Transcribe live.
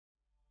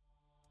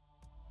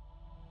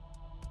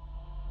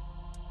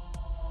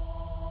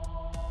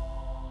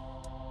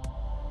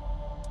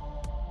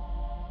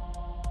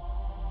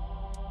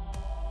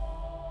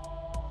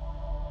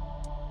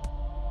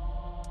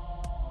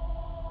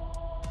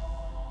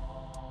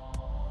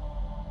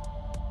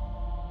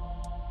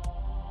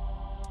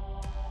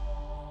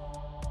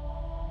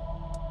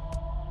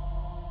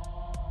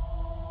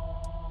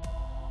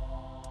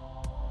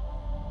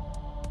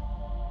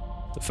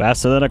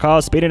Faster than a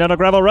car speeding down a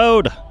gravel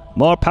road.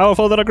 More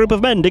powerful than a group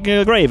of men digging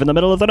a grave in the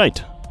middle of the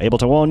night. Able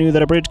to warn you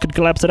that a bridge could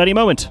collapse at any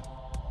moment.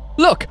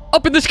 Look,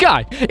 up in the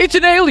sky. It's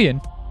an alien.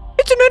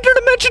 It's an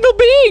interdimensional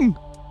being.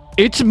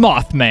 It's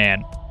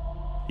Mothman.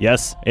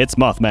 Yes, it's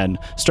Mothman.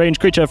 Strange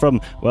creature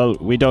from, well,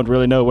 we don't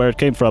really know where it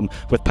came from,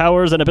 with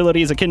powers and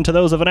abilities akin to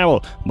those of an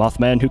owl.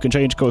 Mothman who can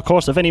change the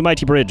course of any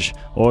mighty bridge,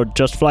 or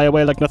just fly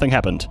away like nothing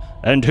happened.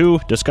 And who,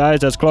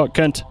 disguised as Clark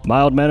Kent,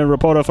 mild-mannered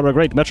reporter for a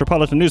great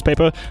metropolitan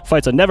newspaper,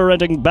 fights a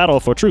never-ending battle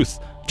for truth,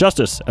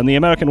 justice, and the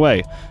American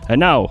way.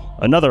 And now,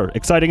 another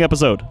exciting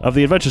episode of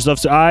the Adventures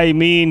of,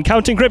 Counting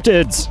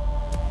Cryptids!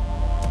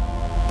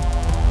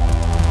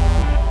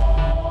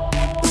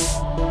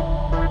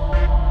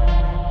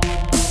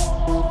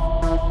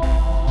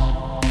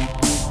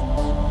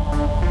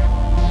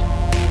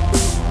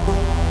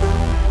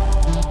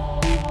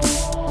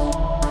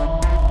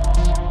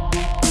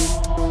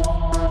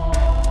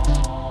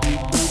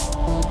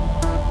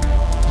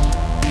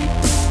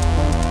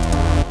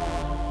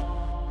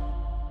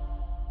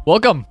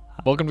 Welcome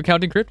to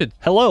Counting Cryptids.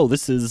 Hello,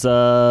 this is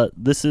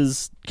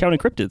Counting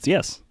Cryptids,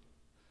 yes.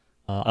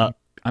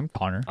 I'm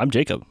Connor. I'm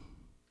Jacob.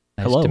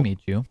 Nice Hello. to meet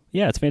you.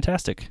 Yeah, it's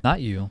fantastic. Not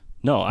you.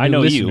 No, I New know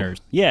listeners.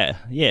 you.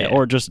 Yeah,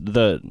 or just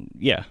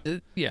yeah.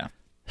 Yeah.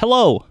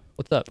 Hello.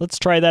 What's up? Let's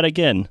try that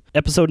again.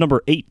 Episode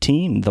number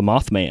 18, The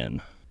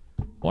Mothman.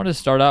 I want to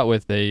start out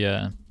with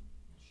a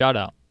shout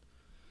out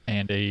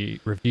and a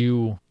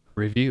review,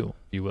 if you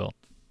will.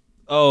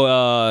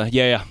 Oh,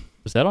 yeah.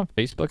 Was that on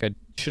Facebook? I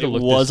should have It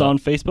looked was this up. on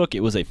Facebook. It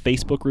was a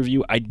Facebook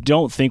review. I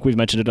don't think we've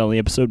mentioned it on the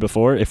episode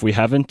before. If we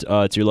haven't,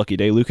 it's your lucky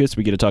day, Lucas.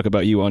 We get to talk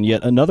about you on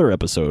yet another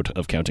episode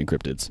of Counting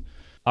Cryptids.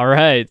 All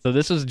right. So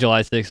this was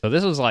July 6th. So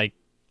this was like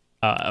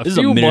This is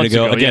few a minute months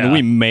ago. Again, yeah.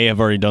 we may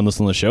have already done this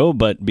on the show,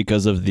 but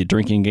because of the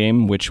drinking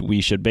game, which we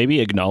should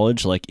maybe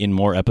acknowledge like in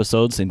more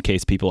episodes in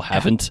case people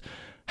haven't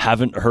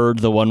heard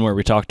the one where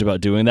we talked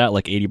about doing that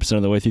like 80%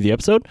 of the way through the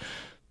episode.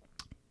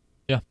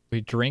 Yeah,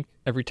 we drink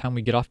every time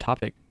we get off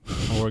topic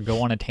or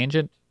go on a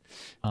tangent.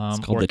 It's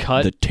Or called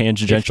cut. the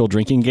tangential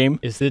drinking game.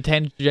 It's the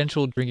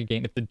tangential drinking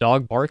game. If the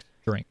dog barks,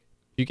 drink.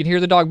 If you can hear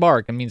the dog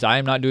bark, it means I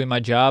am not doing my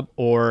job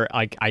or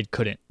I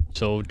couldn't.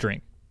 So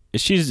drink.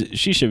 She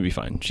should be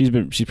fine. She's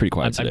pretty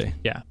quiet today.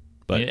 Yeah.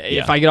 But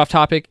if I get off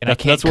topic and I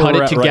can't that's where cut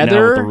we're it at right now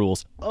together, with the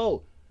rules.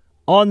 Oh,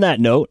 on that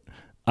note,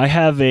 I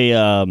have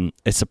a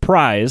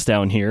surprise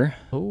down here.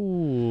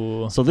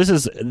 ooh, So this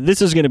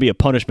is going to be a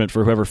punishment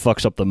for whoever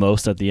fucks up the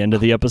most at the end of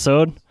the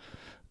episode.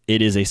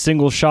 It is a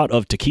single shot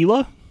of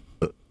tequila.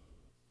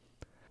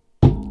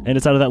 And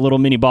it's out of that little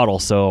mini bottle,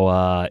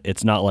 so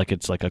it's not like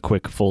it's like a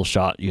quick full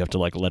shot. You have to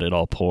like let it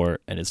all pour,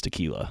 and it's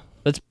tequila.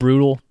 that's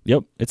brutal.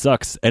 Yep, it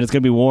sucks, and it's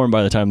gonna be warm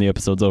by the time the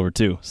episode's over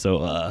too.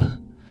 So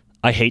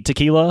I hate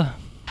tequila,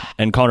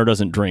 and Connor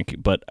doesn't drink,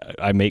 but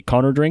I make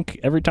Connor drink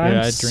every time. Yeah,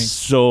 I drink.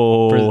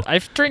 So I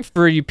drink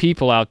for you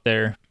people out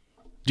there.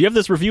 do you have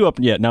this review up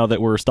yet? Now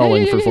that we're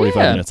stalling for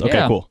 45 minutes. Okay,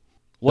 yeah. cool.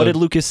 What did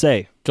Lucas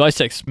say? July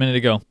 6th, minute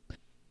ago.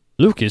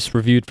 Lucas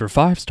reviewed for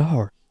 5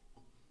 stars.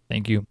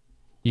 Thank you.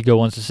 He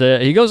goes on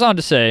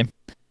to say,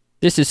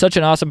 this is such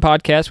an awesome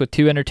podcast with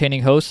 2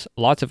 entertaining hosts,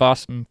 lots of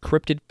awesome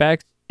cryptid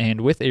facts,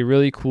 and with a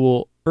really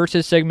cool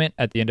versus segment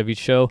at the end of each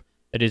show.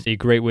 That is a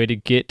great way to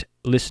get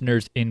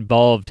listeners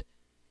involved.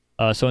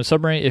 So in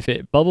summary, if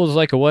it bubbles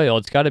like a whale,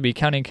 it's got to be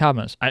Counting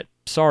Counting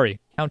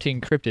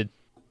Cryptid.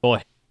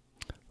 Boy,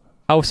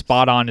 how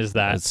spot on is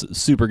that? It's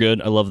super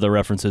good. I love the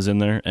references in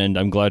there, and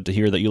I'm glad to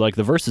hear that you like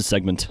the versus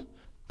segment,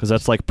 because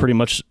that's like pretty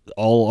much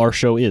all our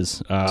show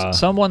is.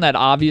 Someone that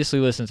obviously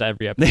listens to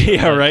every episode.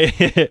 Yeah, Like,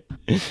 right.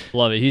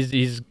 Love it.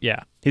 He's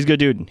yeah. He's a good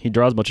dude. He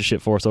draws a bunch of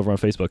shit for us over on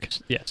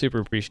Facebook. Yeah, super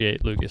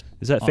appreciate Lucas.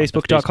 Is that On the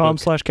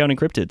facebook.com/Counting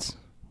Cryptids?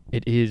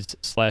 It is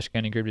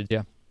 /Counting Cryptids,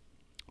 yeah.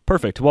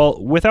 Perfect.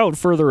 Well, without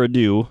further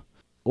ado,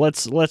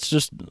 let's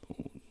just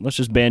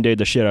band-aid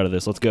the shit out of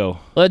this. Let's go.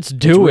 Let's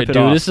do rip it, it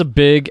dude. off. This is a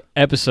big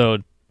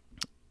episode.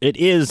 It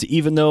is,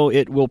 even though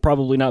it will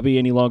probably not be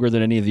any longer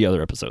than any of the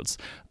other episodes.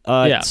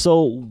 Yeah.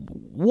 So,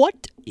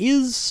 what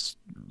is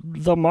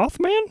the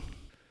Mothman?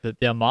 The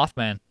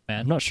Mothman, I'm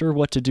man. not sure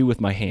what to do with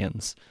my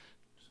hands.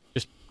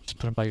 Just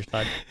put him by your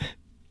side.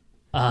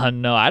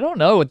 No, I don't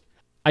know.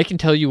 I can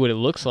tell you what it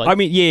looks like. I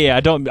mean, yeah. I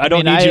don't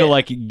need you to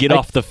like get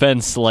off the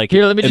fence like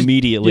Here, let me just,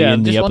 immediately yeah,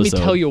 in the just episode. let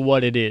me tell you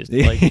what it is.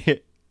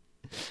 Like,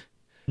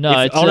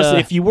 no, it's honestly,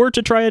 if you were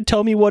to try and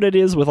tell me what it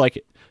is with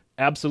like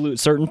absolute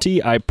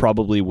certainty, I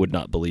probably would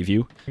not believe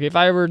you. if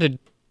I were to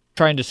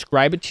try and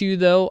describe it to you,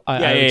 though,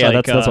 Yeah.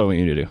 like, That's what I want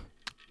you to do.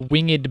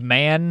 winged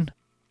man.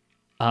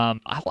 A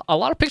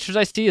lot of pictures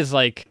I see is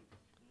like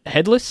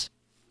headless.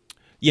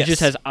 Yes. He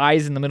just has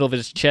eyes in the middle of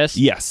his chest.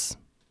 Yes.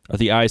 Are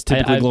the eyes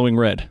typically glowing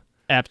red?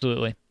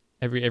 Absolutely.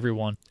 Every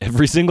one.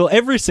 Every single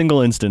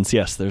instance,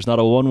 yes. There's not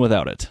a one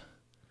without it.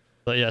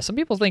 But yeah, some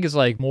people think it's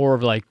like more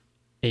of like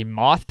a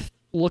moth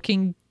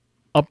looking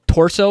up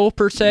torso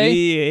per se.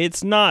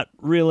 It's not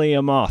really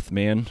a moth,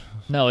 man.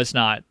 No, it's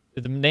not.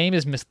 The name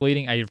is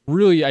misleading. I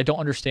don't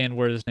understand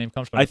where this name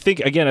comes from. I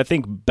think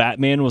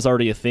Batman was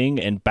already a thing,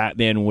 and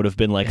Batman would have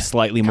been like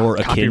slightly more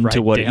akin to copyright,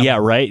 what. damn. Yeah,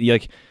 right.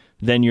 Like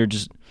then you're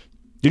just,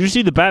 did you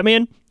see the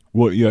Batman?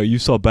 What? Yeah, you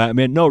saw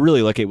Batman? No,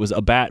 really, like it was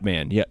a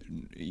Batman. Yeah.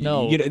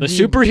 No, the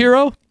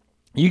superhero?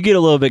 You get a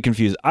little bit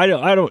confused. I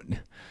don't.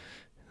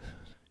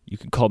 You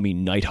could call me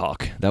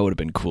Nighthawk. That would have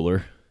been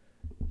cooler.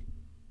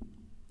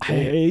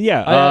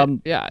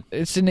 Yeah.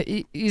 He's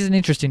an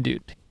interesting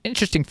dude.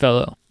 Interesting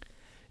fellow.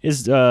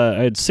 Is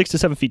 6 to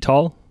 7 feet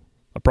tall,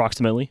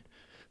 approximately.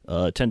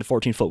 10 to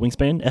 14 foot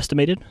wingspan,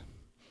 estimated.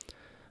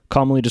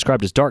 Commonly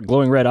described as dark,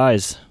 glowing red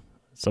eyes,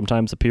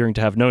 sometimes appearing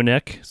to have no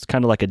neck. It's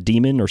kind of like a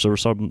demon or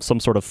some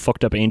sort of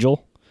fucked up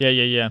angel.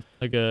 Yeah.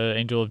 Like a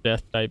angel of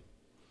death type.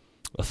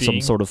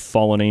 Some sort of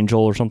fallen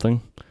angel or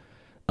something.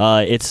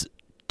 It's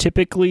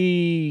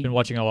typically... Been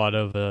watching a lot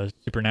of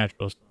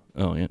Supernatural.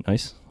 Oh, yeah,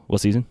 nice.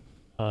 What season?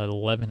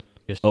 11.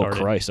 Oh,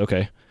 Christ,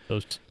 okay.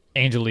 Those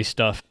angel-y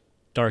stuff.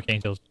 Dark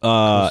angels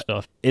cool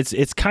stuff.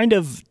 It's kind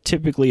of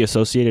typically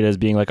associated as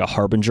being like a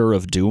harbinger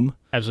of doom.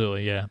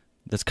 Absolutely, yeah.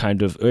 That's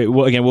kind of...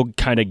 Well, again, we'll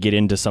kind of get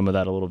into some of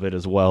that a little bit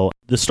as well.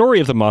 The story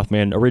of the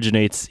Mothman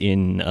originates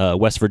in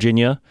West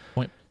Virginia.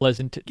 Point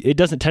Pleasant. It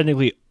doesn't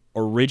technically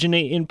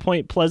originate in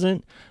Point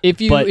Pleasant. If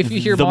you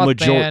hear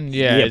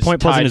Mothman, Point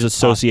Pleasant is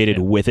associated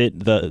with it.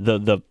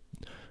 The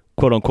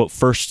quote unquote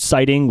first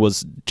sighting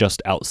was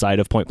just outside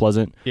of Point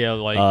Pleasant.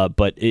 Yeah,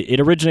 but it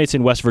originates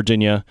in West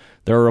Virginia.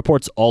 There are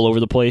reports all over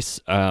the place.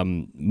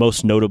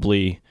 Most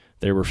notably,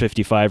 there were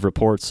 55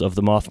 reports of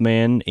the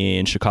Mothman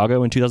in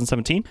Chicago in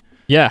 2017.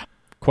 Yeah,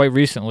 quite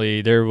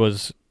recently there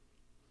was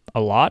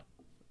a lot.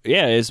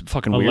 Yeah, it's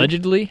fucking weird.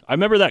 Allegedly, I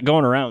remember that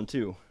going around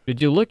too.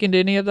 Did you look into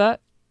any of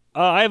that?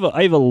 I have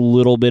a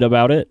little bit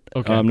about it.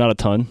 Okay. Not a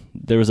ton.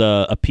 There was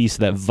a piece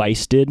that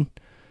Vice did.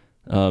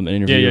 An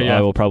interview. Yeah.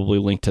 I will probably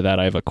link to that.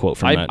 I have a quote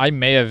from that. I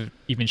may have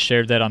even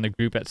shared that on the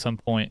group at some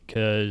point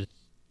because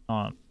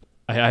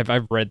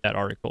I've read that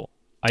article.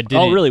 I did.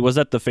 Oh, really? Was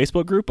that the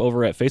Facebook group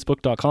over at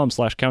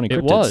facebook.com/countycryptids?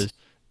 It was.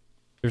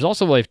 There's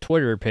also a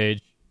Twitter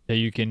page that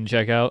you can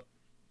check out,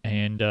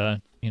 and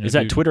is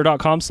that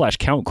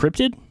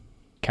twitter.com/countcryptid?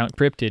 Count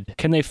Cryptid.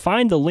 Can they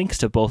find the links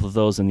to both of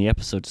those in the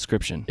episode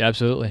description? Yeah,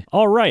 absolutely.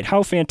 All right,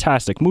 how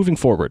fantastic. Moving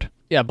forward.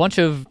 Yeah, a bunch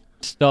of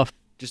stuff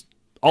just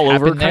all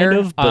over there. Kind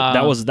of, but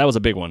that was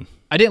a big one.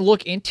 I didn't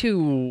look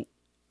into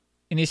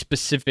any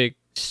specific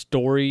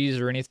stories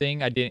or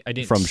anything. I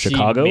didn't from see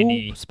Chicago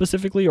many.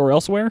 Specifically or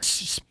elsewhere?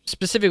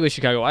 Specifically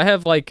Chicago. I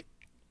have like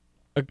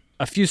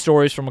a few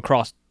stories from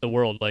across the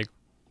world,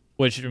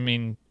 which I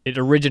mean, it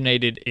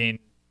originated in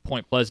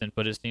Point Pleasant,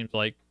 but it seems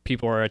like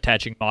people are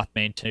attaching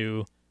Mothman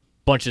to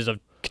bunches of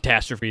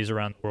catastrophes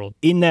around the world.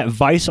 In that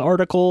Vice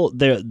article,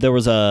 there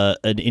was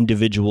an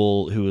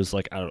individual who was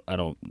like I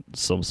don't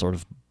some sort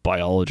of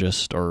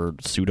biologist or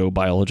pseudo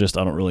biologist.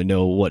 I don't really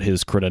know what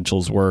his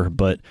credentials were,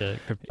 but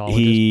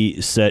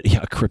he said,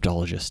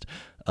 cryptologist.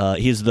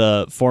 He's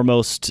the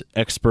foremost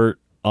expert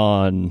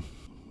on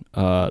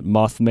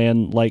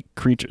Mothman-like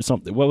creatures.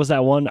 Something. What was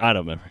that one? I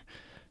don't remember.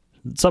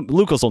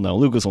 Lucas will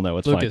know.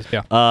 It's Lucas,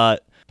 fine. Yeah.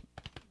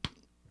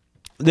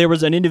 There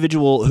was an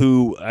individual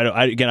who,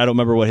 I don't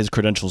remember what his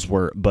credentials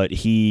were, but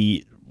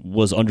he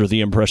was under the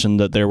impression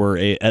that there were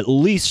at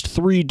least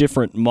 3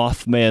 different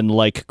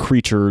Mothman-like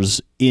creatures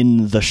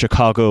in the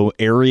Chicago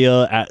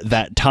area at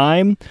that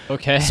time.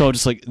 Okay. So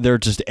just like they're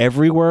just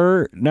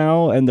everywhere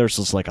now, and there's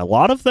just like a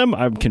lot of them.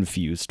 I'm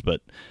confused,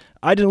 but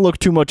I didn't look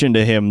too much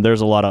into him.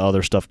 There's a lot of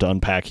other stuff to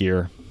unpack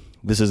here.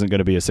 This isn't going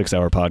to be a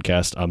 6-hour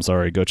podcast. I'm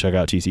sorry. Go check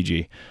out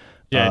TCG.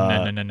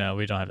 Yeah, no.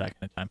 We don't have that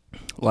kind of time.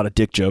 A lot of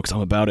dick jokes.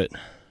 I'm about it.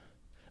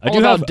 I do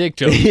have dick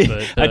jokes.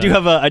 But, I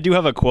do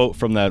have a quote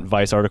from that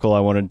Vice article I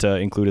wanted to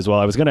include as well.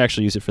 I was going to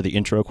actually use it for the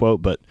intro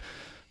quote, but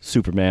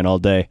Superman all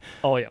day.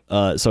 Oh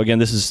yeah. So again,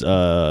 this is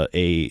a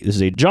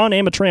John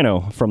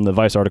Amatrano from the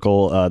Vice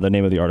article. The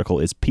name of the article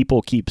is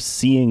 "People Keep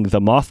Seeing the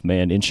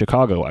Mothman in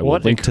Chicago." I will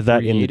link to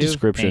that in the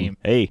description. Name.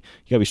 Hey, you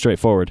gotta be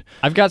straightforward.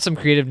 I've got some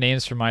creative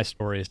names for my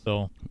stories,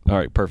 so. All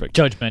right, perfect.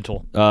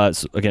 Judgmental.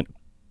 So again,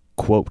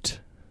 quote: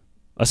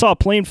 "I saw a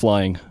plane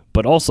flying,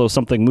 but also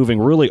something moving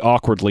really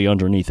awkwardly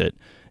underneath it.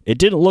 It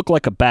didn't look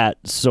like a bat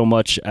so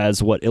much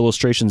as what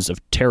illustrations of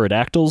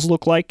pterodactyls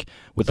look like,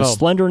 with the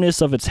slenderness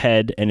of its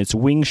head and its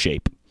wing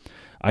shape.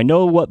 I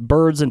know what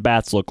birds and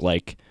bats look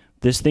like.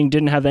 This thing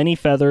didn't have any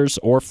feathers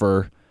or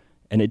fur,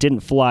 and it didn't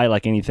fly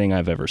like anything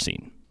I've ever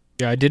seen."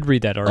 Yeah, I did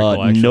read that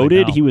article, actually.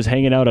 Noted he was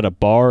hanging out at a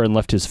bar and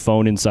left his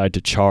phone inside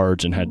to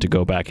charge and had to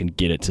go back and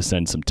get it to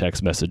send some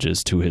text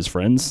messages to his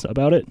friends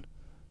about it.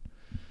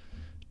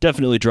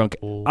 Definitely drunk.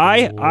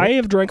 I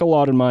have drank a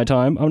lot in my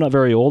time. I'm not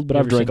very old, but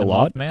I've drank a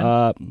lot.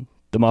 The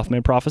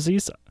Mothman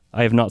Prophecies.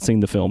 I have not seen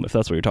the film, if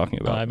that's what you're talking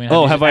about.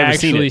 Have I ever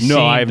seen it?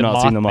 No, I have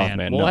not seen the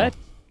Mothman. What? No. Have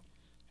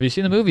you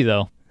seen the movie,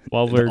 though?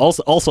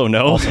 Also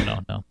no. Also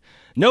no.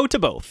 No to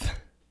both.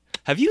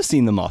 Have you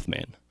seen the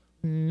Mothman?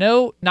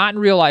 No, not in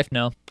real life,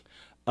 no.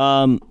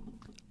 I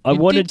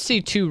wanted to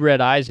see 2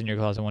 red eyes in your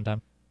closet one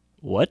time.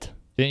 What?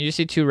 Didn't you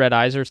see 2 red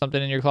eyes or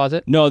something in your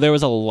closet? No, there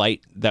was a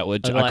light that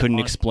would. I couldn't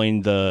on.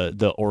 explain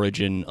the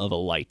origin of a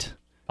light.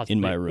 Possibly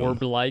in my room.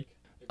 Orb-like,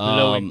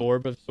 glowing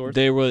orb of sorts.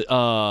 There was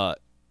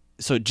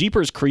So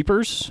Jeepers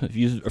Creepers, if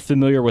you are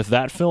familiar with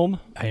that film,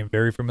 I am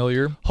very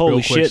familiar. holy Real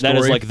quick shit, that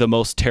is story. like the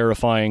most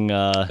terrifying.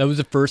 That was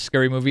the first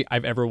scary movie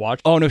I've ever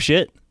watched. Oh no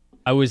shit!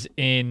 I was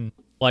in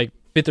like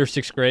 5th or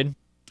 6th grade,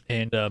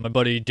 and my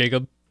buddy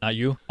Jacob, not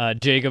you,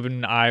 Jacob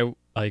and I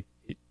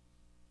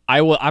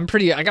I'm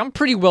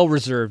pretty well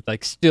reserved.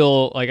 Like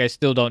still, like I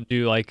still don't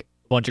do like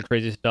a bunch of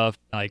crazy stuff.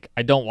 Like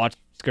I don't watch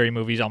scary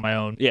movies on my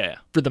own. Yeah.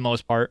 For the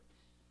most part.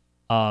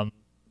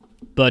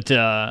 But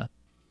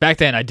back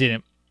then I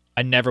didn't.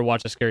 I never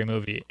watched a scary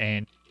movie,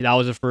 and that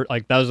was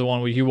that was the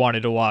one he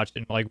wanted to watch,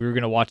 and like we were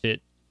gonna watch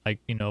it. Like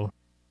I was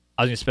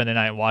gonna spend the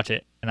night and watch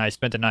it, and I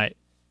spent the night,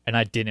 and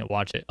I didn't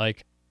watch it.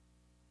 Like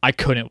I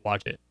couldn't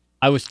watch it.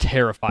 I was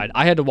terrified.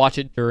 I had to watch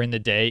it during the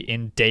day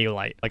in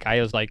daylight. Like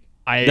I was like,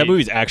 that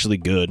movie's actually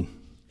good.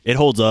 It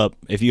holds up.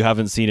 If you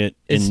haven't seen it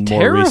It's in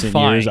more recent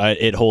terrifying. years,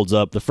 it holds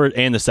up. The first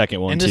and the second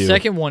one and too. the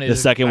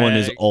second one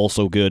is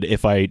Also good.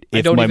 If I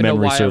if don't my even know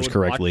memory why I serves would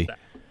correctly. watch that.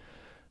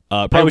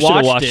 Probably should have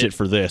watched watched it. it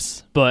for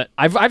this. But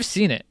I've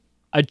seen it.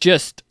 I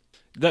just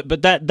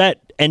That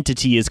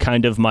entity is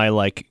kind of my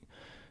like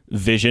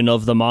vision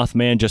of the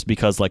Mothman, just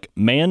because like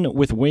man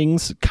with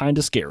wings, kind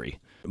of scary.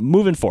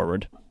 Moving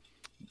forward,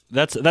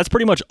 that's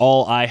pretty much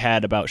all I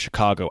had about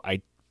Chicago.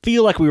 I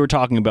feel like we were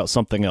talking about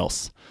something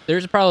else.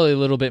 there's probably a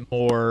little bit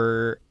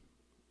more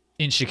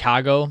in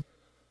Chicago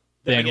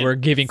than Again, we're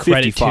giving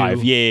credit 55.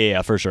 to.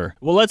 Yeah, for sure.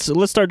 Well, let's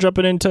start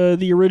jumping into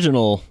the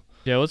original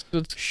Yeah, let's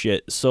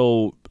shit.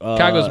 So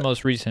Chicago's the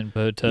most recent,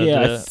 but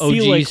yeah, the I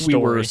feel OG like story.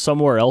 we were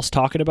somewhere else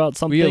talking about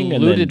something. We and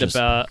then alluded just,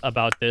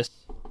 about this.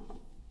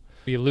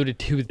 We alluded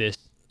to this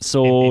in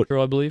so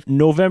intro, I believe.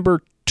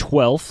 November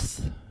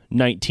 12th,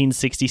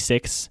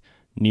 1966,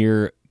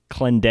 near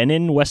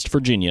Clendenin, West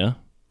Virginia,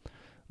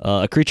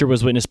 a creature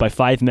was witnessed by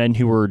 5 men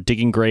who were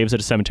digging graves at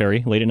a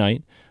cemetery late at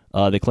night.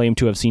 They claimed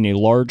to have seen a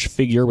large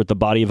figure with the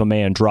body of a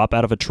man drop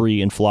out of a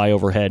tree and fly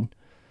overhead.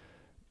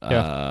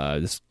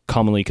 This is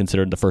commonly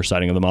considered the first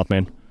sighting of the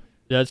Mothman.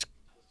 That's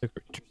an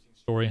interesting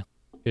story.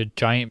 A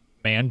giant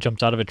man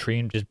jumps out of a tree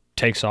and just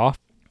takes off.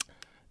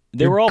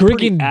 They You're were all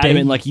pretty drinking adamant.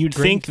 day- Like you'd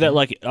think drinking. that,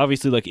 like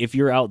obviously, like if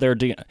you're out there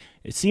digging,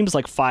 it seems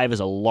like 5 is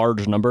a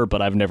large number,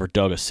 but I've never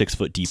dug a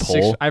 6-foot deep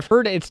hole. I've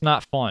heard it's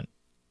not fun.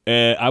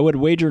 I would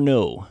wager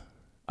no.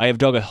 I have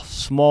dug a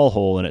small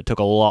hole and it took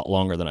a lot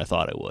longer than I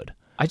thought it would.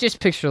 I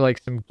just picture like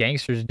some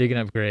gangsters digging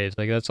up graves.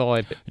 Like that's all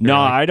I picture. No,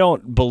 Like, I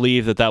don't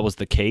believe that was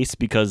the case,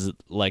 because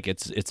like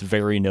it's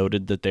very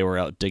noted that they were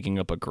out digging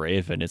up a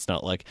grave, and it's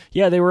not like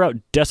they were out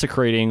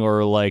desecrating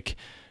or like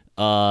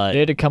they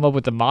had to come up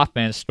with the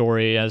Mothman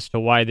story as to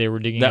why they were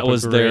digging that up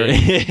was a their.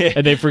 grave.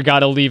 And they forgot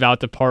to leave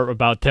out the part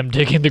about them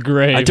digging the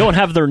grave. I don't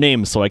have their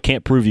names, so I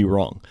can't prove you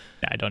wrong.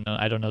 I don't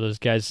know those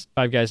guys.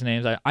 5 guys'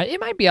 names. It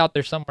might be out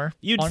there somewhere.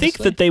 You'd honestly.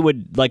 think that they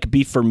would like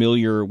be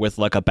familiar with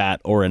like a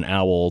bat or an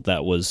owl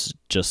that was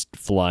just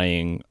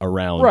flying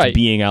around, Right.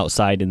 being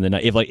outside in the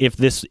night. If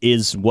this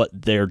is what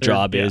their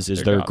job is their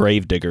they're job.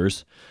 grave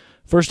diggers.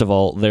 First of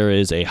all, there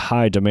is a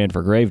high demand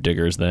for grave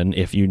diggers then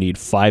if you need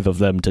 5 of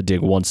them to dig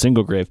one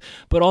single grave.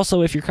 But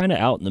also, if you're kind of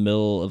out in the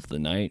middle of the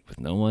night with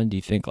no one, do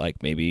you think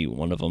like maybe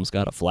one of them's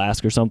got a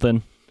flask or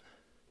something?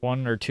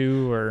 1 or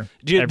 2 or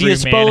Do you every man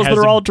suppose has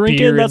they're a all beer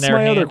drinking? in That's their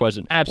my other hand?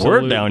 question.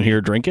 Absolutely. We're down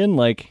here drinking.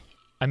 Like,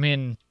 I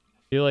mean,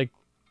 I feel like,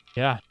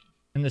 yeah,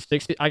 in the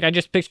 60s. Like I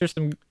just picture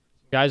some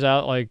guys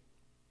out like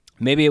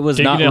maybe it was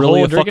Digging not a really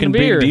hole, a drinking fucking a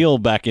beer. big deal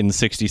back in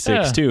 '66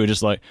 Yeah. too.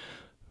 Just like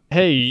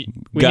hey,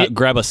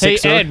 grab a hey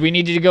sixer. Ed, we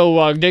need you to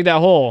go dig that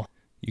hole.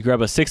 You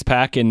grab a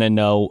 6-pack and then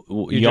dragging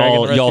the rest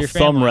y'all of your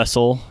thumb family.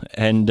 wrestle,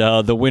 and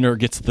the winner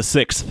gets the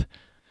 6th.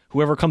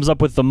 Whoever comes up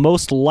with the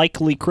most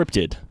likely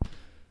cryptid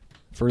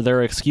for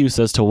their excuse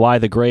as to why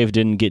the grave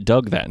didn't get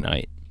dug that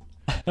night.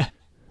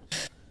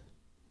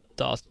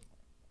 That's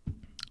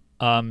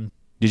awesome.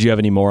 Did you have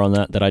any more on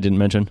that I didn't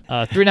mention?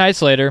 3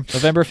 nights later,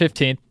 November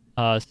 15th,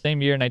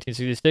 same year,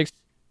 1966,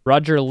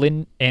 Roger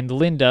and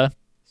Linda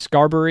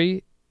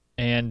Scarberry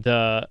and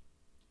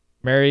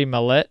Mary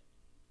Millette.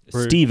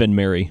 Steve and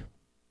Mary.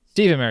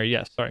 Steve and Mary,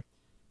 yes, sorry.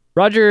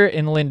 Roger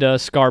and Linda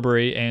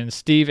Scarberry and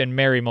Steve and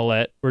Mary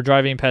Millette were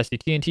driving past the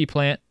TNT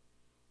plant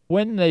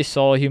when they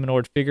saw a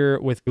humanoid figure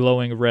with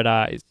glowing red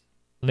eyes.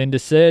 Linda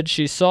said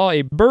she saw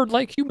a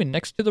bird-like human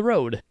next to the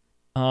road.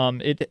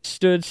 It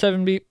stood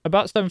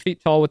about 7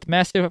 feet tall with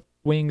massive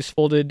wings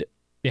folded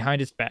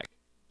behind its back.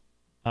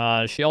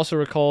 She also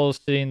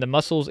recalls seeing the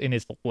muscles in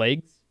its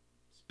legs,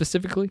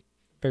 specifically.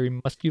 Very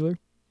muscular.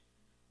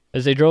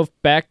 As they drove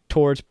back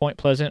towards Point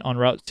Pleasant on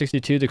Route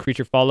 62, the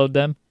creature followed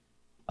them.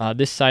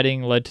 This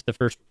sighting led to the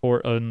first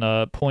report on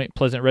the Point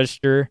Pleasant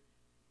Register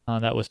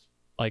that was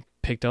like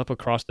picked up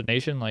across the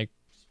nation, like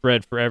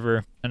spread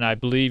forever. And I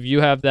believe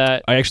you have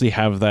that. I actually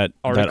have that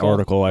Article.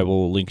 article. I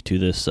will link to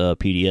this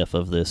PDF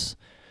of this.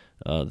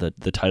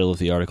 The title of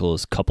the article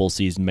is "Couple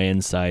Sees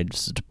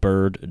Man-Sized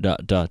Bird ...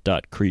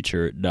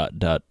 Creature ...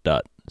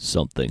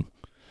 something."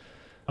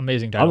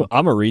 Amazing title.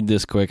 I'm gonna read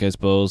this quick. I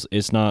suppose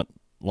it's not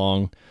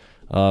long.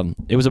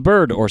 It was a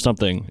bird or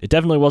something. It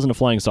definitely wasn't a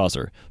flying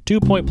saucer. 2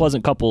 Point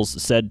Pleasant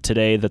couples said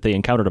today that they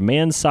encountered a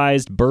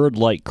man-sized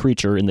bird-like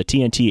creature in the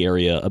TNT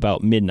area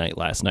about midnight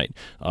last night.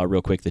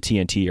 Real quick, the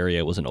TNT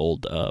area was an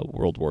old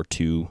World War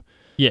II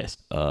Yes.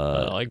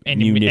 Like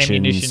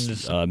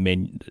ammunitions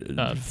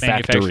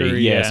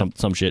factory. Yeah,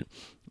 some shit.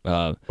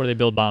 Where they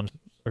build bombs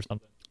or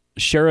something.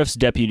 Sheriff's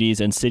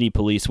deputies and city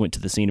police went to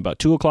the scene about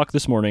 2 o'clock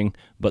this morning,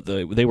 but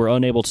they were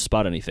unable to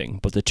spot anything.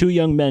 But the 2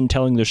 young men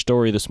telling their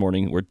story this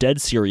morning were dead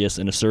serious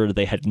and asserted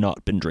they had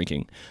not been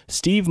drinking.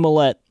 Steve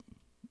Millett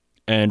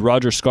and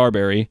Roger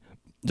Scarberry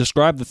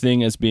described the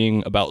thing as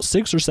being about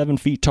 6 or 7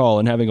 feet tall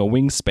and having a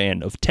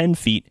wingspan of 10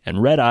 feet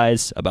and red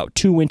eyes about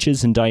 2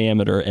 inches in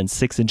diameter and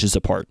 6 inches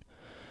apart.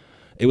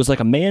 It was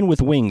like a man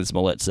with wings,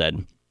 Millett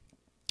said.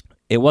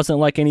 It wasn't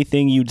like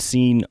anything you'd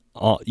see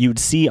on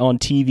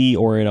TV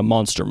or in a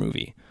monster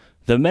movie.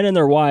 The men and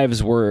their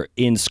wives were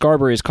in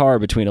Scarberry's car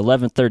between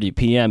 11:30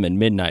 p.m. and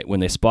midnight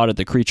when they spotted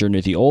the creature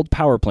near the old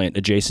power plant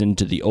adjacent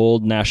to the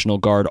old National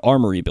Guard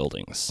Armory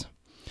buildings.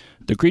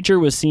 The creature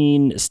was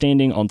seen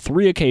standing on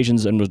 3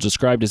 occasions and was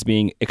described as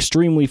being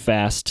extremely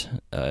fast.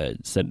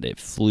 It said it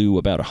flew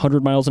about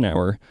 100 miles an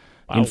hour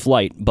in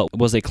flight, but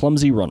was a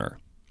clumsy runner.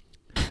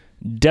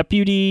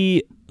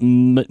 Deputy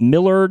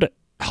Millard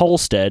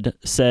Halstead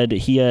said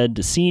he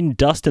had seen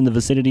dust in the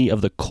vicinity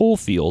of the coal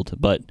field,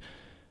 but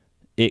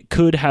it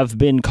could have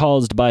been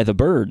caused by the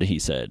bird, he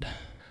said.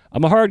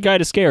 I'm a hard guy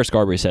to scare,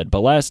 Scarberry said,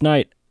 but last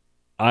night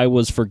I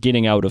was for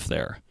getting out of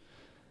there.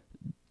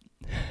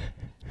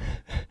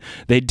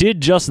 They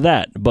did just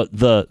that, but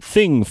the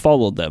thing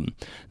followed them.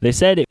 They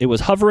said it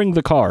was hovering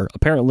the car,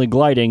 apparently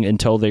gliding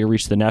until they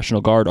reached the National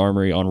Guard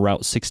Armory on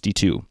Route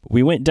 62.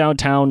 We went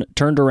downtown,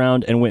 turned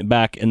around, and went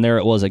back, and there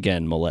it was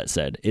again, Millett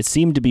said. It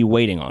seemed to be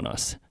waiting on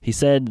us. He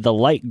said the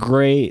light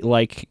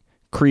gray-like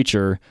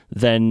creature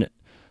then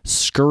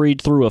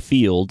scurried through a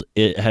field.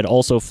 It had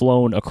also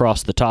flown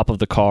across the top of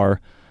the car.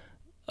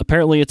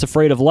 Apparently it's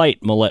afraid of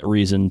light, Millett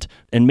reasoned,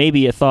 and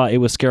maybe it thought it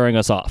was scaring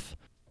us off.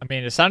 I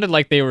mean, it sounded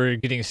like they were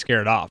getting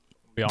scared off.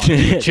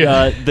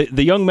 The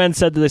young men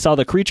said that they saw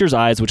the creature's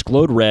eyes, which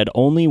glowed red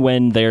only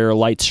when their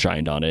lights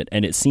shined on it,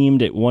 and it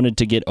seemed it wanted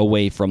to get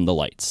away from the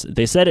lights.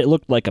 They said it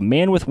looked like a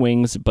man with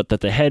wings, but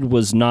that the head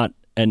was not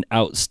an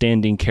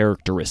outstanding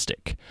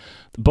characteristic.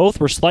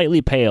 Both were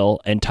slightly pale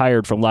and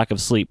tired from lack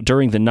of sleep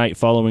during the night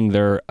following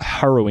their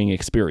harrowing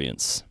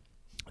experience.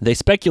 They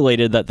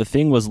speculated that the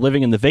thing was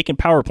living in the vacant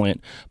power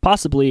plant,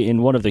 possibly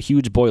in one of the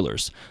huge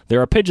boilers.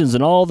 There are pigeons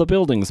in all the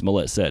buildings,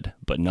 Millett said,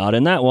 but not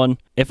in that one.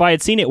 If I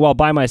had seen it while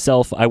by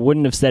myself, I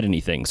wouldn't have said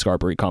anything,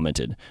 Scarberry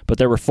commented, but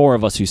there were 4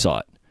 of us who saw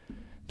it.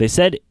 They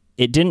said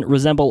it didn't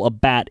resemble a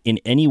bat in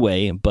any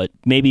way, but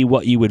maybe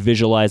what you would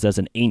visualize as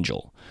an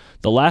angel.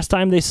 The last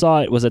time they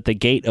saw it was at the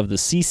gate of the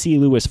C.C.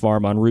 Lewis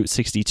farm on Route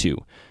 62.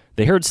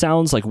 They heard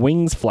sounds like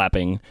wings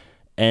flapping,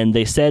 and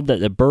they said that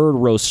the bird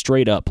rose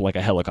straight up like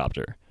a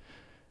helicopter.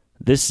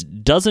 This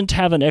doesn't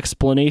have an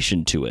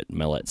explanation to it,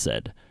 Millett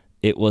said.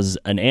 It was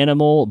an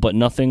animal, but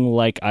nothing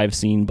like I've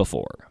seen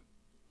before.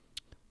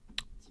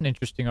 It's an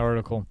interesting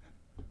article.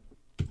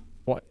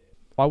 Why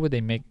would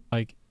they make,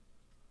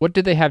 what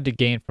did they have to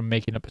gain from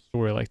making up a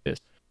story like this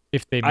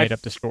if they made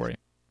up the story?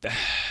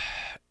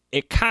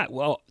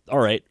 All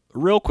right,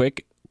 real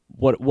quick.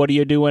 What are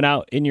you doing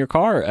out in your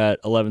car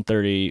at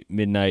 11:30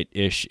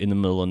 midnight-ish in the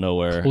middle of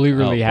nowhere?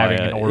 Clearly having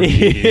an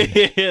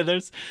orgy. Yeah,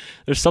 there's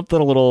something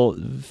a little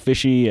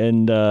fishy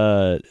and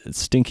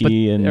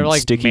stinky and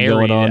sticky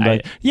married. going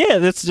on. Yeah,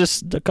 that's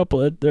just a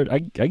couple. I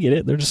get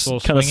it. They're just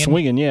kind of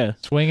swinging. Yeah,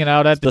 swinging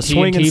out at the TNT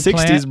swinging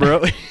 60s,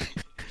 bro.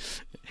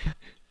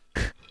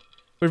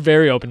 We're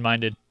very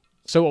open-minded.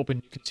 So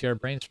open you can see our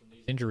brains from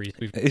these injuries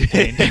we've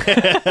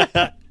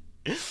sustained.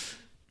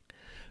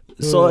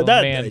 So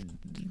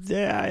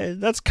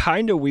that's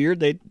kind of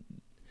weird.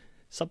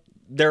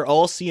 They're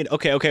all seeing.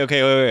 Okay.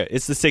 Wait.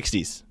 It's the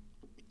 60s.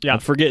 Yeah, I'm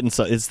forgetting.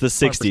 So it's the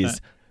 60s. 100%.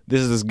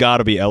 This has got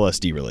to be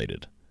LSD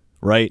related,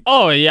 right?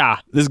 Oh yeah,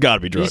 this has got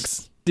to be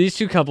drugs. These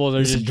 2 couples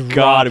are just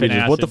dropping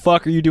acid. What the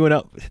fuck are you doing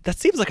up? That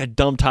seems like a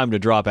dumb time to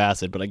drop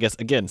acid, but I guess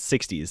again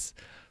 60s. It's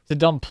a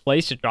dumb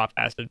place to drop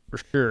acid for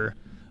sure.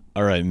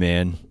 All right,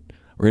 man.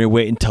 We're gonna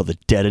wait until the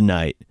dead of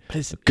night.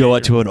 Go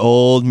out to an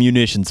old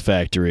munitions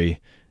factory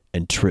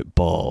and trip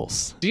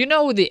balls. Do you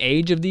know the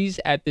age of these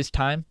at this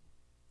time?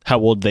 How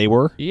old they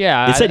were?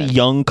 Yeah. It said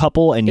young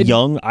couple, and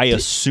young, I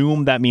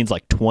assume that means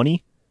like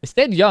 20? It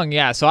said young,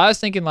 yeah. So I was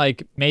thinking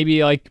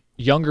maybe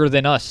younger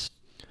than us.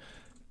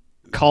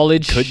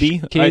 College could be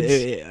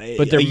kids,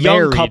 but they're a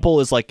young married. couple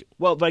is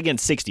but again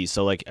 60s.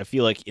 So I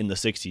feel like in the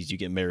 60s you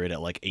get married at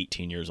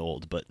 18 years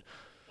old. But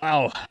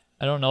wow,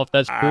 I don't know if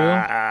that's true.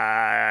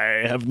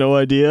 I have no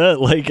idea.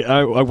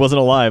 I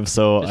wasn't alive,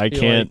 so I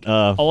can't.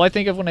 All I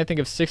think of when I think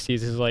of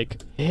 60s is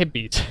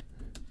hippies.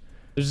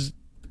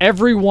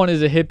 Everyone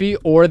is a hippie,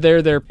 or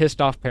they're their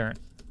pissed off parents.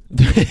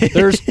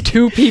 There's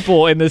 2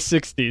 people in the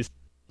 60s: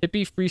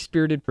 hippie,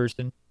 free-spirited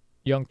person,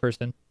 young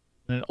person,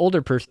 and an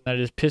older person that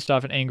is pissed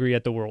off and angry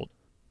at the world,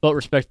 but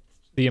respects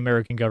the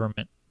American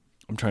government.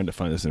 I'm trying to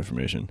find this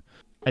information.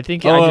 I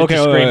think I just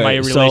described my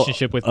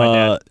relationship with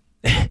my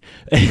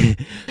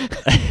dad.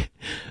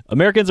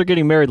 Americans are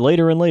getting married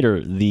later and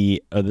later.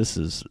 This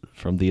is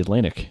from The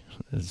Atlantic.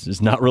 This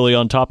is not really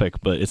on topic,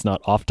 but it's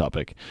not off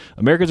topic.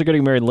 Americans are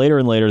getting married later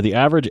and later. The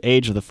average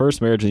age of the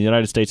first marriage in the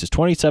United States is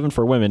 27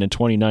 for women and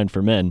 29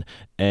 for men,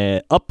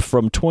 up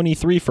from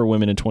 23 for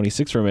women and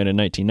 26 for men in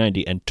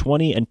 1990, and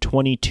 20 and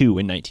 22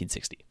 in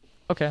 1960.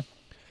 Okay.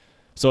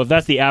 So if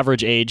that's the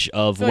average age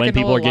of when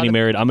people are getting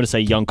married, I'm going to say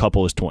young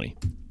couple is 20.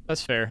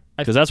 That's fair.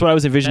 Because that's what I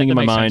was envisioning in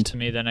my makes mind. Sense to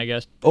me, then I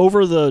guess.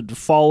 Over the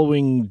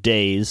following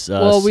days,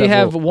 we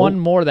have one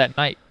more that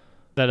night.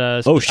 That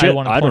I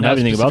don't have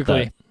anything about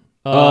that.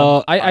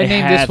 I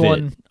named this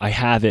one. I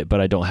have it, but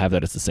I don't have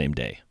that it's the same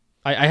day.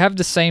 I have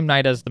the same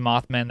night as the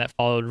Mothman that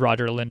followed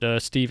Roger, Linda,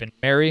 Steve, and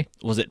Mary.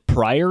 Was it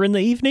prior in the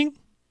evening?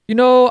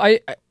 To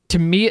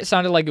me, it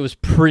sounded like it was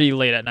pretty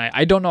late at night.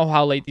 I don't know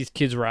how late these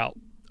kids were out.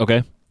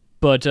 Okay.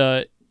 But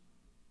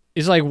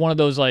it's like one of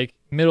those like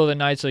middle of the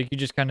nights, like you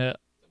just kind of.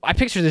 I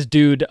picture this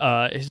dude.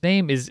 His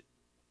name is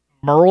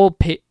Merle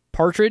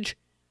Partridge.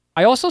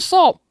 I also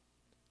saw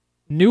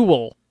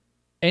Newell,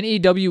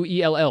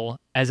 Newell,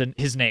 as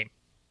his name.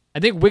 I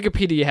think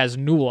Wikipedia has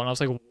Newell, and I was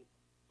like,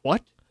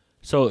 what?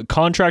 So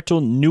contractual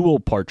Newell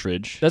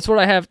Partridge. That's what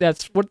I have.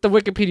 That's what the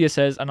Wikipedia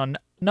says. And on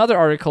another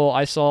article,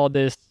 I saw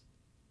this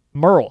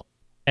Merle,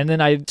 and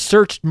then I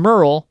searched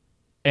Merle,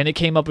 and it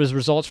came up as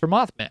results for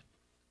Mothman.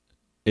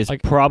 It's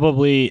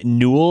probably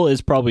Newell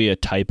is probably a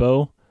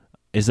typo.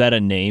 Is that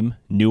a name?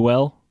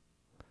 Newell?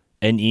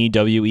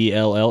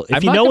 Newell.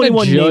 If you know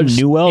anyone named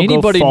Newell,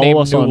 go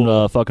follow us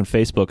on fucking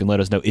Facebook and let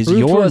us know. Is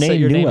your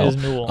name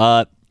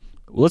Newell?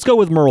 Let's go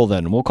with Merle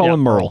then. We'll call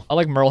him Merle. I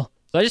like Merle.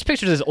 So I just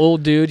pictured this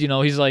old dude,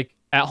 he's like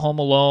at home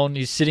alone.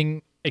 He's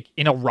sitting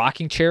in a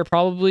rocking chair,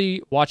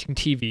 probably watching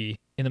TV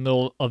in the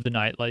middle of the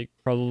night, like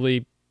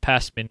probably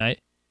past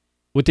midnight,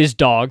 with his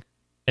dog.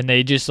 And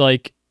they just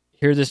like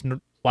hear this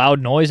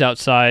loud noise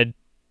outside.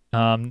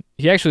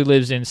 He actually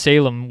lives in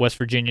Salem, West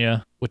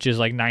Virginia, which is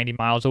like 90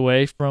 miles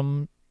away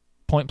from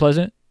Point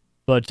Pleasant.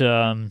 But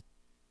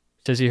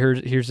says he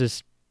hears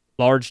this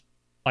large,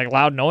 like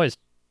loud noise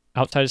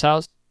outside his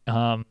house.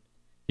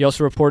 He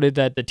also reported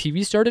that the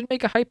TV started to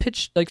make a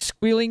high-pitched, like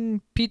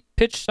squealing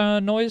pitch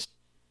noise.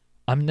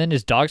 And then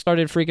his dog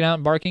started freaking out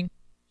and barking.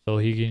 So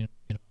he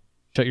can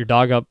shut your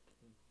dog up,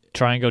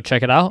 try and go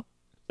check it out.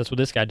 That's what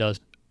this guy does.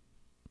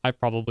 I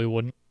probably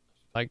wouldn't.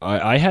 Like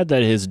I had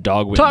that his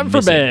dog went time for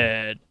missing.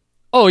 bed.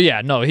 Oh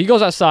yeah, no, he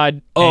goes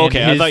outside. Oh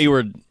okay, I thought you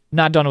were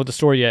not done with the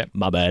story yet.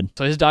 My bad.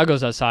 So his dog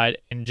goes outside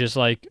and just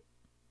like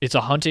it's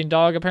a hunting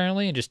dog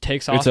apparently, and just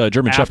takes off. It's a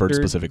German Shepherd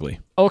specifically.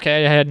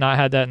 Okay, I had not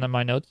had that in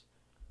my notes.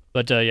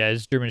 But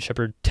his German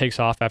Shepherd takes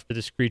off after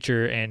this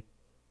creature and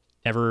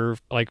never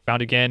like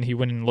found again. He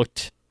went and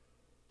looked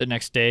the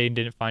next day and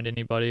didn't find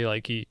anybody.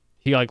 Like he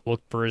like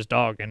looked for his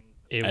dog and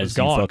it was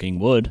gone. As he fucking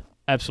would.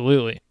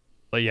 Absolutely.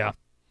 But yeah,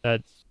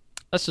 that's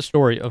the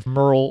story of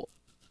Merle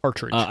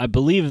Partridge. I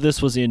believe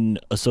this was in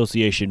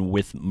association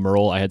with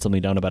Merle. I had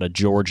something down about a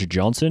George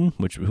Johnson,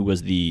 who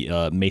was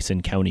the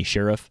Mason County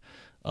sheriff.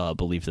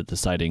 Believed that the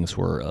sightings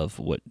were of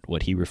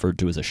what he referred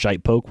to as a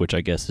shitepoke, which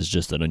I guess is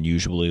just an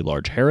unusually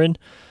large heron.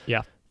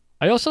 Yeah.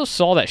 I also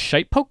saw that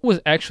shitepoke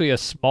was actually a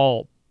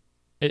small...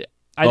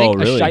 I think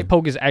really? A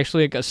shitepoke is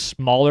actually like a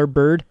smaller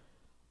bird.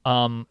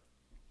 I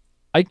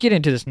get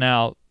into this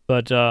now,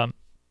 but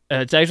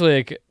it's actually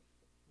like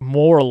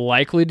more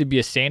likely to be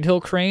a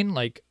sandhill crane.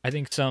 Like I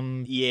think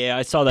some... Yeah,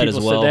 I saw that as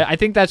well. I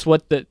think that's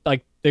what the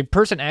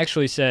person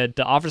actually said,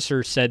 the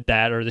officer said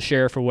that, or the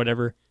sheriff or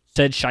whatever,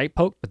 said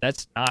shitepoke, but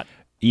that's not...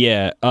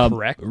 Yeah,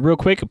 correct. Real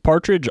quick,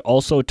 Partridge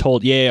also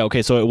told... Yeah,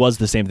 okay, so it was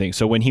the same thing.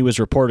 So when he was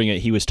reporting it,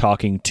 he was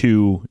talking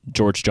to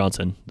George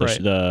Johnson,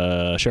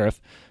 the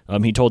sheriff.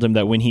 He told him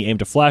that when he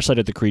aimed a flashlight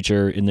at the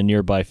creature in the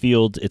nearby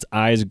field, its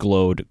eyes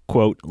glowed,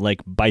 quote,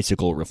 like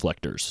bicycle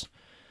reflectors.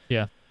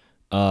 Yeah.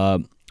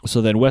 So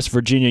then West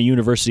Virginia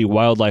University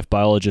wildlife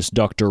biologist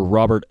Dr.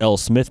 Robert L.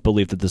 Smith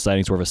believed that the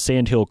sightings were of a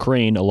sandhill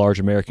crane, a large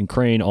American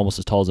crane almost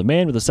as tall as a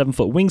man with a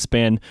 7-foot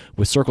wingspan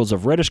with circles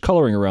of reddish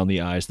coloring around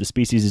the eyes. The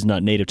species is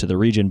not native to the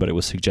region, but it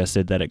was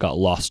suggested that it got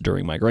lost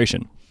during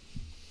migration.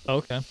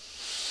 Okay.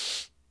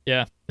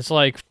 Yeah, it's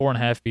like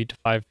 4.5 feet to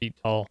 5 feet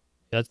tall.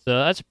 That's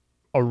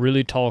a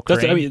really tall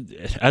crane.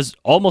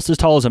 Almost as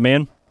tall as a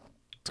man.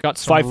 It's got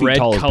some red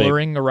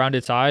coloring around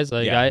its eyes.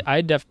 Like yeah.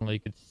 I definitely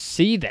could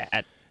see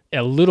that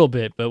a little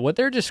bit, but what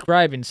they're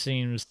describing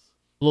seems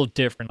a little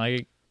different.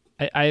 Like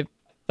I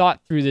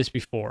thought through this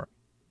before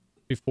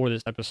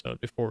this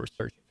episode, before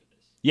researching for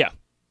this. Yeah.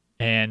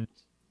 And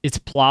it's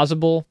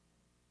plausible,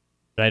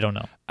 but I don't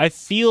know. I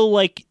feel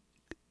like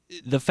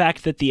the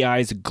fact that the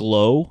eyes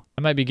glow...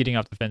 I might be getting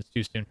off the fence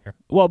too soon here.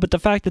 Well, but the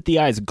fact that the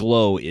eyes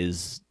glow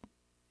is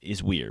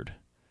weird.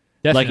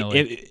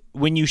 Definitely. Like,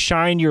 when you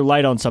shine your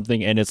light on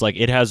something and it's like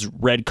it has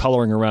red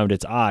coloring around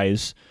its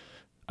eyes...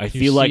 I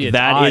feel like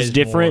that is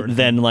different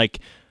than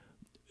like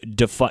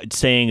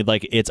saying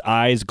like its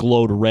eyes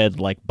glowed red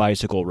like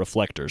bicycle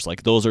reflectors.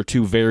 Like those are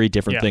two very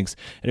different things.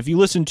 And if you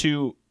listen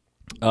to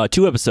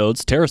 2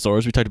 episodes,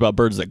 pterosaurs. We talked about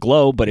birds that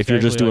glow, but if you're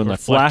just doing like a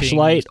reflecting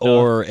flashlight stuff.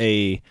 or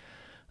a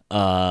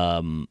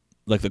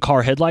like the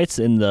car headlights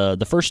in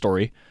the first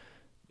story,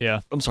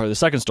 Yeah. I'm sorry, the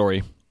second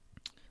story,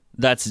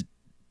 that's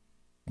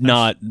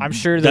not. I'm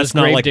sure that's those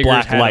not grave like diggers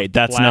black had a light.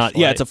 That's not.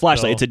 Yeah, it's a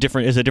flashlight. so-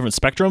 It's a different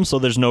spectrum. So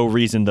there's no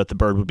reason that the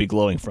bird would be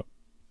glowing from.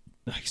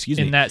 Excuse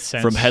me. in that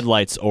sense. From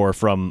headlights or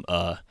from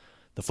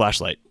the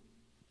flashlight.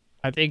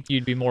 I think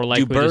you'd be more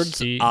likely Do to birds'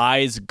 see.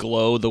 eyes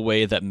glow the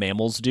way that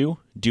mammals do?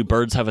 Do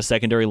birds have a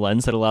secondary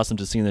lens that allows them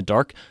to see in the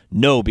dark?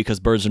 No,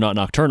 because birds are not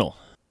nocturnal.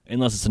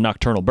 Unless it's a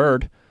nocturnal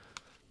bird.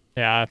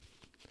 Yeah.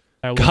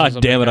 that wasn't God damn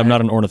something it, I'm I-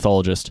 not an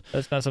ornithologist.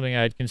 That's not something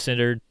I had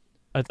considered.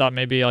 I thought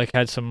maybe like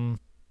had some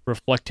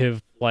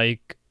reflective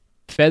like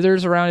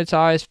feathers around its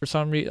eyes for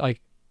some reason. Like,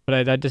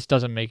 but that just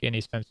doesn't make any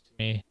sense to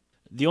me.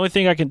 The only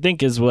thing I can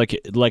think is like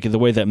the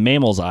way that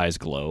mammals' eyes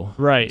glow.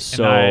 Right.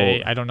 So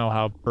And I don't know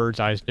how birds'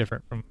 eyes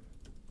different from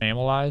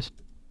mammal eyes.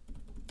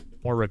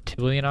 More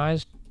reptilian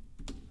eyes.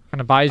 What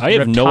kind of eyes do I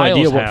have no reptiles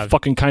idea what have?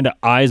 fucking kind of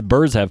eyes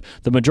birds have.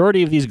 The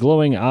majority of these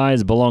glowing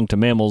eyes belong to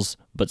mammals,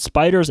 but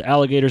spiders,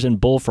 alligators, and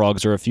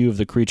bullfrogs are a few of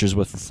the creatures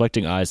with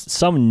reflecting eyes.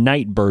 Some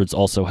night birds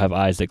also have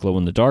eyes that glow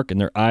in the dark, and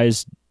their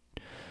eyes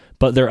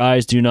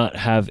do not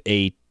have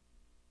a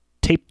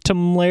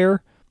tapetum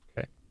layer.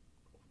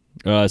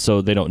 Okay.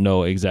 So they don't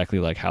know exactly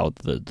like how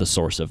the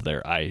source of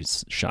their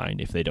eyes shine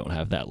if they don't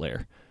have that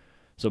layer.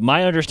 So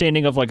my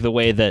understanding of like the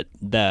way that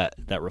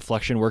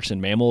reflection works in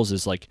mammals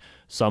is like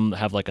some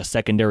have like a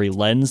secondary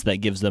lens that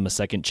gives them a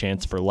second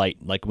chance for light.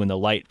 Like when the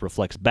light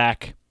reflects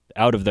back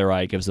out of their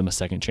eye, it gives them a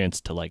second chance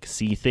to like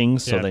see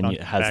things. So Yeah, then not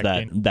it has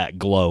back in. that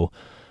glow.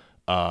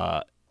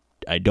 I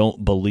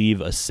don't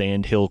believe a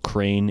sandhill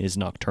crane is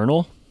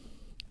nocturnal.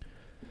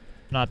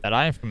 Not that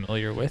I'm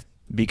familiar with.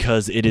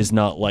 Because it is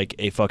not like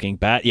a fucking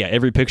bat. Yeah,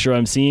 every picture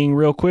I'm seeing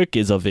real quick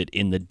is of it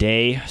in the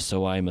day,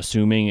 so I'm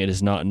assuming it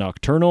is not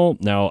nocturnal.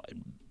 Now,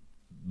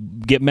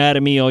 get mad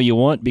at me all you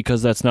want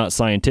because that's not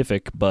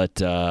scientific,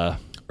 but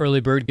Early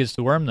bird gets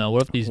the worm, though.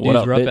 What if these What dudes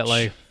up, were up bitch? at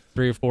like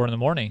 3 or 4 in the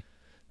morning?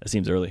 that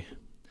seems early.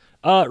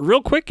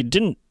 Real quick,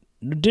 didn't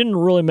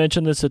really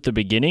mention this at the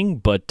beginning,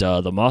 but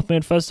the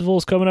Mothman Festival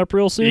is coming up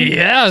real soon.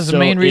 Yeah, it's the So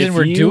main reason if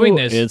we're you- doing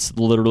this. It's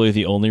literally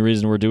the only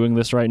reason we're doing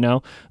this right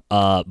now.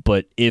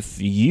 But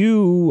if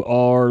you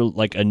are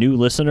like a new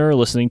listener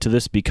listening to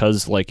this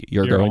because like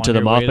you're You're going on to the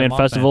your way to the Mothman Mothman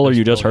Festival or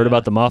you just Festival, heard yeah.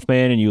 about the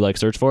Mothman and you like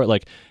search for it,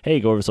 like,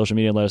 hey, go over to social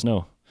media and let us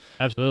know.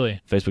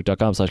 Absolutely.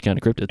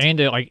 Facebook.com/CountyCryptids. And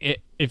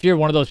like, if you're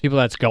one of those people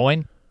that's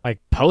going, like,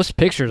 post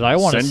pictures. I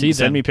want to see them.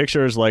 Send me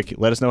pictures. Like,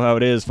 let us know how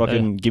it is.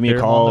 Fucking give me a share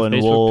 'em call on the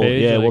and Facebook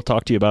page, like- we'll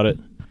talk to you about it.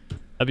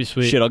 That'd be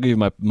sweet. Shit, I'll give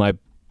you my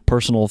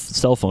personal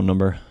cell phone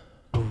number.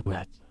 Ooh,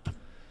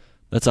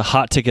 That's a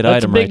hot ticket That's a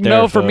item big right there.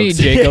 no for me, folks.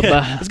 Jacob.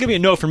 It's gonna be a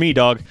no for me,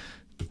 dog.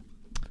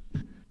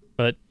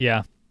 But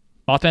yeah,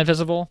 Mothman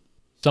Festival.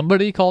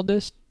 Somebody called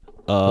this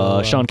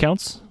Sean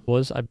Counts.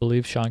 was, I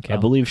believe, Sean I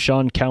Count. believe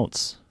Sean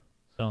Counts.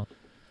 So,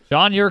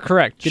 Sean, you're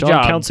correct. Good Sean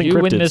job. Counts and You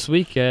win Cryptids. this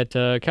week at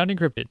Counting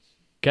Cryptids.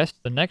 Guess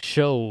the next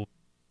show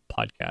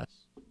podcast.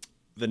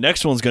 The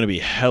next one's gonna be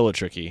hella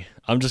tricky.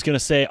 I'm just gonna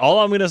say all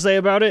I'm gonna say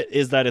about it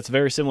is that it's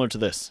very similar to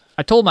this.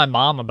 I told my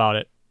mom about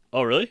it.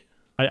 Oh, really?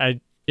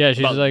 Yeah,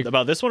 she's like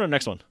About this one or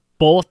next one?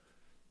 both.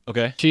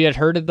 Okay. She had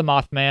heard of the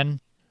Mothman,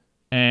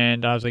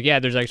 and I was like, yeah,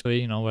 there's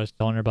actually, I was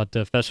telling her about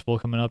the festival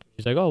coming up.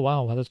 She's like, oh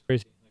wow, that's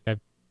crazy.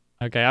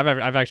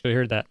 I've actually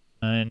heard that,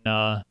 and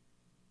I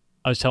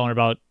was telling her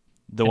about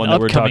The an one that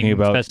we're talking upcoming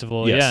about.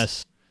 festival.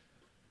 Yes.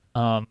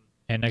 And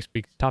next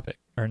week's topic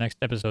or next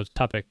episode's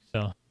topic.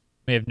 So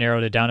may have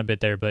narrowed it down a bit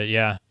there, but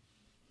yeah,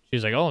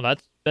 she's like, oh,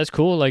 that's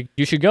cool. Like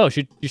you should go.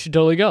 You should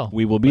totally go.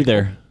 We will be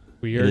there.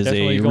 We It are is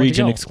definitely a going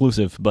region to go.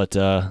 exclusive, but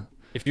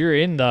If you're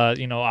in the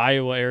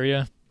Iowa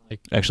area, like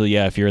actually,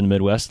 yeah, if you're in the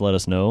Midwest, let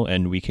us know,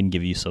 and we can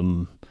give you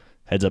some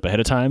heads up ahead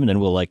of time, and then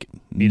we'll like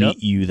meet up.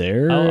 you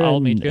there. I'll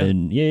and, meet you.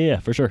 And yeah,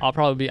 for sure. I'll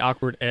probably be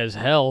awkward as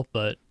hell,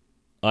 but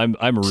I'm Say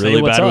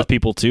really what's bad up. with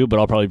people too, but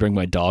I'll probably bring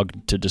my dog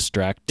to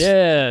distract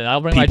yeah, I'll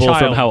bring people my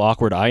child. from how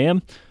awkward I am.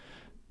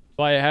 That's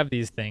why I have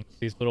these things,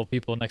 these little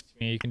people next to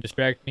me. You can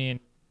distract me,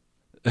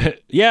 and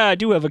Yeah, I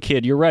do have a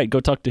kid. You're right. Go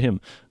talk to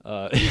him.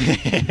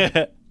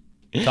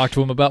 talk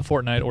to him about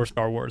Fortnite or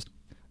Star Wars.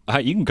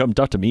 You can come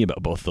talk to me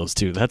about both those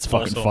too. That's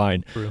fucking Also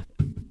fine. true.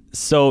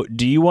 So,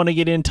 do you want to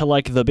get into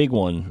like the big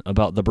one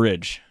about the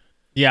bridge?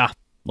 Yeah.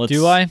 Let's,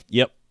 Do I?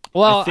 Yep.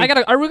 Well, think-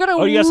 Are we gonna?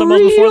 Oh, you got something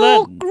else before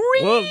that?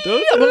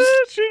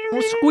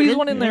 We'll squeeze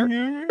one in there.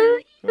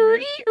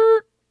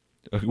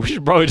 We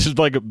should probably just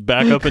like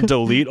back up and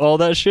delete all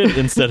that shit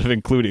instead of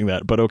including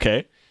that, but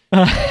okay.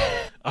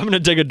 I'm going to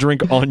take a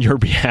drink on your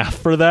behalf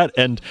for that,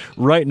 and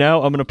right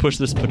now I'm going to push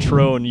this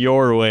Patron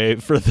your way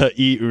for the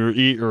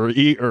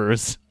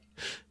eaters.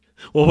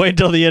 We'll wait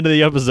until the end of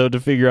the episode to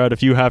figure out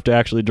if you have to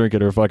actually drink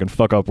it or fucking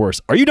fuck up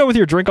worse. Are you done with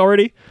your drink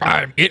already?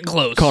 I'm getting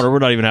close. Connor, we're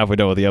not even halfway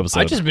done with the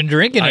episode. I've just been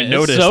drinking it. I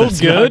noticed. It's so That's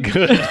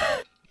good.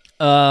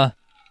 not good.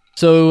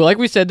 So like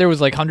we said, there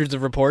was like hundreds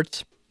of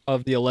reports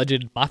of the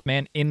alleged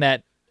Mothman in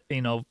that,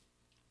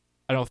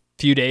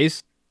 few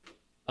days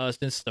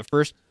since the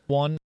first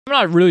one. I'm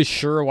not really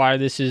sure why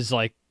this is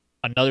like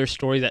another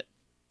story that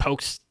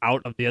pokes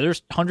out of the other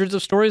hundreds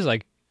of stories.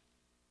 Like,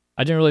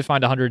 I didn't really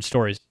find 100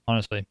 stories,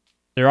 honestly.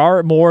 There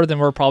are more than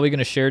we're probably going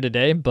to share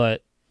today,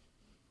 but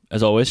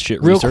as always,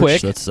 shit real research.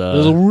 quick, That's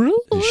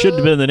it shouldn't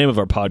have been the name of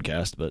our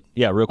podcast, but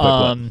yeah, real quick.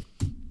 What?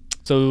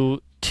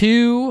 So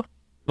 2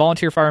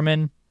 volunteer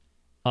firemen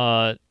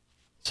saw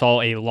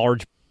a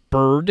large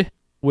bird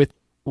with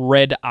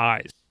red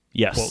eyes.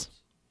 Yes. Quote.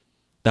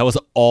 That was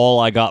all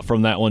I got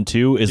from that one,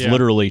 too, is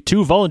literally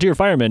 2 volunteer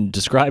firemen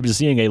described as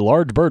seeing a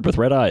large bird with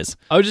red eyes.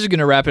 I was just going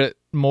to wrap it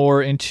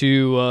more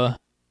into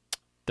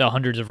the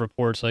hundreds of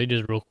reports. Like,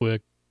 just real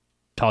quick,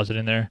 toss it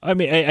in there. I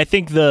mean, I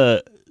think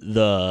the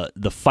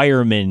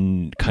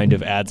fireman kind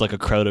of adds like a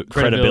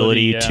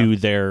credibility to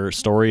their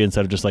story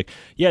instead of just like,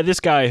 yeah, this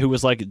guy who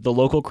was like the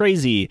local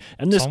crazy,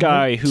 and this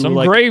guy who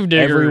like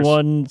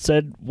everyone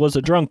said was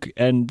a drunk,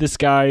 and this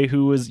guy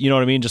who was, you know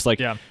what I mean? Just like,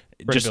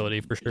 credibility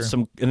for sure.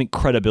 I think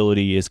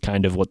credibility is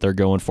kind of what they're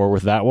going for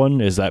with that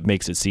one, is that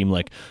makes it seem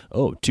like,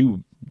 oh,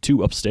 two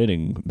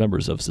upstanding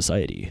members of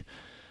society.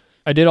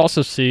 I did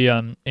also see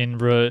in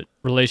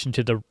relation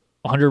to the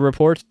 100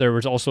 reports, there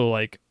was also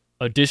like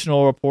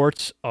additional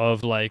reports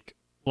of like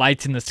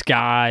lights in the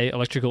sky,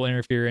 electrical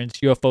interference,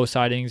 UFO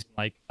sightings,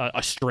 like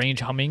a strange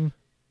humming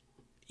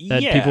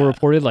that people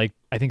reported. Like,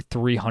 I think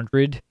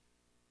 300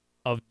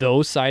 of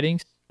those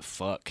sightings.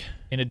 Fuck.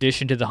 In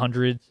addition to the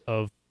hundreds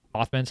of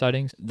Mothman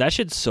sightings. That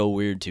shit's so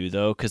weird too,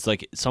 though, because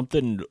like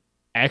something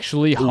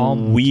actually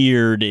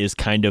weird is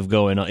kind of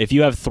going on. If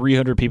you have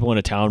 300 people in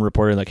a town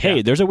reporting like,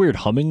 hey, there's a weird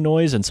humming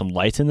noise and some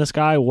lights in the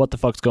sky, what the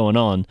fuck's going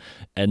on?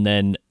 And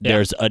then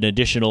there's an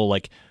additional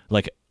like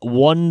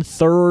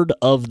 1/3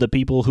 of the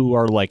people who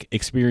are like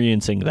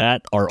experiencing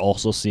that are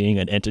also seeing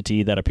an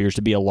entity that appears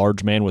to be a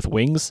large man with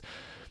wings.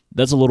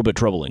 That's a little bit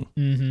troubling.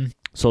 Mm-hmm.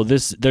 So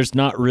there's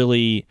not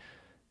really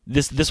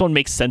this one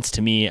makes sense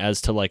to me as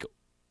to like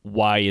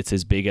why it's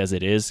as big as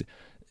it is.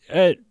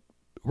 We're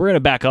gonna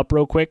back up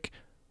real quick.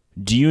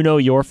 Do you know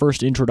your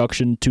first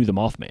introduction to the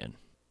Mothman?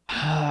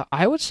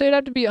 I would say it'd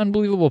have to be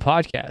Unbelievable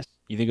Podcast.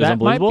 You think it was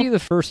Unbelievable? That might be the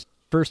first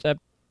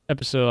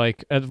episode,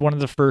 like one of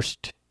the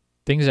first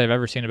things I've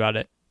ever seen about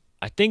it.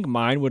 I think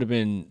mine would have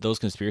been Those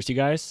Conspiracy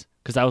Guys,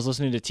 because I was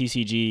listening to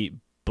TCG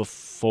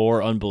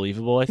before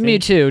Unbelievable, I think. Me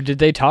too. Did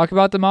they talk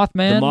about the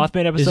Mothman? The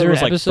Mothman episode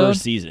was like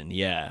first season,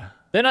 yeah.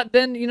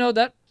 Then you know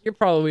that you're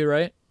probably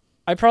right.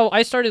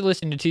 I started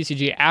listening to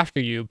TCG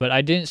after you, but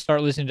I didn't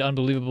start listening to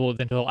Unbelievable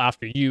until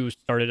after you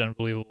started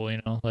Unbelievable.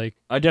 You know, like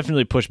I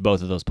definitely pushed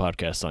both of those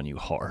podcasts on you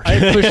hard.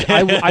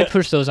 I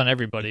push those on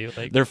everybody.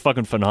 Like they're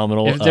fucking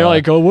phenomenal. If they're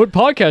like, oh, what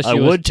podcast? I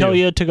would tell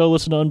you to go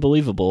listen to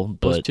Unbelievable,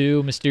 but those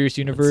 2, Mysterious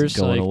Universe, it's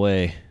going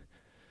away.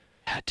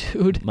 Yeah,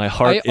 dude, my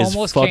heart is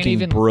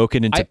fucking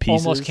broken into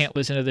pieces. I almost can't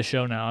listen to the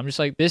show now. I'm just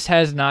like, this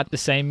has not the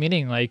same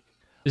meaning. Like,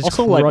 this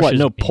also like what?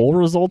 No poll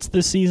results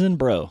this season,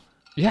 bro.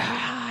 Yeah,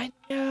 I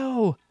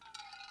know.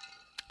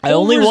 I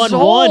only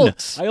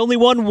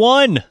won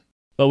one.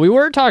 But we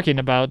were talking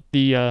about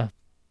the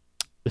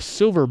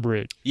Silver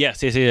Bridge.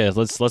 Yes.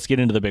 Let's get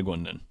into the big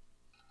one then.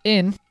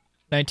 In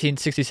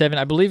 1967,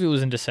 I believe it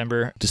was in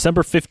December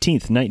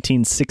 15th,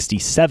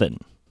 1967.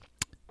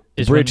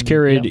 The bridge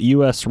carried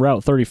U.S.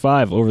 Route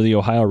 35 over the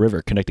Ohio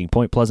River, connecting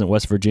Point Pleasant,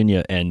 West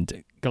Virginia,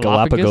 and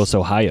Galapagos,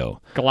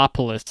 Ohio.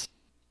 Gallipolis,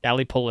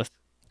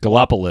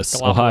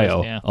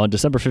 Ohio. Yeah. On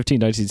December 15,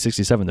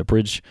 1967, the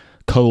bridge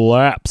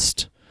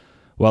collapsed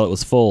while it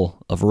was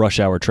full of rush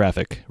hour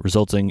traffic,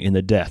 resulting in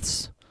the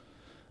deaths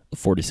of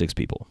 46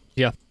 people.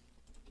 Yeah.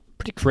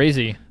 Pretty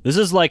crazy. This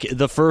is like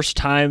the first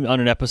time on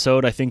an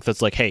episode, I think,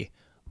 that's like, hey,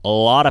 a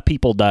lot of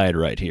people died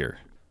right here.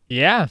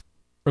 Yeah.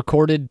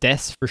 Recorded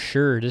deaths for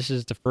sure. This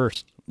is the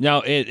first.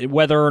 Now,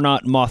 whether or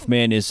not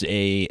Mothman is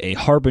a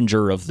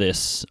harbinger of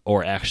this,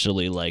 or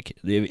actually like,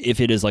 if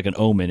it is like an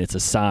omen, it's a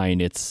sign,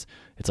 it's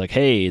like,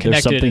 hey,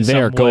 there's something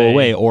there, go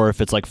away, or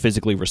if it's like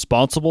physically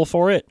responsible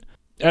for it.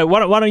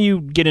 Why don't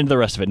you get into the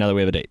rest of it now that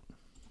we have a date?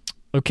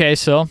 Okay,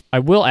 so I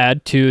will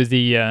add to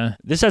the...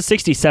 This has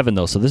 67,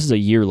 though, so this is a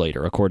year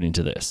later, according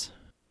to this.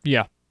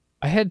 Yeah.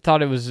 I had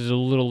thought it was a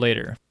little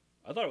later.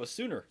 I thought it was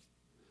sooner.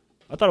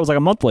 I thought it was like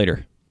a month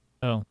later.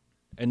 Oh.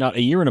 And not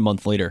a year and a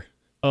month later.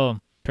 Oh,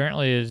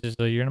 apparently it's just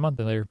a year and a month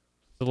later.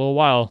 It's a little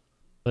while,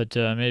 but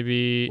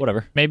maybe...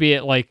 Whatever. Maybe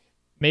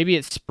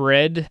it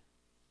spread,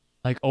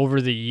 like,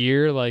 over the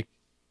year, like,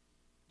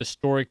 the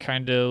story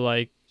kind of,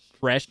 like,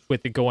 stretched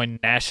with it going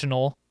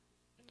national.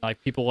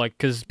 Like, people, like,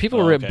 because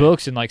people wrote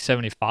books in, like,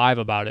 75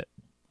 about it.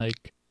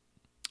 Like...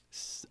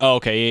 Oh,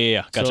 okay,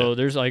 yeah, gotcha. So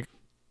there's, like...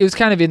 It was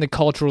kind of in the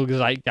cultural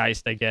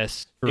zeitgeist, I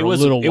guess, for a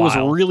little while. It was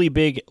really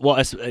big.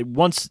 Well,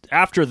 once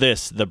after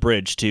this, the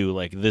bridge, too,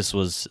 like, this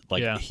was,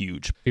 like,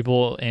 huge.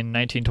 People in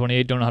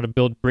 1928 don't know how to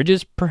build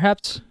bridges,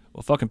 perhaps?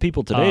 Well, fucking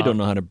people today don't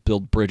know how to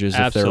build bridges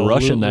if they're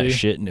rushing that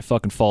shit and it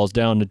fucking falls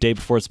down the day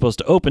before it's supposed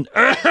to open.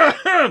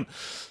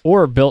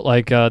 Or built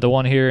like the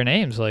one here in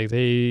Ames. Like,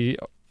 they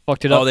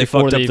fucked it up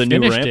before they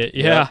finished it.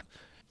 Yeah.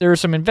 There were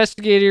some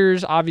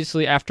investigators,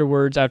 obviously, after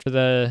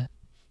the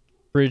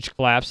bridge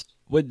collapsed.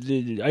 I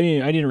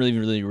didn't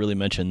really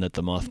mention that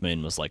the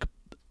Mothman was like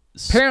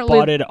Apparently-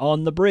 spotted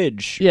on the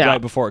bridge right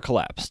before it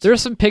collapsed.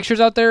 There's some pictures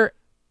out there,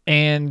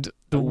 and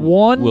the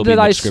one will that be in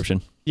the I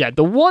description.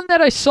 the one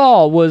that I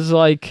saw was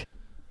like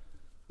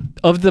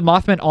of the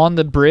Mothman on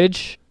the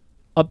bridge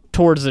up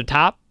towards the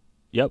top.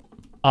 Yep.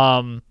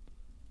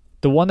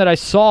 The one that I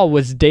saw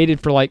was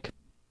dated for like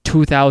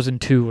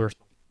 2002 or something.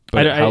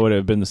 But how would it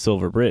have been the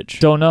Silver Bridge?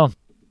 Don't know.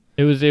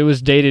 It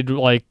was dated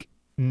like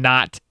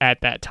not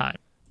at that time.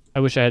 I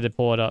wish I had to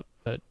pull it up,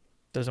 but it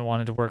doesn't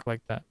want it to work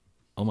like that.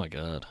 Oh my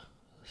god.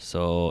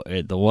 So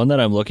the one that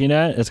I'm looking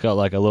at, it's got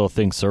like a little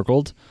thing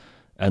circled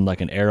and like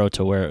an arrow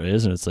to where it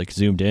is, and it's like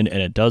zoomed in,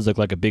 and it does look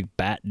like a big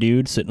bat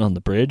dude sitting on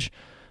the bridge,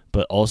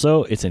 but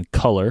also it's in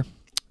color.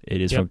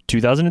 It is from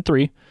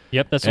 2003.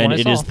 Yep, that's the one I saw.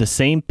 And it is the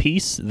same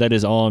piece that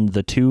is on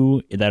the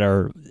two that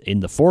are in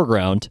the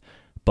foreground,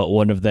 but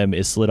one of them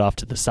is slid off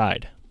to the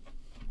side.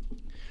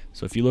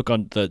 So if you look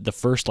on the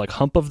first like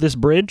hump of this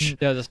bridge,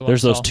 that's the one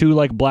there's I those saw. two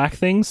like black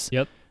things.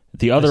 Yep.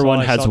 The other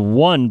one has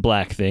one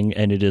black thing,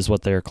 and it is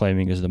what they're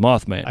claiming is the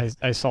Mothman.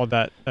 I saw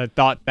that. I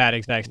thought that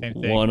exact same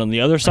thing. One on the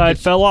other side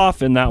fell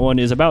off, and that one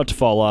is about to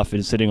fall off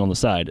and is sitting on the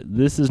side.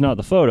 This is not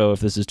the photo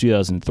if this is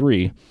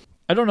 2003.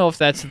 I don't know if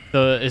that's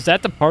is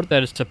that the part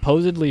that is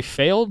supposedly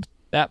failed?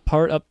 That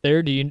part up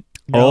there, do you know?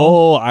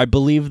 Oh, I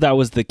believe that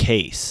was the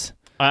case.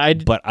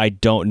 But I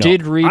don't know.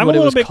 Did read I'm what a it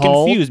little was bit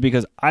called. confused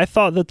because I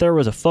thought that there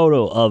was a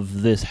photo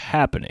of this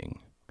happening,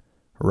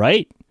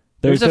 right?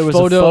 There was a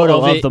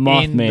photo of the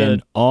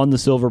Mothman on the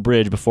Silver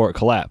Bridge before it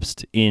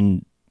collapsed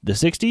in the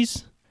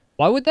 60s.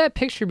 Why would that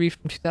picture be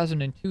from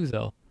 2002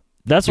 though?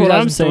 That's what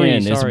I'm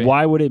 2003, saying. Is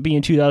why would it be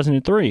in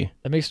 2003?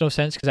 That makes no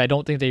sense because I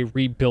don't think they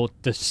rebuilt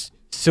the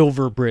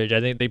Silver Bridge.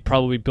 I think they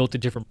probably built a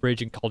different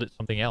bridge and called it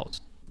something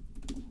else.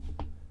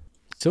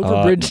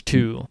 Silver Bridge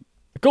 2,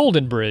 the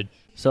Golden Bridge.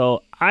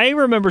 So I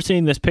remember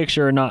seeing this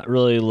picture and not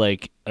really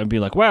like, and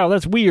being like, wow,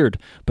 that's weird.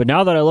 But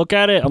now that I look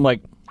at it, I'm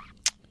like,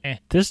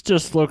 this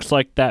just looks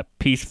like that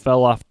piece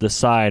fell off the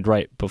side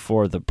right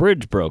before the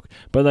bridge broke.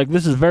 But like,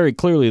 this is very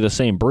clearly the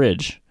same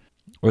bridge,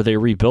 or they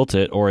rebuilt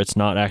it, or it's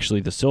not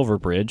actually the Silver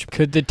Bridge.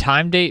 Could the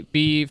time date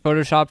be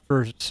photoshopped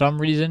for some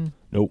reason?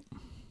 Nope.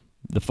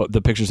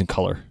 The picture's in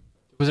color.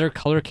 Was there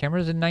color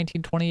cameras in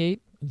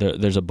 1928?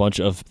 There's a bunch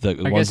of the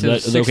I ones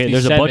guess it that was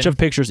there's a bunch 67. of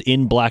pictures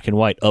in black and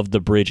white of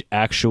the bridge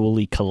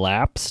actually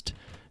collapsed.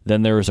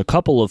 Then there was a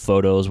couple of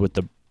photos with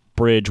the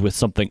bridge with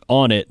something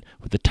on it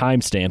with the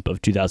timestamp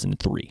of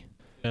 2003.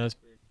 Yeah, that's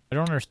weird. I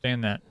don't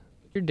understand that.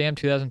 Get your damn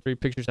 2003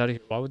 pictures out of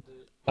here. Why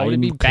would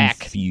it be back?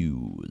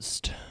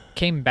 Confused.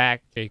 Came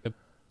back, Jacob.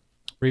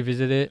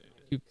 Revisit it.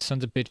 You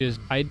sons of bitches.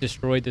 I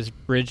destroyed this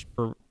bridge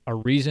for a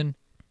reason.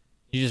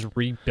 You just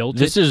rebuilt it.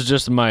 This is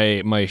just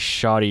my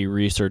shoddy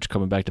research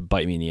coming back to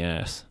bite me in the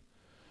ass.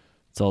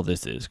 That's all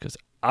this is, because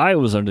I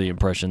was under the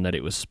impression that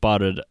it was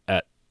spotted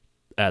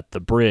at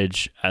the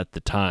bridge at the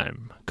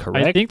time,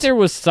 correct? I think there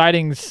was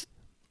sightings.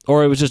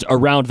 Or it was just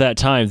around that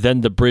time,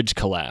 then the bridge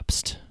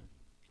collapsed.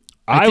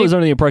 I was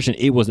under the impression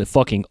it was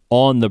fucking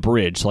on the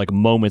bridge, like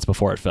moments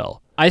before it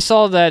fell. I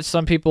saw that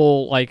some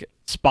people like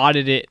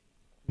spotted it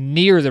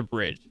near the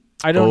bridge.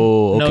 I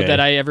don't know that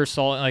I ever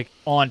saw it like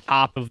on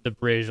top of the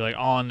bridge, like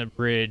on the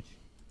bridge.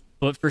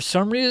 But for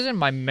some reason,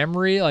 my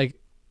memory like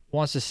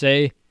wants to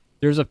say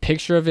there's a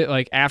picture of it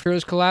like after it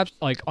was collapsed,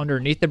 like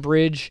underneath the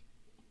bridge.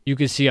 You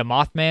could see a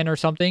Mothman or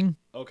something.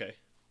 Okay.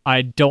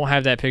 I don't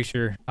have that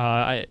picture.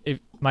 It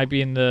might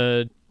be in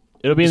the.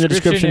 It'll be in the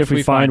description if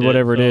we find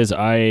whatever it so. is.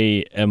 I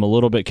am a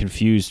little bit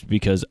confused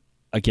because,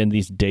 again,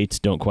 these dates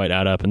don't quite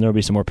add up, and there'll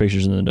be some more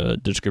pictures in the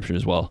description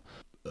as well.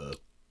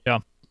 Yeah.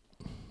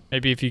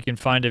 Maybe if you can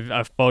find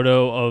a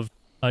photo of,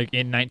 like,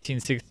 in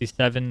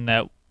 1967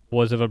 that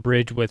was of a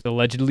bridge with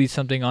allegedly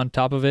something on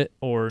top of it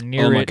or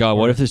near it. Oh, my God.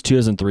 What if this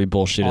 2003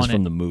 bullshit is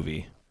from it. the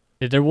movie?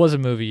 There was a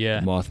movie, yeah.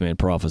 Mothman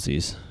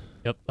Prophecies.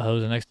 Yep. That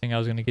was the next thing I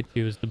was going to get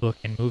to is the book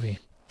and movie.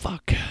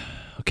 Fuck.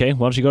 Okay,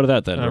 why don't you go to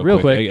that then? Real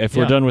quick. If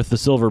we're done with the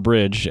Silver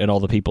Bridge and all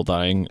the people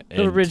dying.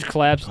 Silver Bridge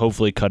collapsed.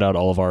 Hopefully cut out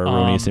all of our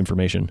erroneous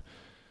information.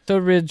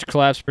 Silver Bridge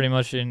collapsed pretty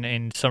much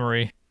in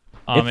summary.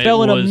 It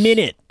fell in a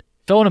minute.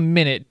 Fell in a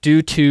minute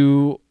due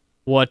to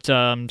what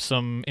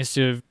some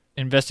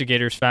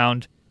investigators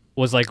found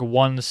was like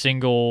one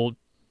single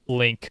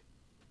link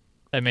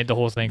that made the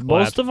whole thing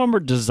collapse. Most of them are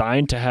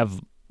designed to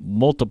have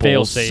multiple,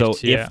 fail-safes, so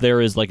yeah. if there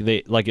is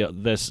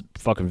this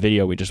fucking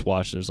video we just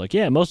watched, there's like,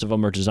 yeah, most of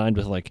them are designed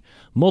with like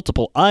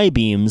multiple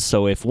I-beams,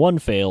 so if one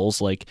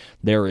fails, like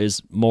there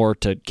is more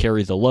to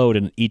carry the load,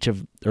 and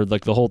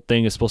the whole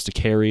thing is supposed to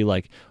carry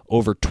like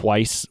over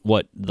twice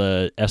what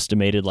the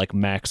estimated like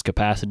max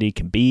capacity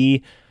can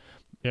be.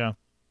 Yeah.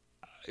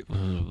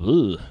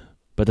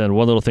 But then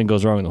one little thing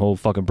goes wrong and the whole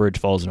fucking bridge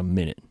falls in a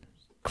minute.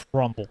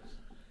 Crumble.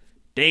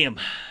 Damn.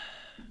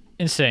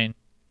 Insane.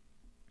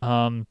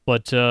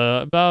 But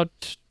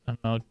about, I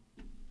don't know,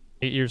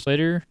 8 years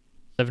later,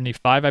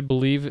 75, I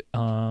believe,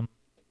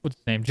 what's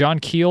his name? John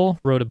Keel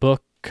wrote a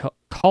book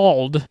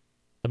called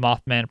The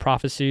Mothman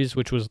Prophecies,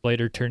 which was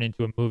later turned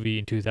into a movie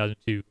in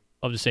 2002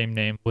 of the same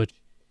name, which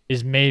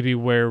is maybe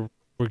where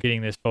we're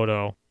getting this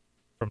photo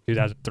from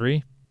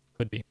 2003.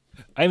 Could be.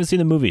 I haven't seen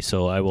the movie,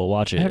 so I will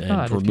watch it I have and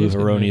not. It's a remove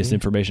good erroneous movie.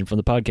 information from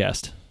the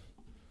podcast.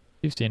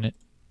 You've seen it.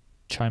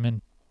 Chime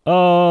in.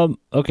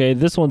 Okay,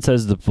 this one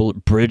says the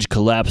bridge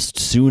collapsed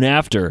soon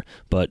after,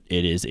 but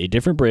it is a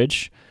different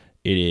bridge.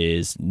 It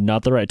is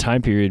not the right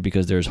time period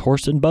because there's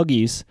horse and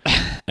buggies,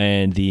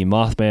 and the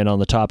Mothman on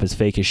the top is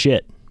fake as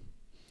shit.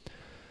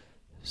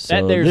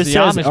 So there's this the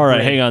says, Amish all right,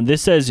 bridge. hang on.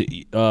 This says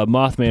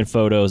Mothman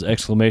photos, !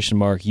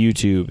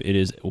 YouTube. It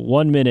is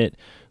 1 minute.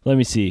 Let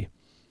me see.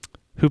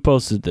 Who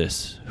posted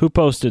this?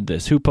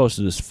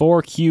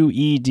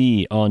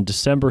 4QED on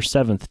December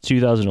 7th,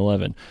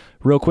 2011.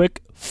 Real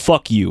quick,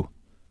 fuck you.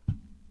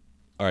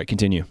 All right,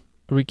 continue.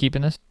 Are we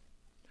keeping this?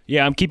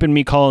 Yeah, I'm keeping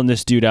me calling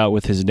this dude out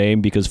with his name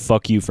because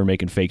fuck you for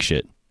making fake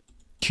shit.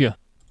 Chia.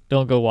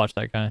 Don't go watch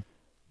that guy.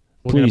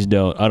 Please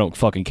don't. I don't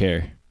fucking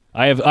care.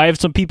 I have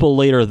some people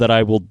later that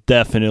I will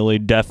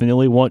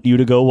definitely want you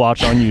to go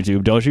watch on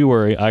YouTube. Don't you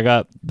worry.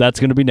 That's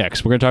going to be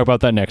next. We're going to talk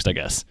about that next, I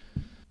guess.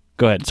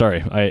 Go ahead.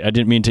 Sorry. I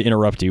didn't mean to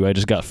interrupt you. I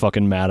just got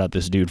fucking mad at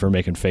this dude for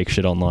making fake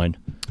shit online.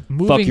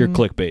 Fuck your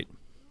clickbait.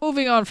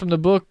 Moving on from the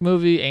book,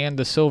 movie, and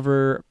the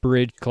Silver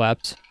Bridge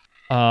collapse.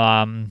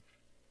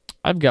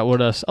 I've got a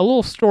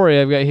little story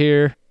I've got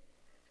here,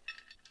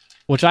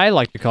 which I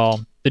like to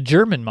call the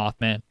German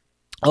Mothman.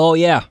 Oh,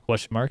 yeah.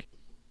 Question mark.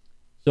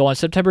 So on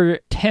September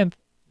 10th,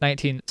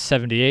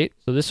 1978,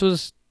 so this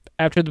was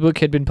after the book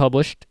had been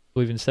published, I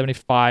believe in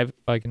 75, if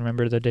I can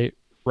remember the date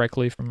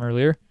correctly from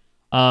earlier.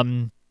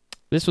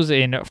 This was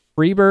in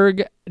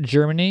Freiburg,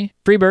 Germany.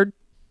 Freebird.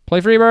 Play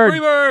Freebird.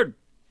 Freebird!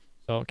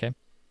 Oh, okay.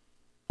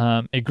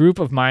 A group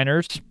of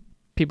miners,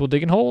 people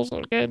digging holes,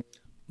 okay.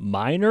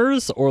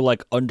 Minors or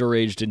like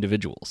underaged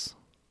individuals?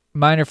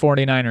 Minor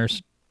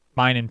 49ers,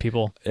 mining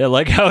people. Yeah,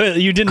 like how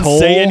you didn't Coal?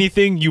 say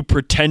anything, you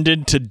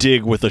pretended to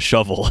dig with a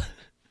shovel.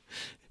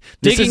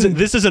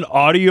 This is an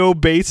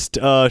audio-based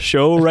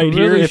show right It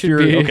here. really If should you're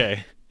be.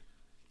 okay,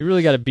 You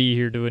really got to be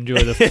here to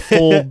enjoy the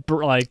full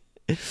podcast.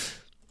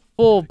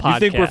 you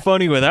think we're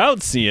funny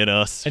without seeing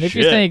us? And if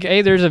you Shit. think,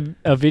 hey, there's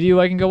a video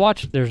I can go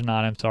watch, there's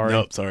not. I'm sorry.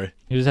 Nope, sorry.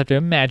 You just have to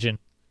imagine.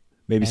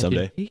 Maybe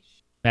someday.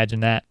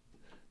 Imagine that.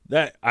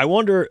 That I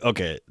wonder.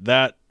 Okay,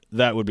 that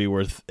would be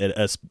worth it.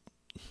 As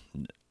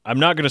I'm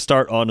not going to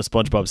start on a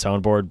SpongeBob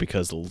soundboard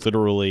because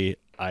literally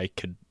I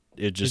could.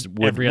 It just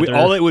would. Every other-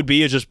 All it would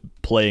be is just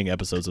playing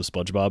episodes of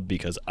SpongeBob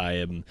because I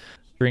am.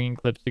 Stringing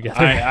clips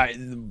together.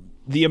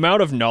 The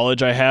amount of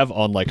knowledge I have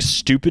on like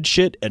stupid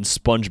shit and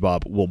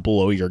SpongeBob will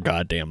blow your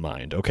goddamn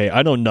mind. Okay,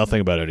 I know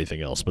nothing about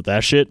anything else, but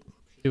that shit.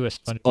 Do a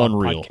SpongeBob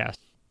unreal.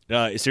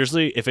 podcast.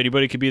 Seriously, if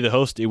anybody could be the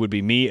host, it would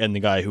be me and the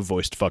guy who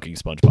voiced fucking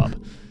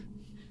SpongeBob.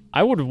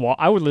 I would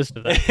listen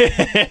to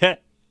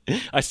that.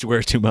 I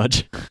swear too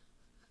much.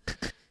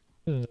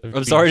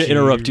 I'm sorry to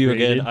interrupt you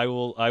again. PG-rated.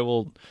 I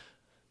will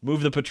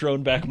move the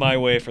Patron back my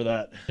way for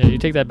that. Yeah, you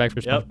take that back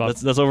for Yep,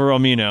 SpongeBob. that's over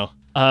on me now.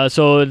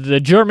 So the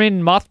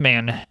German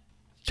Mothman,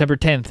 September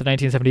 10th,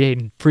 1978,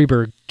 in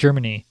Freiburg,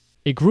 Germany.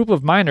 A group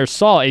of miners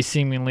saw a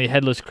seemingly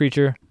headless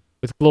creature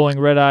with glowing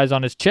red eyes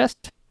on its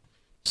chest.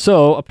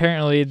 So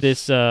apparently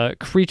this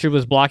creature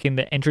was blocking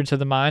the entrance of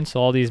the mine, so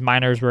all these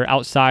miners were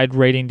outside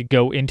waiting to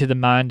go into the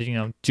mine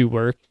to, do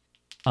work.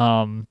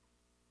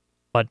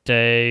 But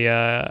they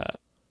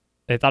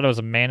thought it was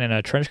a man in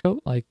a trench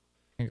coat. Like,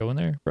 can go in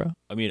there, bro?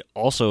 I mean,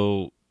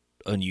 also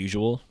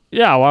unusual.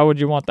 Yeah, why would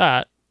you want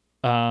that?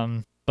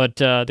 But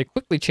they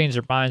quickly changed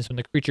their minds when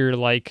the creature,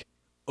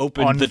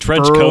 Opened the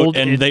trench coat unfurled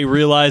and it- they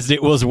realized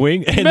it was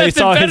Wing and they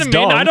saw his Methamphetamine,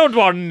 dong. I don't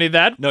want any of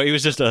that. No, he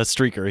was just a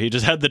streaker. He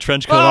just had the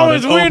trench coat Oh, on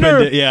his and opened wiener!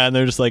 it. Yeah, and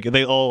they're just like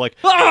they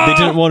Ah!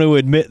 didn't want to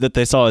admit that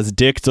they saw his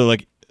dick. So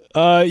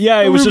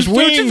yeah, it was just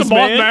wings, It's just a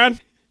man. Mothman.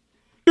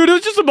 Dude,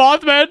 it's just a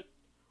Mothman.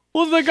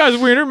 What's that guy's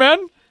wiener, man?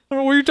 I don't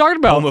know what you're talking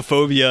about.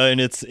 Homophobia in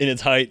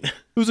its height. It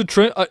was a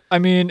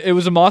it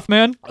was a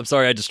Mothman. I'm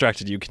sorry, I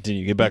distracted you.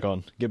 Continue. Get back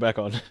on.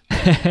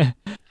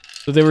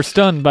 So they were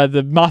stunned by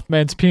the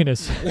Mothman's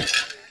penis.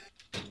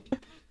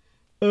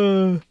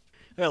 I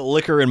got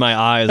liquor in my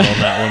eyes on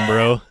that one,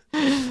 bro.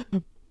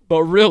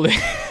 But really,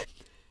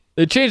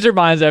 they changed their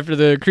minds after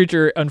the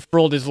creature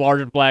unfurled his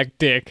large black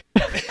dick.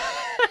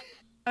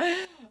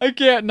 I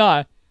can't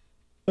not.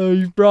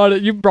 You brought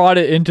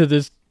it into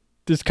this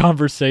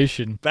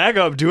conversation. Back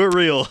up. Do it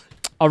real.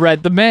 All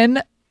right, the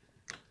men,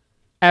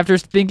 after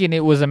thinking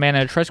it was a man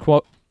in a trench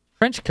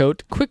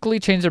coat, quickly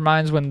changed their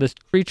minds when the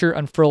creature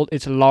unfurled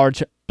its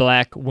large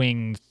black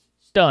wings.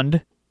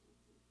 Stunned,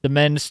 the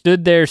men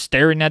stood there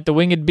staring at the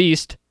winged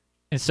beast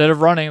instead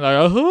of running like,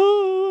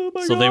 oh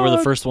my God. So they were the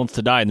first ones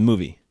to die in the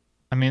movie.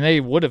 I mean, they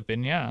would have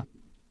been, yeah.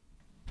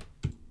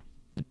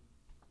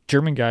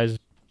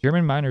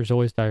 German miners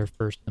always die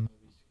first in the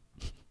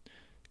movies.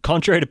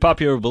 Contrary to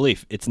popular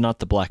belief, it's not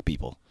the black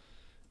people.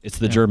 It's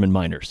the German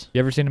miners. You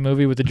ever seen a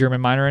movie with a German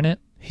miner in it?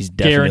 He's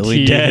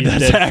definitely Guaranteed dead. he's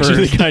That's dead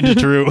actually first. kind of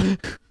true.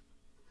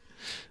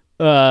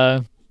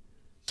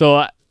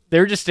 So they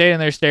were just standing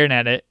there staring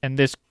at it, and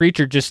this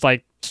creature just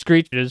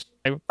screeches.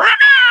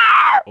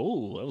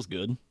 Oh, that was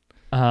good.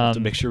 To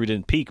make sure we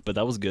didn't peek, but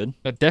that was good.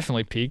 That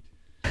definitely peaked.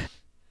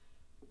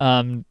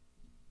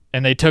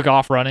 and they took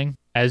off running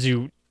as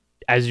you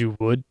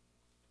would.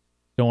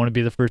 Don't want to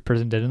be the first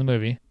person dead in the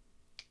movie.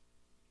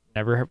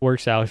 Never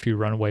works out if you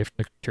run away from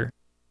the creature.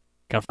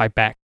 Gotta fight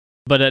back.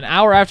 But an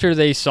hour after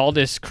they saw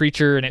this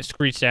creature and it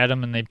screeched at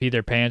them and they peed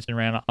their pants and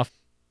ran off,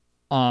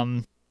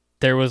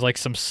 there was like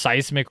some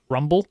seismic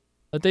rumble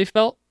that they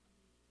felt,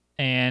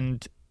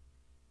 and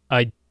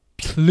a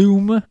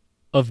plume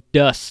of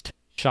dust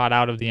shot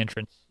out of the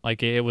entrance,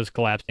 like it was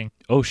collapsing.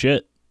 Oh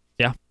shit.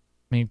 Yeah. I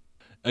mean,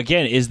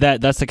 again,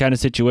 that's the kind of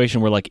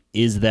situation where like,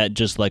 is that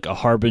just like a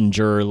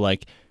harbinger,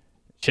 like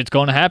shit's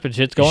going to happen,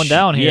 shit's going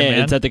down here,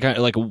 man. It's at the kind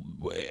of like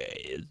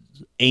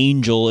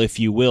angel, if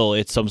you will.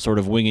 It's some sort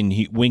of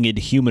winged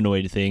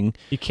humanoid thing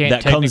you can't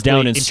that comes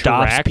down and interact.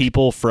 stops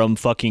people from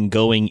fucking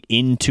going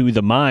into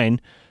the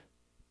mine,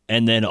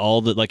 and then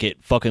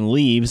it fucking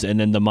leaves, and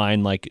then the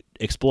mine like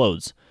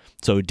explodes.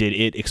 So did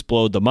it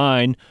explode the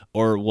mine,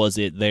 or was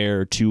it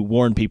there to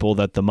warn people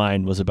that the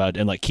mine was about,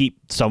 and like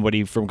keep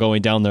somebody from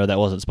going down there that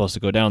wasn't supposed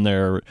to go down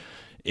there, or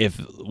if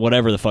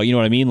whatever the fuck, you know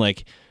what I mean?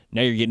 Like,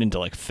 now you're getting into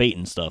like fate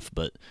and stuff,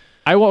 but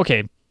I want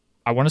to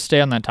stay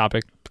on that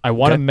topic. I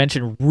want to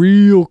mention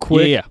real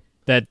quick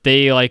that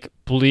they like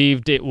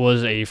believed it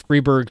was a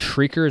Freeburg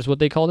Shrieker is what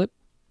they called it.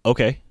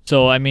 Okay.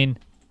 So I mean,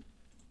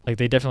 like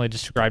they definitely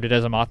described it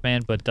as a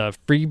Mothman, but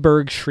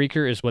Freeburg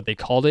Shrieker is what they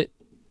called it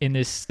in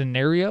this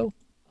scenario.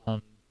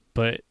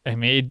 But I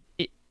mean,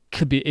 it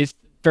could be. It's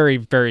very,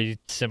 very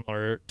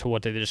similar to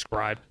what they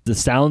described. The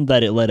sound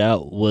that it let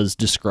out was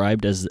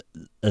described as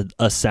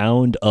a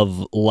sound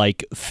of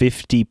like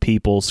 50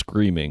 people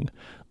screaming,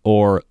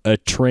 or a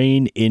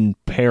train in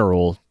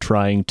peril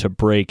trying to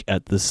brake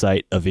at the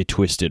sight of a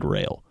twisted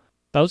rail.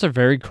 Those are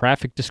very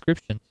graphic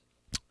descriptions.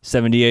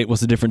 78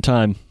 was a different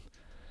time.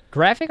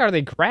 Graphic? Are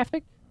they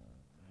graphic?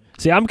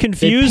 See, I'm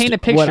confused. They paint a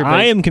picture, what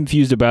I am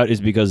confused about is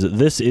because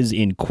this is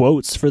in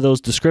quotes for those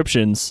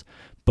descriptions,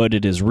 but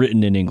it is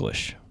written in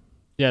English.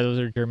 Yeah, those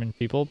are German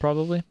people,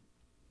 probably.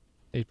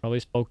 They probably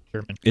spoke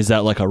German. Is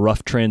that like a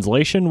rough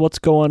translation? What's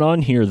going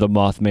on here? The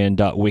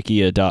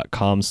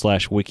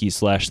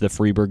mothman.wikia.com/wiki/the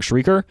Freeburg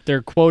Shrieker?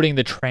 They're quoting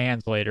the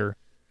translator.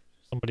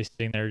 Somebody's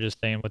sitting there just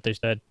saying what they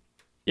said.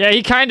 Yeah,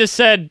 he kind of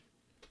said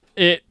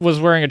it was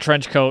wearing a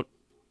trench coat.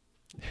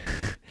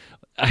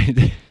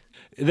 That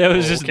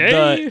was just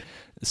okay.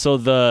 So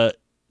the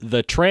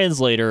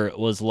translator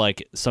was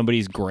like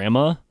somebody's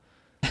grandma,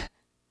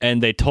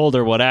 and they told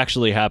her what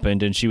actually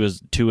happened, and she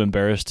was too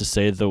embarrassed to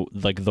say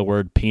the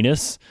word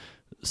penis.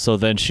 So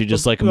then she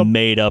just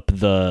made up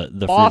the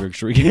Freeburg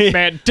Shrieker.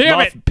 Man,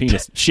 damn it!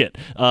 Penis. Shit.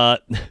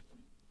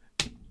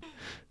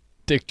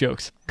 Dick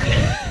jokes.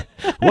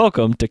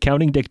 Welcome to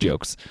Counting Dick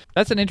Jokes.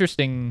 That's an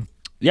interesting.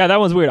 Yeah, that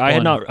one's weird. I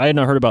had not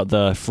heard about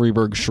the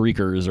Freeburg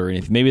Shriekers or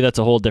anything. Maybe that's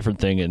a whole different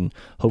thing, and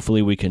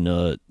hopefully we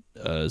can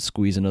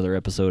squeeze another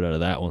episode out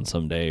of that one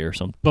someday or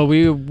something. But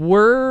we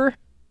were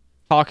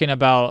talking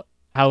about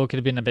how it could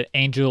have been a bit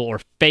angel or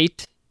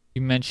fate.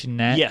 You mentioned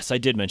that. Yes, I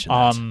did mention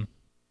that.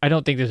 I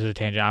don't think this is a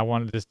tangent. I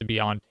wanted this to be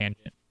on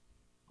tangent.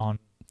 On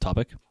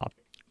topic.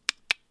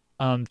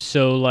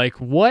 So like,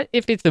 what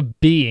if it's a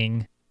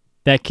being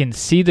that can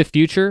see the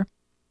future?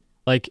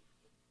 Like,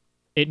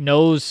 it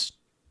knows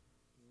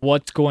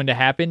what's going to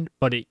happen,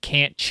 but it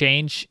can't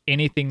change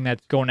anything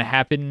that's going to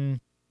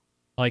happen.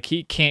 Like,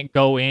 he can't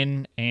go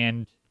in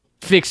and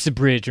fix the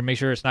bridge or make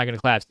sure it's not going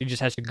to collapse. He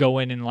just has to go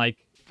in and like,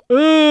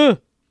 I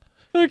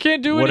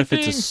can't do anything. What if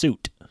it's a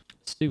suit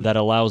that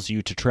allows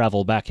you to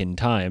travel back in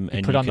time,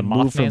 and you can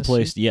move from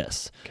place?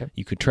 Yes,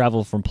 you could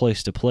travel from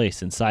place to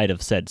place inside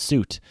of said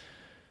suit,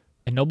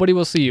 and nobody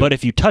will see you. But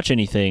if you touch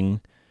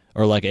anything,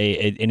 or like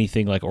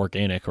anything like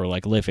organic or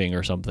like living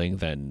or something,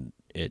 then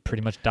it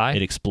pretty much die.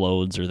 It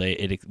explodes, or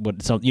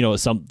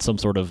some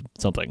sort of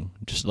something.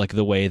 Just like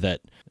the way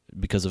that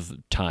because of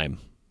time,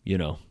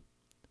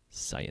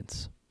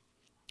 science,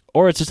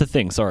 or it's just a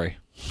thing. Sorry,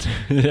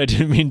 I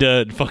didn't mean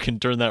to fucking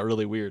turn that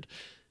really weird.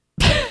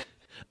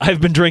 I've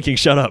been drinking.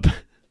 Shut up.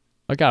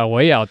 I got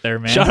way out there,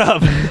 man. Shut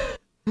up.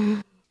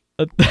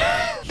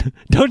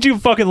 Don't you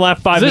fucking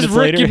laugh 5 minutes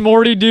later. This is Rick and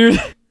Morty, dude.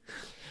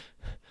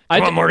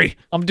 Come on, Morty.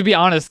 To be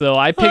honest, though,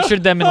 I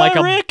pictured them in like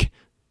Rick.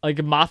 like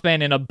a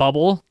Mothman in a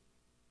bubble,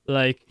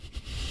 like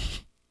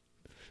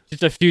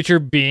just a future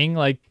being,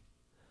 like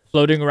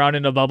floating around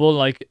in a bubble,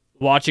 like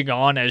watching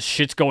on as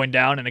shit's going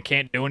down and it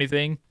can't do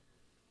anything.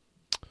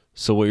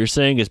 So what you're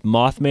saying is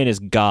Mothman is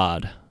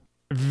God.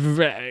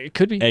 It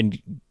could be.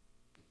 And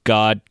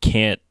God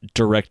can't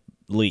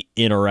directly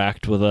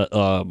interact with a...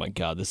 Oh my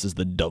god, this is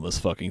the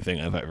dumbest fucking thing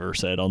I've ever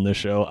said on this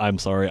show. I'm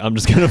sorry. I'm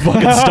just gonna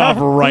fucking stop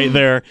right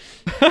there.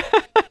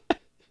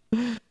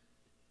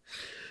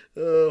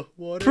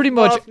 Pretty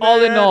much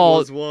all in all...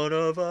 was one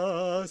of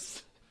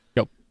us.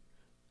 Yep.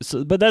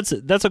 So, but that's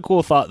a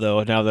cool thought,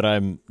 though, now that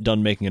I'm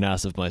done making an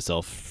ass of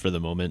myself for the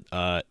moment.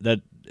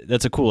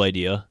 That's a cool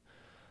idea.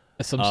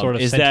 Some sort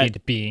of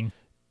sentient being.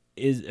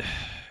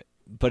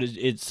 But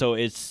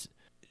it's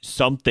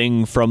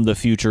something from the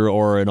future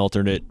or an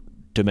alternate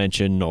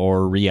dimension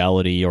or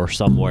reality or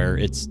somewhere.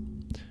 It's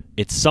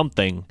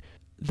something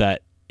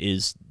that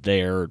is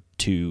there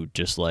to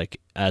just like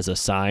as a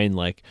sign,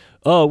 like,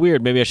 oh,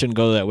 weird, maybe I shouldn't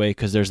go that way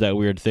because there's that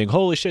weird thing.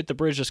 Holy shit, the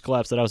bridge just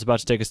collapsed that I was about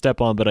to take a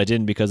step on, but I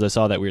didn't because I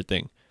saw that weird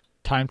thing.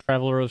 Time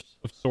traveler of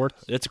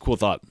sorts. It's a cool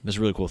thought. It's a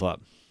really cool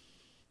thought.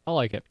 I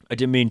like it. I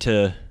didn't mean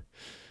to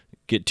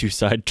get too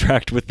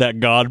sidetracked with that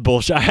God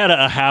bullshit. I had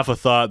a half a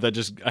thought that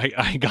just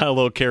I got a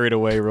little carried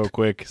away real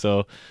quick.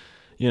 So,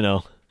 you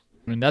know.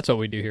 I mean, that's what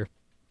we do here.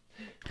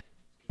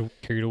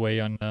 Carried away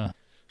on...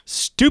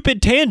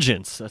 Stupid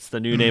Tangents. That's the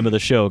new name of the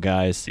show,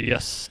 guys.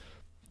 Yes.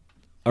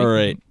 All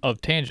right.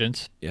 Of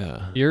tangents.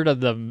 Yeah. You heard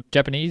of the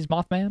Japanese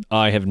Mothman?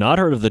 I have not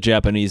heard of the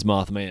Japanese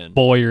Mothman.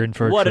 Boy, you're in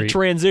for a What treat. a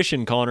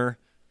transition, Connor.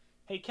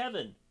 Hey,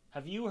 Kevin,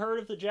 have you heard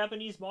of the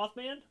Japanese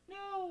Mothman?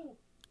 No.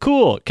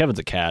 Cool. Kevin's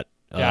a cat.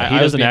 Yeah, he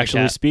I was doesn't being a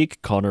actually cat.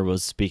 speak. Connor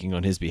was speaking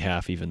on his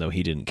behalf, even though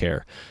he didn't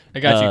care. I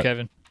got you,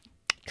 Kevin.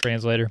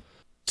 Translator.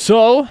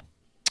 So,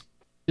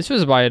 this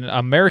was by an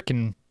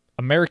American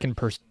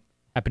person.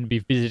 Happened to be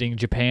visiting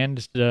Japan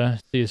to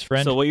see his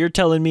friend. So what you're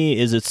telling me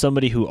is it's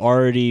somebody who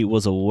already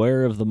was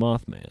aware of the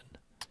Mothman.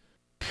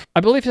 I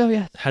believe so,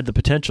 yeah. Had the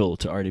potential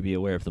to already be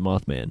aware of the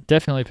Mothman.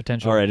 Definitely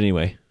potential. All right,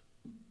 anyway.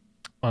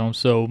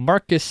 So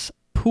Marcus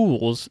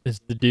Pools is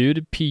the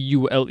dude,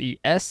 Pules.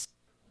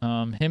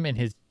 Him and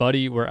his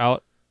buddy were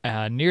out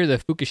near the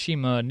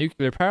Fukushima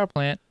nuclear power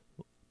plant.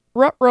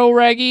 Ruh-roh,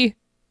 Raggy.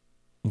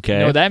 Okay. You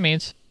know what that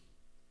means?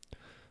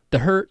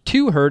 The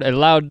two heard a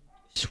loud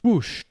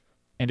swoosh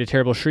and a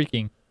terrible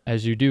shrieking,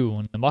 as you do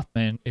when the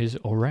Mothman is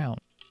around.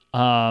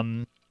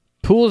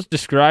 Pools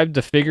described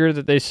the figure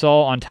that they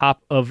saw on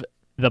top of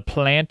the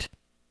plant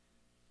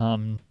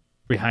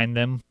behind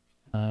them,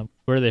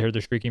 where they heard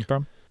the shrieking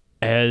from,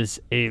 as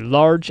a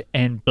large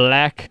and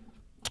black...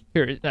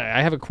 Here,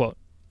 I have a quote.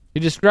 He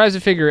describes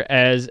the figure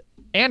as,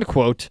 and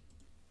quote,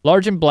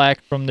 large and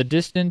black. From the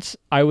distance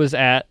I was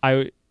at,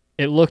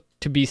 it looked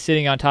to be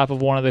sitting on top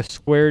of one of the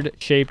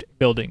squared-shaped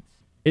buildings.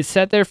 It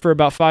sat there for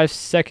about 5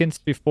 seconds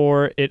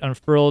before it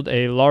unfurled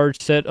a large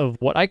set of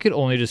what I could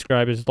only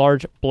describe as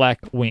large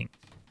black wings.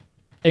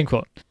 End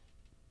quote.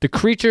 The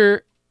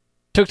creature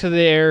took to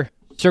the air,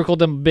 circled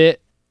them a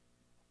bit,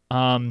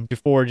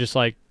 before just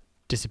like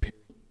disappearing.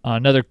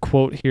 Another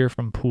quote here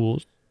from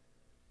Pools.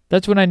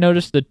 That's when I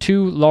noticed the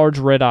two large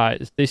red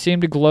eyes. They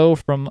seemed to glow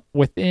from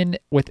within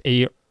with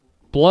a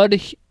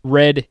blood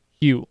red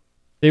hue.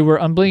 They were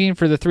unblinking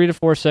for the 3 to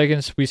 4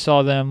 seconds we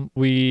saw them.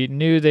 We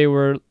knew they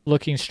were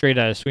looking straight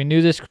at us. We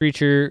knew this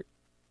creature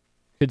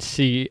could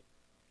see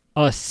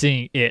us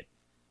seeing it.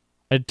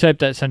 I typed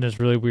that sentence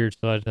really weird,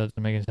 so it doesn't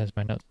make any sense in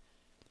my notes.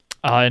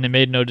 And it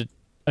made no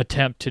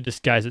attempt to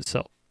disguise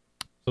itself.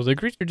 So the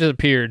creature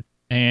disappeared,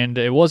 and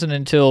it wasn't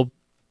until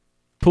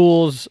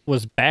Pools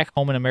was back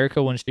home in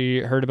America when she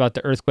heard about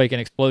the earthquake and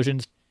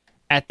explosions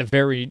at the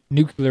very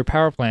nuclear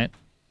power plant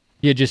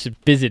he had just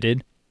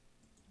visited.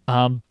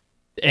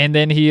 And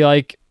then he,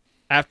 like,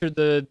 after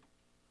the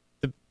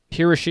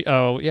Hiroshima...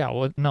 Oh, yeah,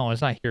 well, no,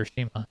 it's not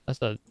Hiroshima.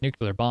 That's a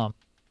nuclear bomb.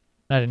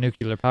 Not a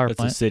nuclear power That's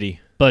plant. a city.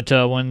 But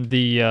when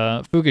the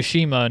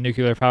Fukushima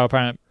nuclear power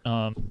plant...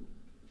 what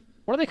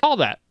do they call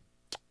that?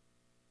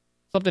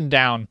 Something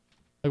down.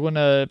 Like when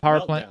a power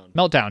plant...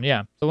 Meltdown,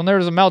 yeah. So when there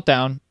was a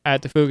meltdown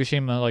at the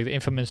Fukushima, like the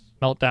infamous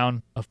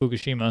meltdown of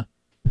Fukushima,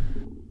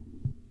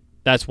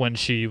 that's when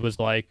she was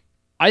like,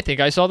 I think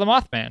I saw the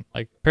Mothman.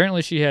 Like,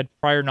 apparently she had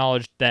prior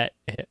knowledge that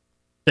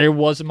there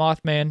was a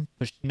Mothman,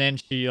 but then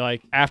she,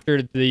 like,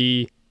 after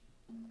the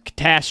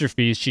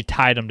catastrophes, she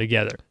tied them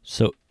together.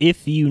 So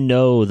if you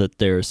know that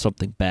there's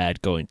something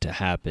bad going to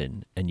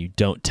happen and you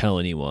don't tell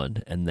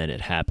anyone and then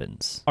it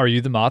happens. Are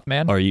you the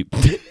Mothman? Are you...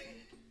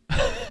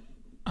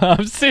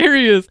 I'm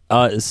serious.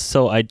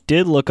 So I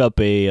did look up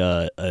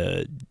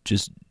a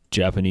just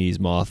Japanese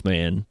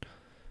Mothman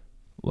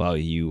while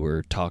you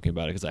were talking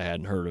about it because I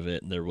hadn't heard of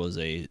it. And there was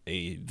a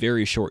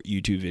very short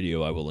YouTube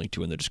video I will link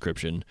to in the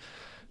description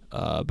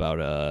about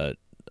a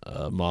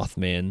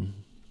Mothman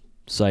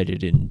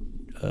sighted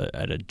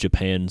at a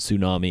Japan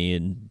tsunami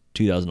in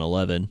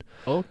 2011.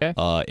 Okay.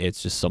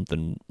 It's just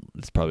something.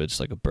 It's probably just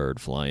like a bird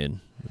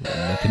flying.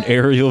 Like an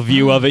aerial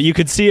view of it. You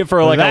could see it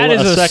for like That a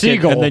is a second,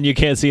 seagull. and then you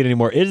can't see it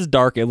anymore. It is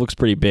dark. It looks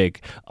pretty big.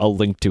 I'll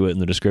link to it in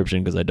the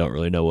description because I don't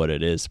really know what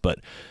it is, but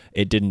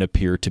it didn't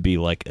appear to be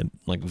like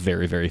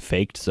very, very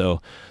faked.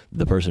 So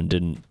the person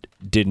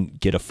didn't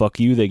get a fuck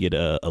you. They get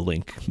a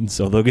link,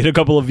 so they'll get a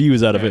couple of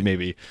views out of it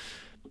maybe.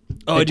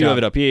 Oh, I do have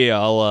it up.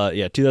 I'll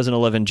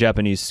 2011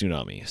 Japanese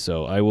tsunami.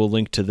 So I will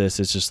link to this.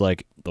 It's just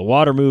like the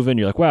water moving.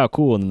 You're like, wow,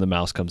 cool, and then the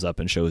mouse comes up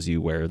and shows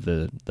you where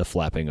the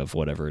flapping of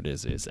whatever it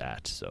is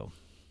at. So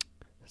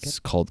it's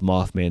called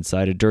Mothman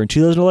sighted during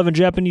 2011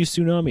 Japanese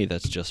tsunami.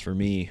 That's just for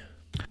me.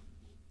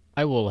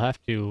 I will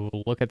have to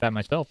look at that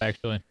myself,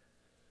 actually.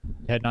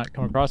 I had not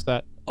come across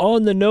that.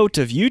 On the note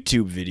of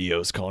YouTube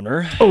videos,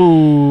 Connor,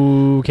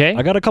 Okay.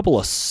 I got a couple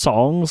of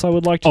songs I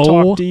would like to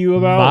talk to you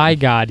about. My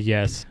God,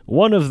 yes.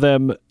 One of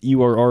them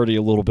you are already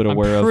a little bit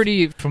aware I'm of.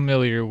 pretty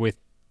familiar with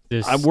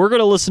this. We're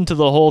gonna listen to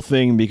the whole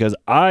thing because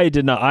I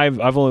did not.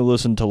 I've only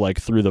listened to like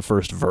through the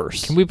first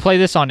verse. Can we play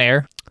this on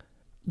air?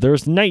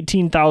 There's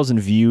 19,000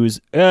 views.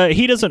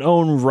 He doesn't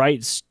own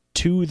rights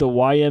to the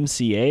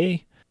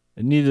YMCA.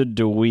 Neither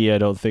do we, I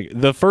don't think.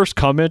 The first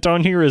comment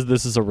on here is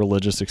this is a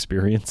religious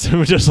experience. I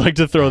would just like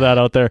to throw that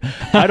out there.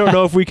 I don't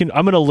know if we can.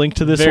 I'm going to link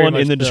to this Very one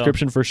much in the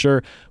description for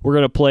sure. We're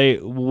going to play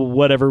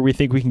whatever we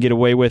think we can get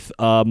away with.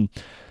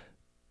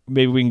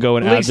 Maybe we can go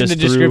and Links add this in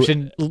the through.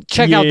 description.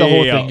 Check out the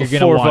whole thing. You're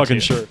going to want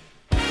fucking to. sure.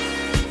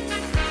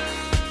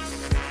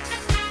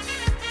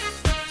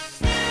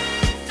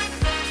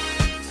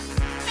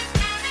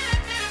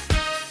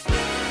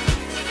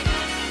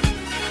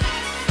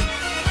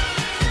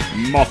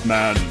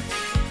 Mothman,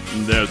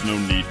 there's no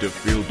need to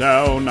feel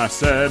down, I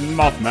said,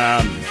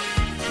 Mothman.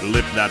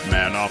 Lift that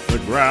man off the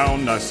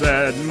ground, I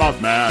said,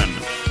 Mothman.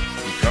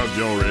 Cause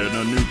you're in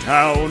a new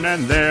town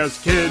and there's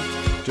kids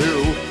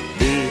to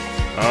be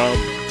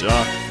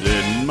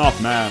abducted,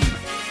 Mothman.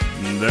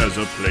 There's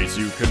a place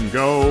you can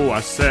go,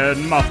 I said,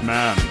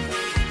 Mothman.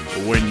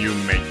 When you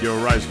make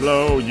your eyes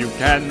glow, you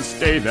can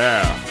stay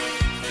there.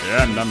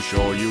 And I'm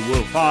sure you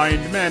will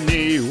find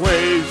many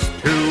ways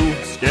to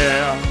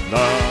scare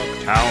the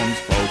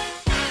townsfolk.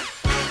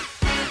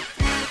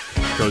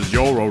 Cause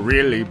you're a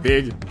really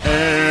big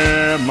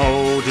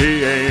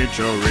M-O-T-H,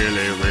 a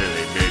really,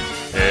 really big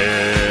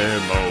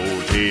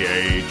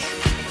M-O-T-H.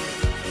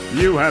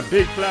 You have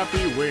big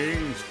flappy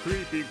wings,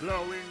 creepy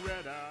glowing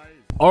red eyes.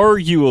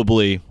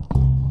 Arguably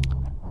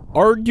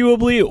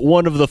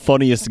one of the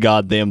funniest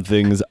goddamn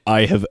things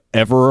I have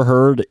ever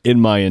heard in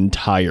my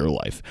entire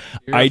life.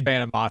 You're a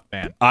fan of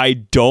Mothman. I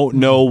don't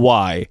know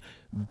why,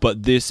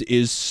 but this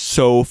is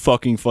so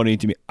fucking funny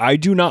to me. I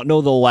do not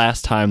know the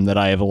last time that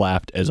I have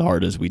laughed as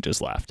hard as we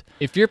just laughed.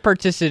 If you're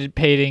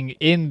participating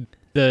in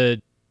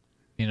the,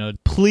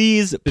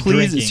 Please,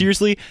 drinking.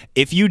 seriously,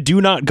 if you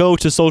do not go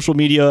to social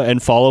media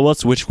and follow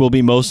us, which will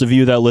be most of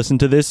you that listen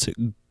to this,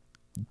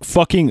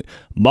 fucking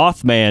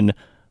Mothman,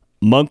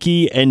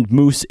 Monkey and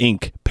Moose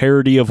Inc.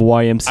 parody of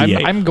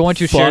YMCA. I'm going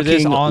to share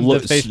this on the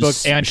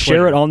Facebook and share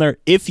Twitter. it on there.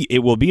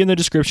 It will be in the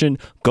description.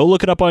 Go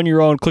look it up on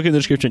your own. Click in the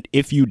description.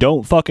 If you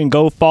don't fucking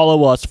go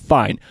follow us,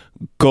 fine.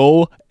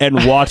 Go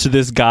and watch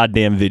this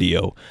goddamn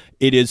video.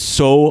 It is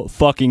so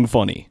fucking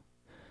funny.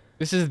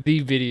 This is the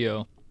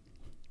video.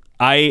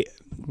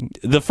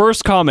 The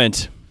first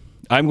comment,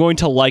 I'm going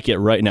to like it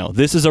right now.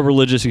 This is a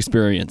religious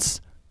experience.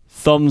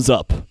 Thumbs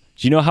up.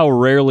 Do you know how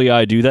rarely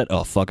I do that?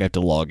 Oh, fuck, I have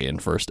to log in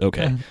first.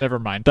 Okay. Never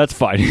mind. That's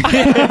fine.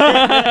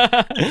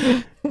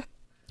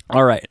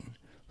 All right.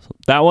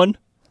 That one,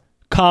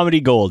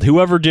 comedy gold.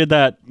 Whoever did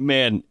that,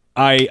 man,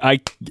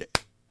 I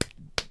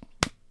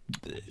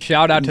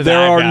Shout out to there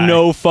that are guy.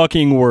 no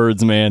fucking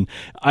words, man.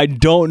 I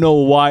don't know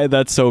why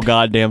that's so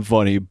goddamn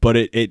funny, but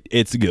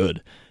it's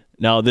good.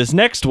 Now, this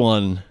next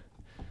one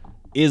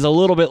is a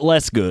little bit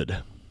less good.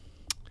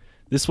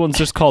 This one's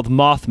just called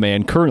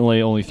Mothman.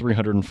 Currently only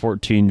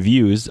 314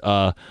 views.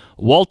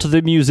 Walt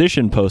the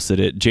Musician posted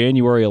it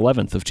January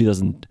 11th of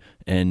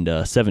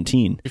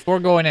 2017. Before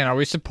going in, are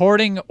we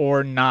supporting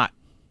or not?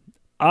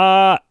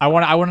 I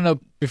want to know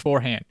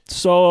beforehand.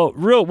 So,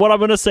 what I'm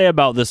going to say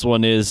about this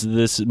one is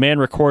this man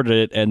recorded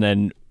it and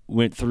then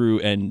went through,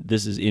 and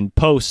this is in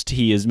post.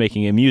 He is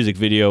making a music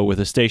video with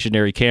a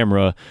stationary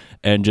camera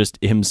and just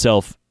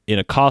himself in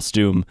a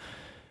costume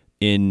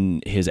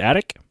in his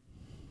attic.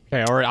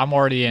 Okay, I'm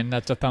already in.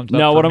 That's a thumbs up.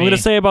 Now, for what I'm me. going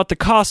to say about the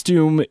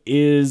costume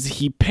is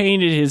he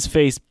painted his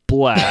face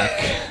black,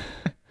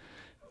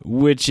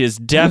 which is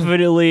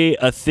definitely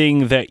a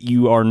thing that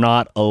you are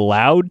not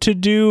allowed to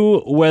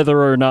do,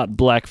 whether or not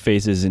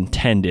blackface is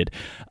intended.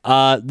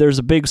 There's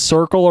a big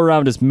circle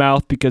around his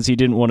mouth because he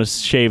didn't want to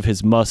shave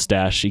his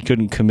mustache. He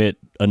couldn't commit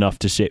enough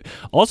to shave.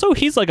 Also,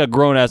 he's like a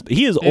grown-ass.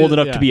 He is old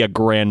enough to be a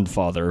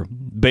grandfather,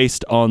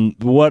 based on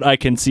what I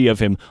can see of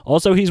him.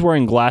 Also, he's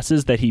wearing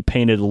glasses that he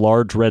painted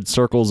large red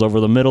circles over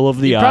the middle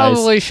of the eyes.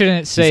 Probably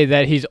shouldn't say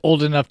that he's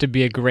old enough to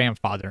be a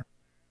grandfather.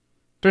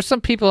 There's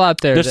some people out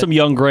there. There's some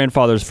young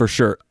grandfathers for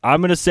sure. I'm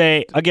going to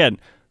say, again,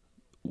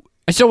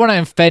 I still want to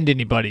offend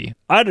anybody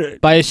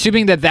by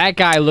assuming that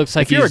guy looks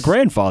like if you're a he's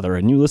grandfather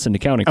and you listen to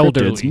Counting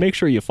elderly. Cryptids, make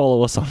sure you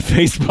follow us on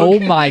Facebook. Oh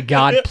my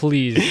God,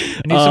 please.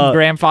 I need some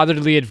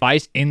grandfatherly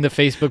advice in the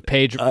Facebook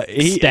page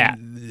stat.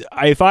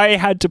 If I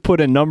had to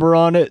put a number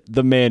on it,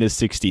 the man is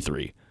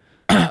 63.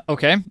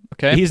 Okay.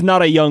 He's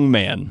not a young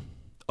man.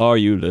 Are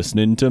you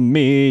listening to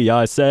me?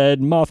 I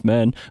said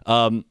Mothman.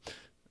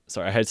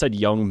 Sorry, I had said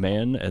young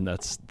man, and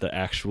that's the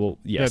actual...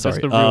 Yeah,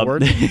 sorry. That's the real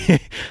word.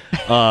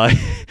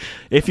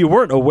 If you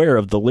weren't aware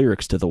of the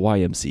lyrics to the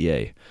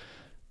YMCA,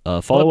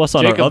 follow us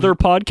on our other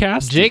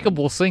podcast. Jacob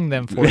will sing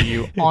them for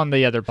you on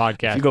the other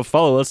podcast. If you go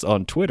follow us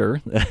on Twitter,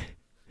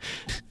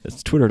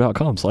 it's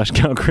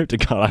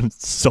twitter.com/CountCrypticon. I'm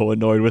so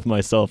annoyed with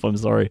myself. I'm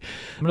sorry.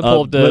 I'm going to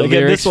pull up the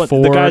lyrics for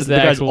the guy's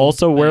actual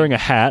also thing. wearing a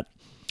hat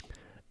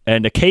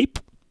and a cape.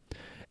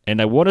 And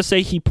I want to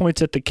say he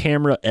points at the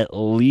camera at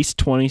least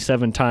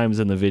 27 times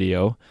in the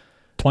video.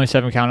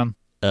 27, count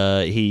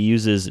them. He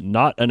uses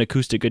not an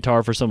acoustic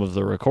guitar for some of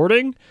the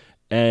recording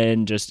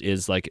and just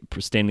is like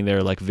standing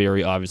there like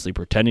very obviously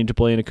pretending to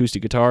play an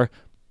acoustic guitar.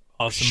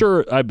 Awesome.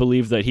 Sure, I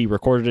believe that he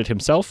recorded it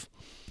himself.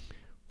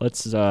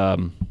 Let's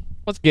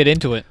get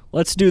into it.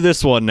 Let's do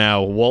this one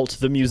now. Walt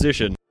the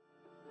musician.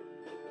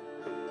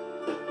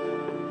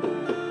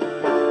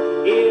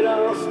 It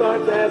all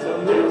starts as a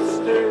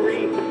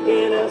mystery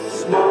in a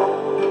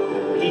small,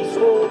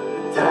 peaceful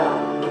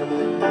town.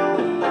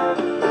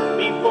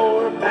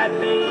 Before bad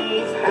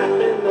things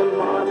happen, the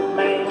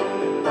Mothman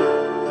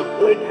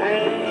would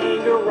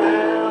hang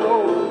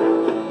around.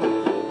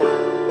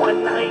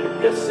 One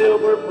night, the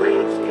Silver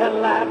Bridge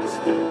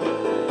collapsed.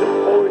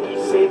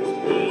 46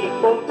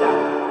 people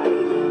died.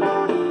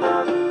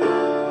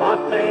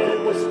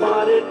 Mothman was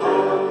spotted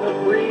on the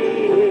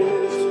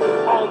bridge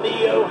on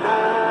the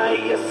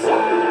Ohio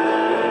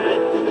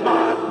side.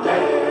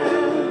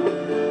 Mothman,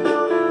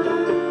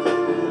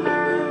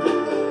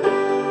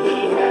 he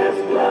has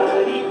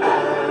bloody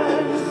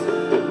eyes.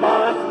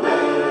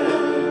 Mothman,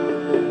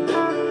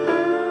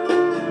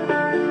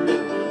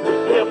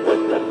 he'll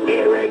put the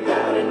fear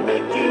out and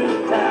make you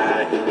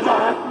cry.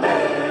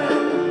 Mothman,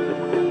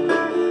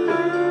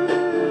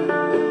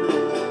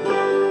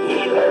 he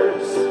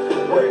lurks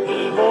where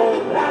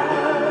evil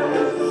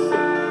lies.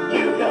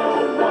 You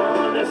don't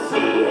wanna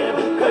see him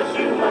 'cause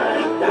you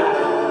might die.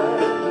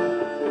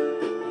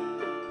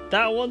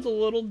 That one's a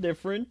little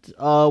different.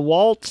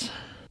 Walt,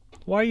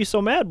 why are you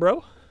so mad,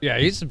 bro? Yeah,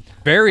 he's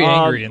very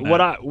angry in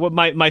that. What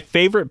my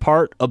favorite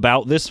part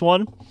about this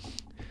one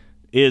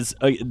is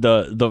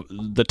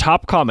the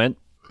top comment.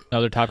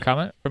 Another top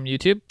comment from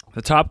YouTube.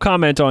 The top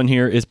comment on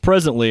here is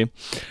presently,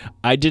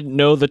 I didn't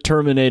know the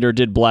Terminator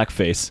did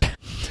blackface.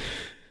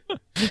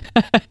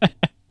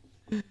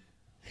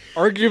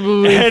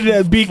 Arguably,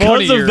 And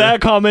because funnier. of that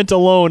comment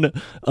alone,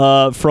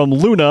 from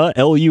Luna,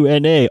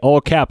 Luna, all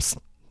caps,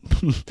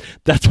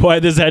 that's why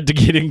this had to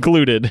get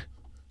included.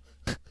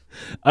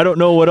 I don't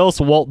know what else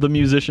Walt the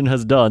musician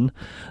has done.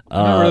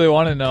 I don't really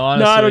want to know,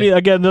 honestly. No, I don't.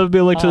 Again, there'll be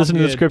a link to this in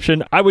the good.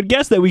 description. I would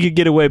guess that we could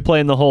get away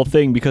playing the whole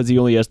thing because he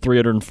only has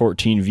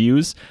 314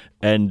 views,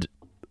 and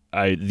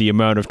the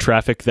amount of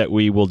traffic that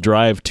we will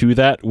drive to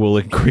that will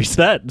increase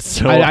that.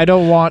 So I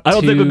don't want I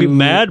don't to... think we'll be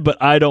mad,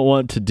 but I don't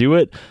want to do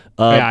it.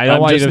 I don't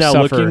I'm want you just to now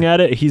suffer. looking at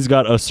it. He's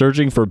got a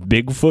searching for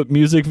Bigfoot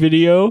music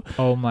video.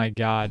 Oh my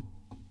god.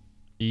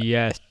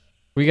 Yes.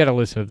 We got to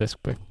listen to this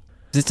quick.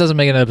 This doesn't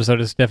make an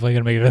episode. It's definitely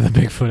going to make another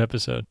Bigfoot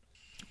episode.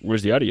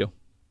 Where's the audio?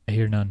 I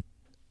hear none.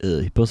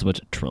 He posts a bunch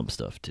of Trump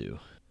stuff too.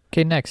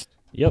 Okay, next.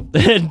 Yep.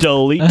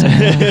 Delete.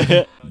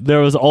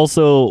 There was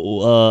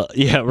also,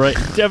 right.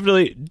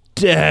 Definitely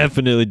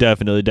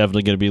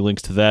going to be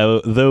links to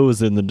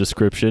those in the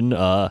description.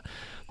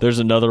 There's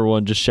another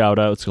one, just shout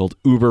out. It's called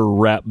Uber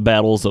Rap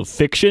Battles of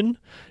Fiction.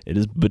 It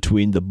is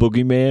between the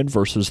Boogeyman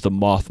versus the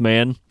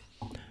Mothman.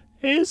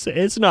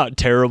 It's not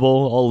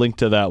terrible. I'll link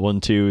to that one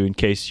too in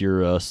case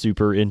you're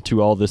super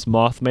into all this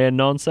Mothman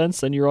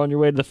nonsense and you're on your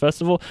way to the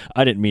festival.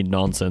 I didn't mean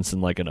nonsense in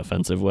like an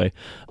offensive way.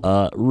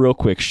 Real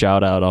quick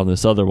shout out on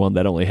this other one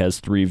that only has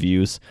 3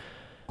 views.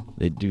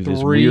 They do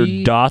these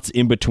weird dots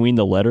in between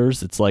the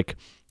letters. It's like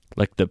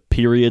the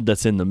period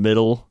that's in the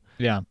middle.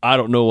 Yeah. I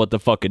don't know what the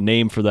fucking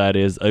name for that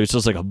is. It's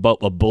just like a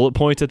bullet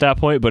point at that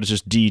point, but it's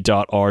just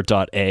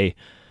D.R.A.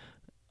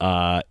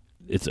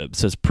 It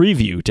says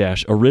preview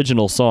dash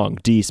original song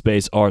D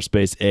space R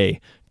space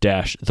A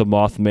dash the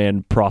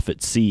Mothman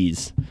Prophet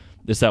Sees.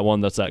 It's that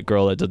one that's that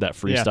girl that did that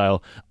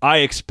freestyle. Yeah. I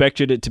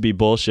expected it to be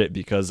bullshit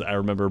because I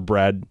remember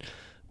Brad.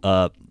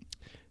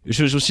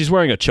 She's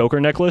wearing a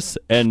choker necklace,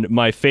 and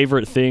my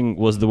favorite thing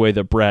was the way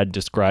that Brad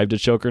described a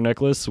choker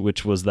necklace,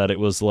 which was that it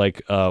was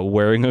like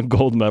wearing a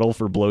gold medal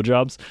for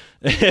blowjobs.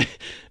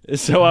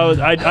 So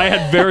I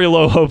had very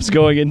low hopes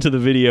going into the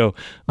video,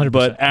 100%.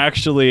 But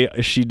actually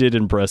she did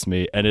impress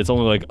me, and it's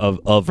only like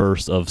a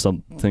verse of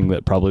something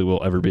that probably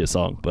will ever be a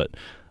song, but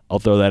I'll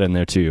throw that in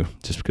there too,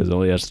 just because it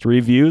only has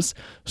 3 views.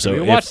 So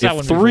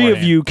if 3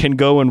 of you can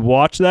go and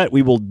watch that,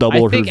 we will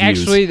double her views. I think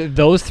actually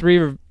those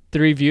three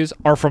views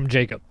are from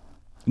Jacob.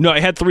 No,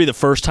 I had 3 the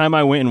first time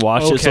I went and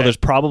watched it, so there's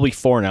probably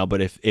 4 now. But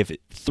if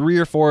 3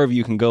 or 4 of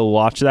you can go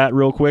watch that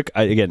real quick,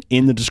 again,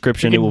 in the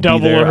description, it will be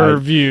there. Double her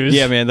views.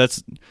 Yeah, man,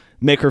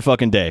 make her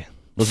fucking day.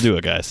 Let's do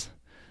it, guys.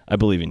 I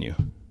believe in you.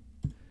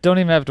 Don't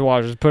even have to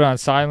watch it. Just put it on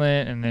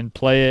silent and then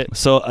play it.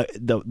 So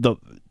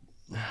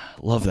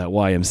love that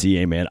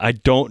YMCA, man. I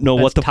don't know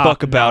what the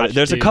fuck about it.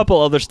 There's a couple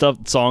other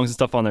songs and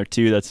stuff on there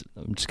too.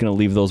 I'm just gonna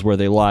leave those where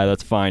they lie.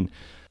 That's fine.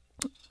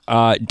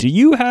 Do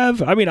you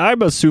have... I mean,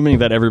 I'm assuming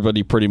that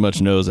everybody pretty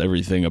much knows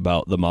everything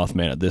about the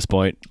Mothman at this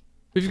point.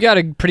 We've got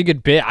a pretty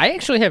good bit. I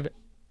actually have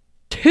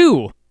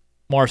 2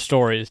 more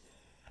stories.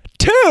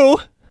 2?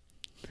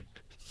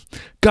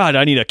 God,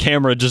 I need a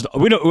camera. All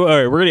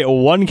right, we're gonna get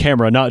 1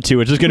 camera, not 2.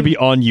 It's just gonna be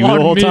on you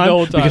the whole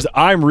time because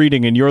I'm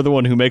reading and you're the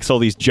one who makes all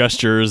these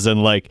gestures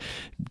and like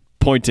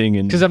pointing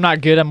and... Because I'm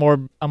not good. I'm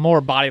more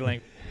body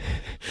language.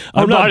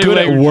 I'm not good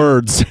at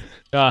words.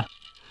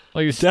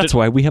 That's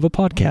why we have a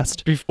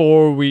podcast.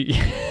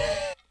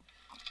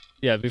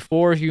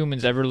 Before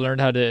humans ever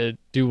learned how to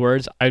do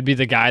words, I'd be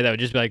the guy that would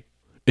just be like...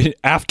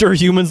 After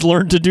humans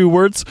learned to do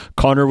words,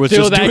 Connor was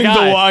just doing the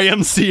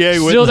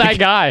YMCA with... Still that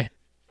guy.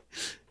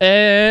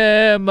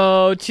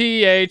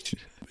 MOTH.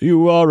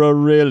 You are a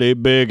really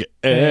big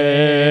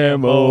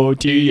M-O-T-H.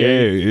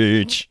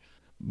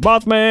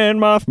 Mothman,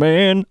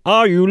 Mothman,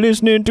 are you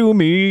listening to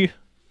me?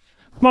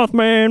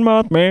 Mothman,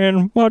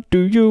 Mothman, what do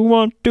you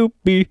want to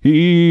be?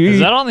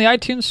 Is that on the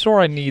iTunes store?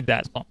 I need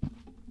that song.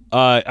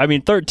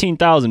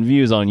 13,000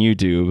 views on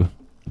YouTube.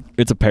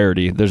 It's a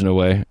parody. There's no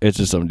way. It's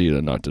just somebody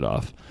that knocked it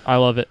off. I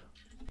love it.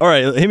 All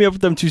right, hit me up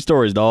with them 2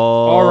 stories, dog.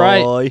 All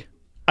right.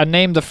 I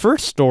named the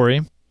first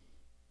story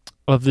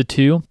of the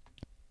 2.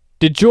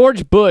 Did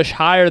George Bush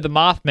hire the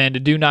Mothman to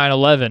do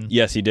 9/11?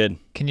 Yes, he did.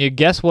 Can you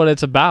guess what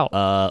it's about?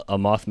 A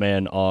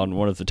Mothman on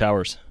one of the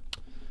towers.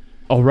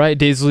 All right,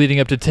 days leading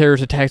up to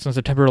terrorist attacks on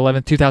September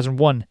 11th,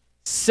 2001.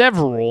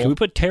 Several Can we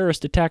put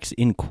terrorist attacks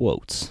in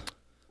quotes?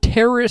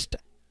 terrorist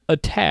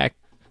attack.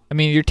 I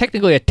mean, you're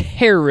technically a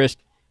terrorist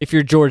if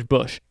you're George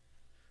Bush.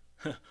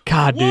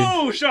 God, dude.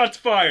 Whoa, shots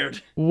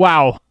fired.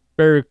 Wow.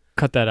 Better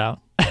cut that out.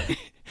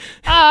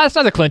 It's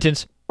not the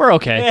Clintons. We're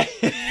okay.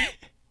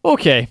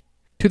 Okay.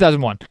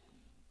 2001.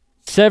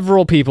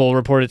 Several people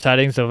reported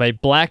sightings of a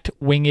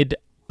black-winged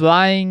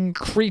flying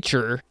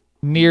creature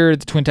near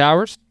the Twin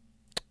Towers.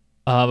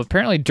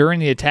 Apparently, during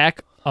the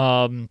attack,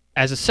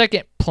 as a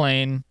second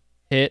plane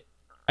hit,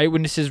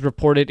 eyewitnesses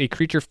reported a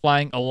creature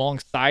flying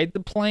alongside the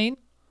plane.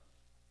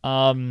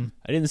 I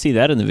didn't see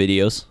that in the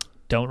videos.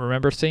 Don't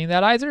remember seeing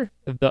that either.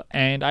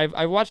 And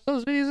I've watched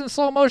those videos in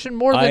slow motion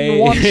more than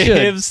one should.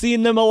 I've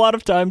seen them a lot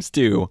of times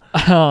too.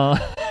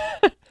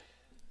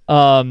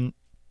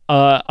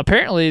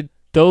 Apparently,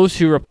 those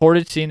who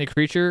reported seeing the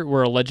creature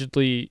were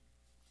allegedly...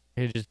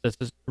 This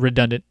is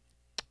redundant.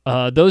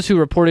 Those who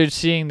reported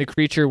seeing the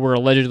creature were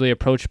allegedly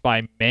approached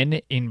by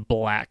men in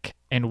black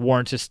and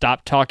warned to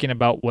stop talking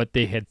about what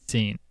they had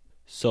seen.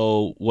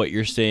 So what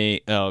you're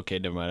saying... Oh, okay,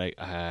 never mind.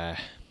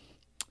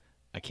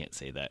 I can't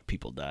say that.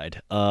 People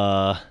died.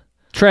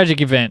 Tragic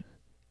event.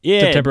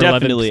 Yeah, September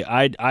definitely.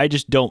 11th. I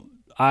just don't...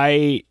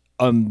 I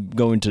am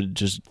going to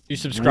just... You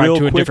subscribe real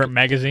to a quick- different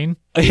magazine?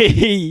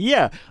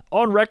 Yeah.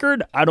 On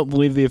record, I don't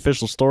believe the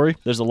official story.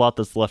 There's a lot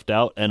that's left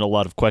out and a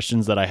lot of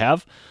questions that I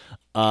have.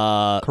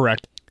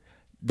 Correct.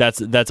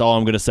 That's all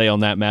I'm going to say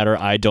on that matter.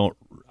 I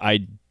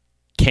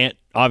can't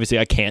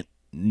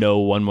know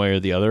one way or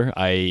the other.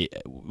 I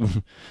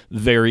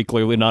very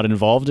clearly not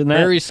involved in that.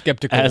 Very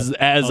skeptical. As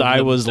of I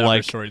the was Dover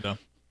like, story, though.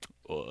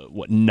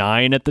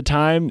 9 at the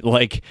time.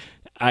 Like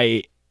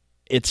from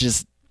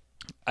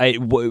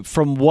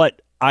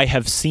what I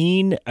have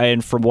seen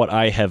and from what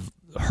I have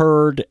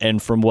heard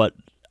and from what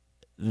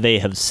they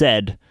have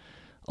said,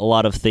 a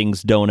lot of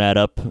things don't add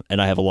up, and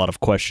I have a lot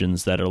of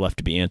questions that are left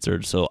to be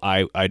answered. So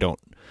I don't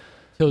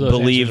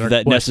believe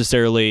that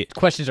necessarily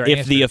questions are if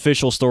answered. the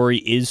official story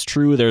is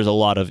true, there's a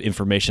lot of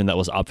information that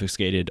was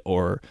obfuscated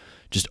or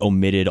just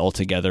omitted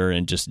altogether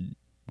and just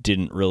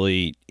didn't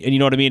really, and you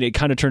know what I mean? It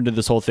kind of turned to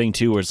this whole thing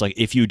too, where it's like,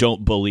 if you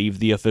don't believe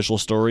the official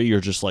story,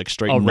 you're just like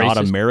straight not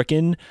racist.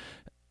 American.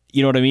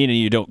 You know what I mean? And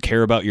you don't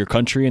care about your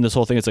country and this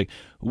whole thing. It's like,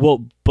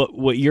 well, but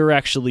what you're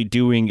actually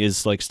doing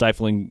is like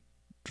stifling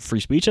free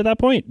speech at that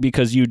point,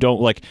 because you don't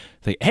like,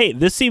 hey,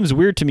 this seems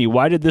weird to me.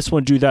 Why did this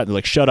one do that? They're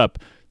like, shut up.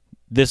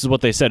 This is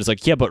what they said. It's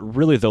like, yeah, but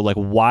really though, like,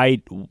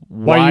 why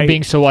are you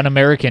being so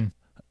un-American?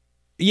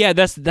 Yeah,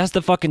 that's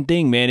the fucking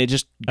thing, man. It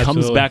just comes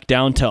Absolutely. back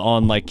down to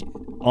on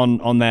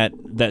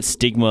that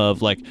stigma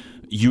of like,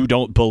 you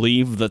don't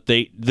believe that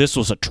this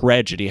was a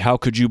tragedy. How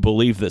could you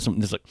believe that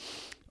something? It's like,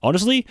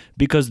 honestly,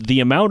 because the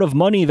amount of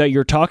money that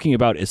you're talking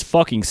about is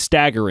fucking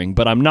staggering.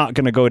 But I'm not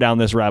gonna go down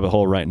this rabbit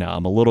hole right now.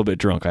 I'm a little bit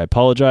drunk. I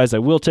apologize. I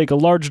will take a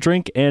large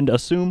drink and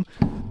assume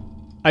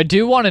I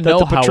do want to that know,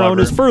 the Patron however,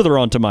 is further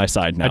onto my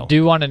side now. I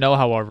do want to know,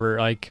 however,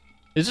 like,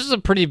 this is a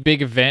pretty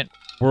big event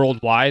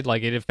worldwide.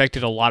 Like, it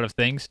affected a lot of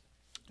things.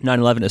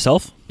 9/11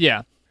 itself?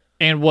 Yeah.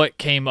 And what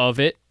came of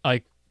it?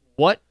 Like,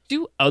 what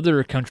do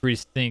other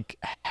countries think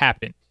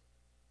happened?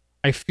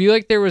 I feel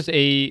like there was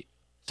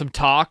some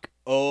talk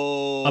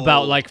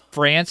about, like,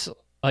 France.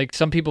 Like,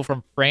 some people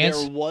from France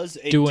There was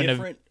a doing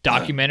different a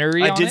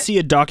documentary I on did it. see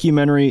a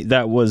documentary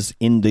that was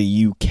in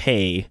the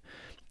UK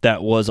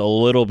that was a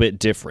little bit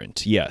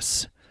different.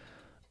 Yes.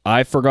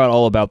 I forgot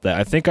all about that.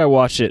 I think I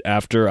watched it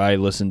after I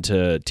listened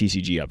to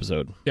TCG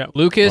episode. Yeah,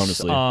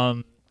 Lucas,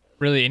 Honestly.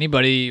 really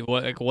anybody,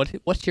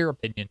 what's your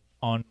opinion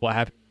on what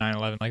happened in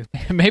 9/11? Like,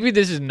 maybe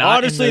this is not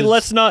Honestly,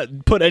 let's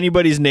not put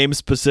anybody's name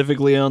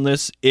specifically on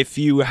this. If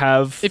you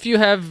have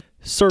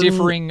certain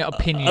differing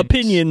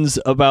opinions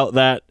about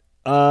that,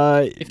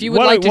 if you would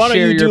like to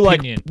share your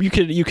opinion,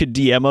 you could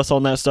DM us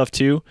on that stuff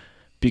too,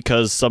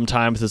 because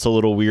sometimes it's a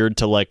little weird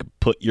to like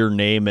put your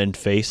name and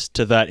face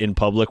to that in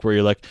public, where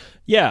you're like,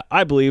 yeah,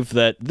 I believe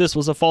that this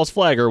was a false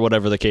flag or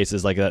whatever the case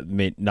is. Like, that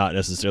may not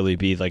necessarily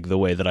be like the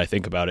way that I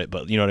think about it,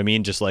 but you know what I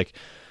mean? Just like,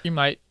 you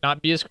might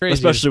not be as crazy,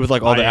 especially with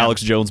like all I the am.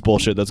 Alex Jones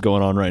bullshit that's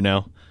going on right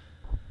now.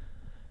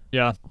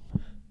 Yeah,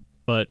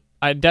 but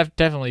I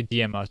definitely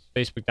DM us,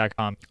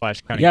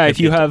 facebook.com/counting. Yeah, if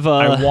you have,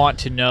 I want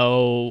to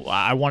know.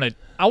 I want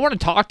to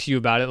talk to you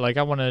about it. Like,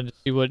 I want to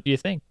see what you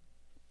think.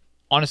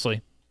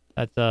 Honestly,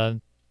 that's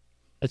it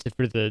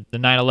for the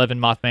 9/11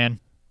 Mothman.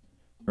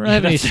 I don't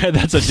have any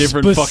that's a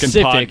different fucking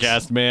specifics.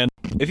 podcast, man.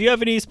 If you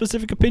have any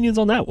specific opinions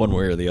on that, one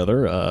way or the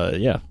other,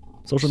 yeah,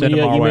 social Send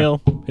media, them our way.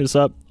 email, hit us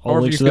up. All Or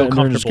if links you to feel that in the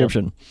comfortable.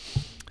 description.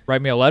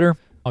 Write me a letter.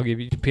 I'll give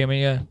you PM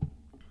me,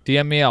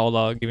 DM me.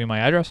 I'll give you my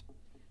address.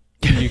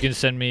 You can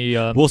send me.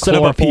 We'll set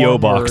up a P.O.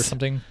 chloroform or box.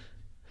 something.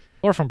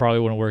 Chloroform probably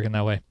wouldn't work in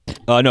that way.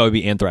 No, it'd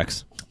be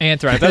anthrax.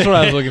 Anthrax. That's what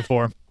I was looking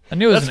for. I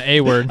knew it was an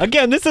A word.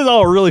 Again, this is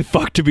all really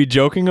fucked to be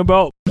joking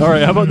about. All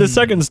right, how about the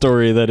second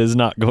story that is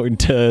not going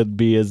to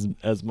be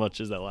as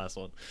much as that last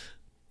one?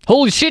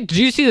 Holy shit! Did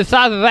you see the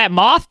size of that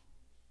moth?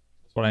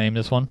 That's what I named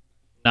this one.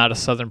 Not a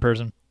southern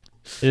person.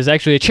 It is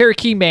actually a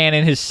Cherokee man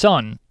and his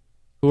son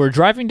who were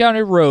driving down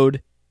a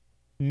road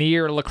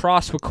near La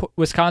Crosse,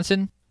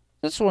 Wisconsin.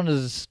 This one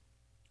is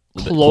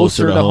bit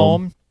closer to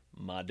home.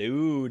 My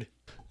dude.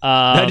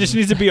 That just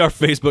needs to be our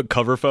Facebook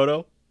cover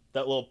photo.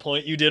 That little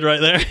point you did right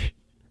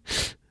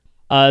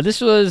there.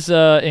 This was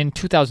in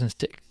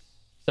 2006,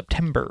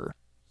 September.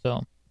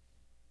 So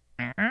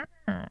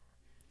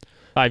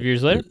 5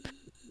 years later.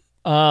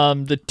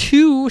 The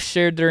two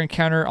shared their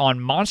encounter on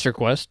Monster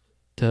Quest,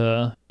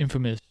 the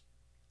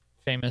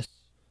famous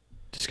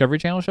Discovery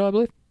Channel show, I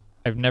believe.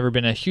 I've never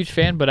been a huge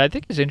fan, but I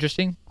think it's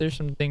interesting. There's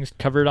some things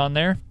covered on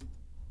there.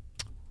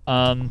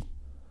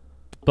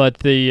 But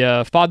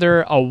the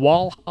father,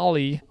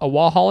 Awohali,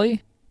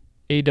 Awohali,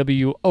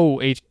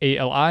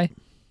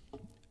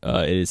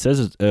 It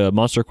says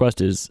Monster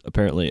Quest is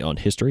apparently on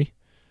History.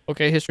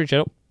 okay, History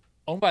Channel,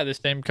 owned by the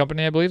same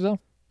company, I believe, though.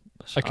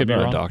 I could I'm be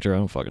not wrong. a doctor. I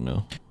don't fucking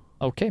know.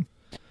 Okay.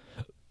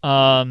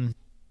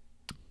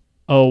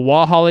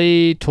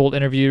 Wahali told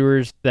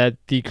interviewers that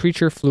the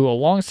creature flew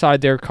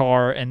alongside their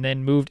car and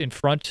then moved in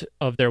front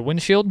of their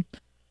windshield.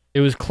 It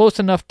was close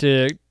enough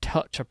to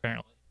touch,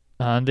 apparently.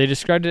 They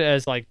described it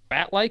as like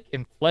bat-like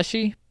and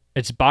fleshy.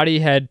 Its body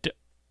had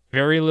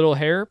very little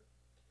hair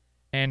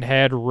and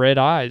had red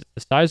eyes,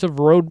 the size of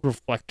road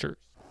reflectors.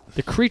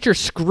 The creature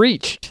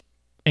screeched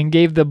and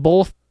gave them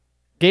both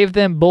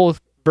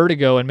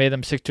vertigo and made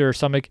them sick to their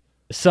stomach.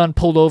 The son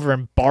pulled over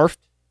and barfed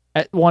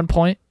at one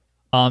point.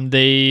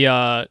 They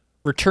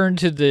returned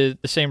to the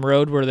same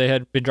road where they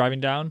had been driving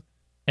down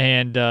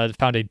and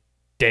found a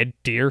dead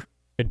deer,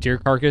 a deer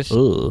carcass.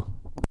 Ugh.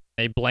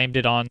 They blamed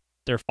it on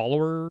their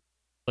follower,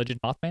 Alleged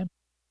Mothman.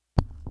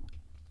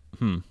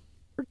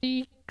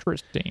 Pretty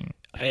interesting.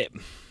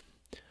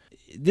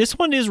 This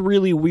one is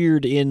really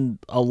weird in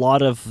a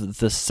lot of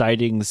the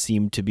sightings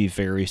seem to be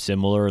very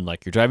similar, and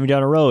like you're driving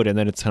down a road and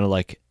then it's kind of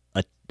like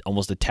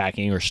almost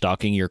attacking or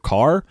stalking your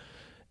car,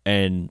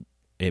 and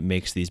it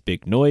makes these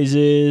big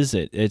noises.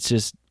 It's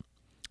just,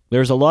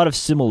 there's a lot of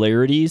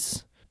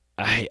similarities.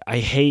 I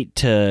hate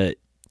to,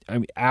 I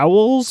mean,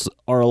 owls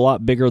are a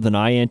lot bigger than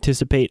I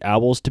anticipate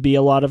owls to be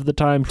a lot of the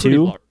time Pretty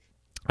too. large.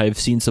 I've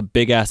seen some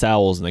big ass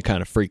owls and they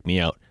kind of freak me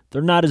out.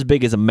 They're not as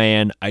big as a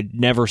man. I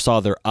never saw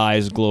their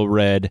eyes glow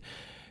red.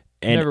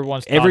 And Never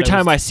once thought every it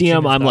time was I see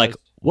them, human I'm like, size.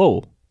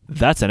 whoa,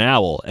 that's an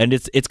owl. And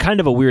it's kind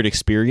of a weird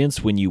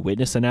experience when you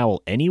witness an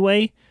owl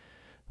anyway.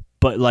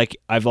 But like,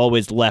 I've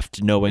always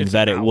left knowing It's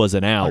that an it owl. was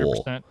an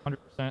owl.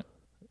 100%.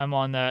 I'm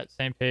on that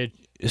same page.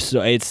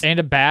 So it's, And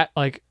a bat,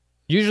 like,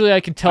 usually I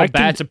can tell I can-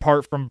 bats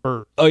apart from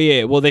birds. oh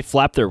yeah, well they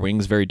flap their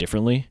wings very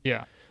differently.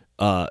 Yeah.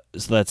 So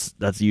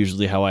that's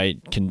usually how I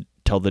can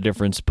tell the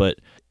difference. But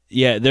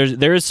yeah,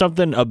 there is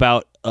something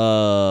about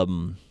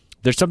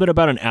there's something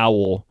about an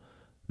owl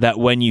that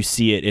when you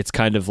see it, it's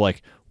kind of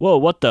like, whoa,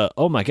 what the?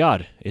 Oh my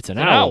god, it's an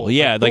owl.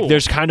 Yeah, Like, like cool.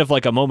 there's kind of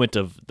like a moment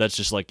of that's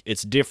just like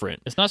it's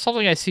different. It's not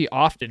something I see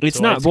often. It's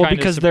so not well kinda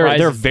because they're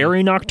surprises me.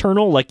 very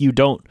nocturnal. Like you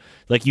don't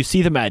like you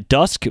see them at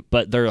dusk,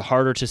 but they're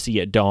harder to see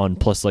at dawn.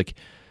 Plus, like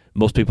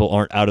most people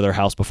aren't out of their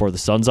house before the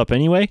sun's up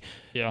anyway.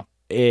 Yeah.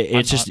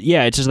 It's just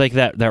it's just like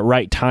that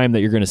right time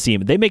that you're gonna see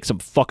them. They make some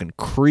fucking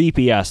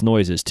creepy ass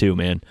noises too,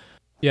 man.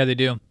 Yeah, they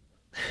do.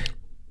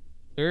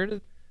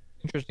 They're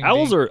interesting.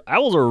 Owls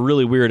are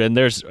really weird, and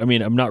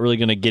I'm not really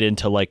gonna get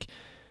into like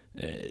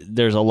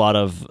there's a lot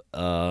of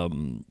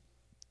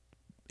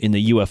in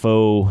the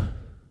UFO,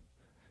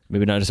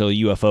 maybe not necessarily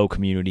UFO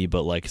community,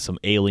 but like some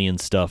alien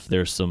stuff.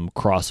 There's some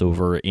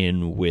crossover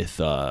in with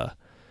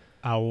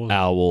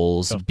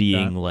owls Stuff like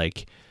being that.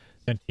 like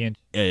sentient.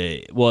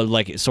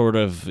 like sort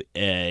of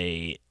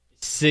a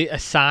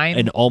sign.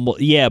 an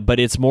almost but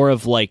it's more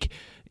of like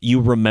you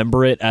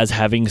remember it as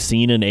having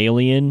seen an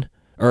alien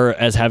or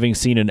as having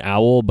seen an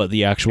owl, but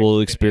the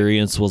actual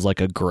experience was like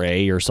a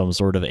gray or some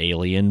sort of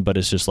alien, but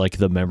it's just like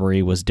the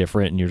memory was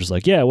different and you're just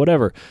like, yeah,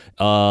 whatever.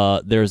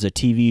 There's a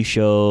TV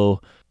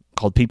show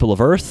called People of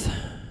Earth.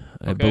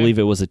 I believe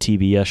it was a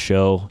TBS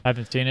show. I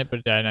haven't seen it,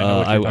 but I know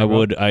what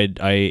you're talking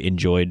about. I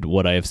enjoyed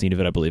what I have seen of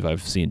it. I believe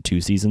I've seen 2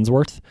 seasons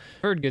worth.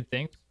 Heard good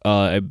things.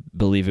 I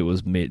believe it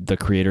was made the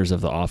creators of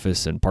The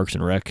Office and Parks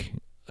and Rec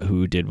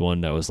who did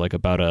one that was like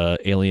about a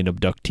alien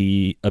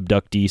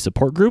abductee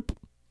support group.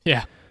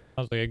 Yeah.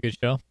 Sounds like a good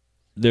show.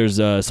 There's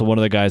so one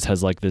of the guys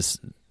has like this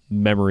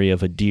memory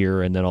of a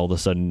deer, and then all of a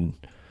sudden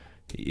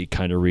he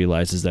kind of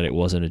realizes that it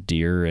wasn't a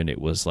deer and it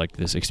was like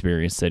this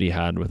experience that he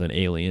had with an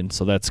alien.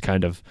 So that's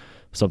kind of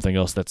something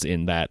else that's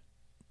in that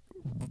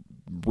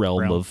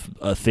realm of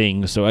a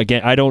thing. So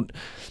again,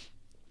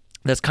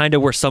 That's kind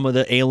of where some of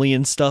the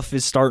alien stuff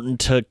is starting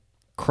to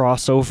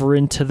cross over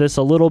into this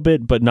a little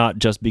bit, but not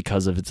just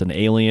because of it's an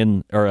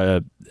alien,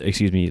 or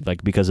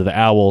like because of the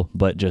owl,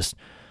 but just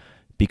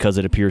because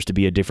it appears to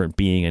be a different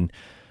being.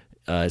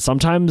 And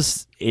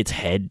sometimes its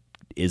head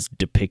is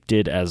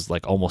depicted as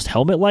like almost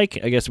helmet-like.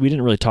 I guess we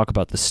didn't really talk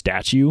about the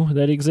statue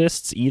that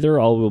exists either.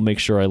 We'll make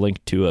sure I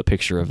link to a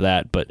picture of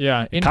that, but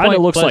yeah, it kind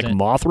of looks Pleasant.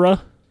 like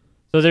Mothra.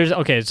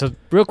 So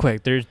real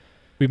quick,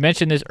 we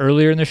mentioned this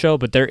earlier in the show,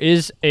 but there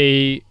is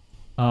a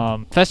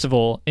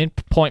festival in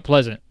Point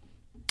Pleasant.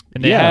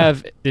 And they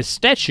have this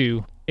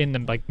statue in the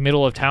like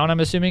middle of town, I'm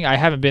assuming. I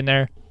haven't been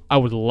there. I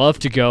would love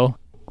to go.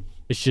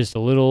 It's just a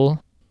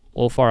little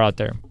far out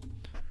there.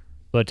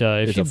 But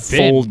if you've it's a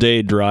full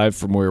day drive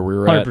from where we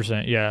were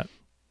 100%, yeah.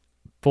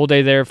 Full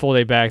day there, full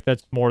day back.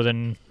 That's more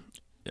than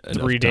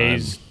 3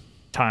 days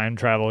time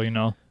travel, you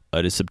know.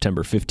 It is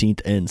September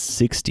 15th and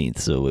 16th,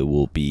 so it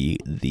will be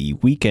the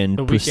weekend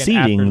after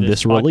preceding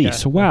this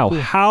release. Wow,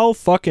 how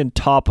fucking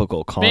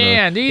topical, Connor.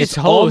 Man, these it's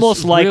hosts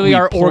almost like really we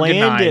are planned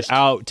organized. it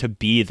out to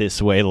be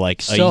this way,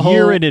 like So a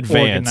year in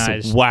advance.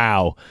 organized.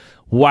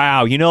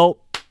 Wow. You know,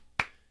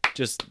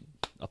 just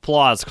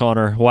applause,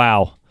 Connor.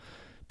 Wow.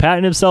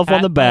 Patting himself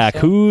on the back.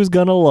 myself. Who's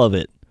gonna love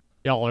it?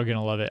 Y'all are going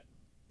to love it.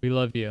 We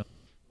love you.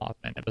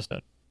 Mothman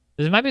episode.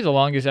 This might be the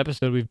longest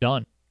episode we've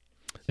done.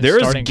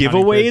 There's Starting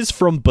Counting giveaways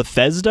from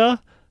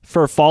Bethesda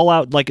for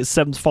Fallout, like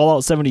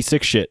Fallout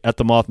 76 shit at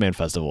the Mothman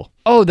Festival.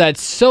 Oh,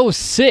 that's so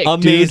sick,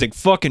 Amazing. dude.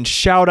 Fucking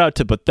shout out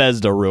to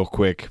Bethesda real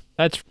quick.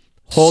 That's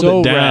Hold so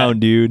it down, rad.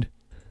 dude.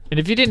 And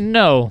if you didn't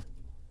know,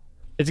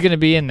 it's going to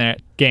be in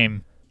that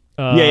game.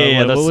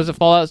 Yeah. What was it,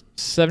 Fallout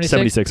 76?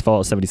 76,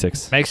 Fallout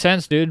 76. Makes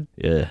sense, dude.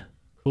 Yeah.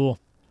 Cool.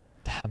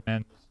 Damn,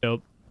 man,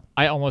 dope.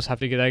 I almost have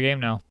to get that game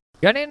now.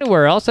 Got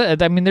anywhere else? I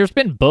mean, there's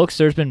been books,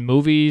 there's been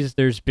movies,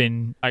 there's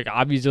been, like,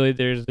 obviously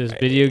there's this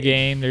video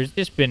game. There's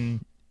just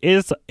been...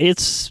 It's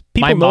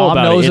people My know mom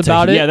about knows it.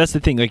 about it. Yeah, that's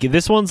the thing. Like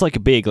this one's like a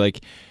big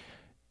like.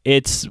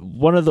 It's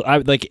one of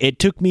the it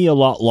took me a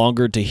lot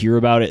longer to hear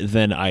about it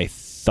than I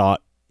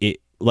thought it.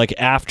 Like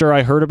after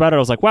I heard about it, I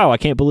was like, wow, I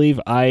can't believe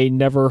I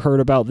never heard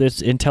about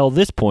this until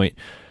this point.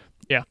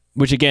 Yeah.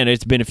 Which again,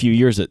 it's been a few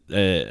years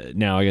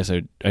now. I guess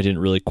I didn't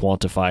really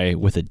quantify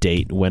with a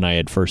date when I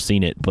had first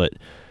seen it, but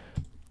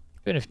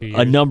Been a few years.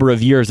 a number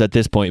of years at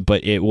this point.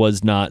 But it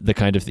was not the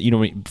kind of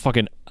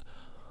fucking.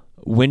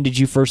 When did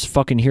you first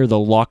fucking hear the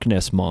Loch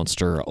Ness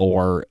Monster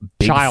or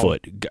Child.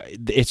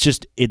 Bigfoot? It's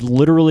just,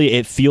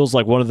 it feels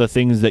like one of the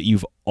things that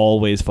you've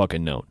always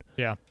fucking known.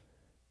 Yeah.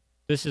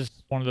 This is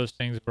one of those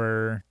things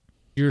where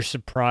you're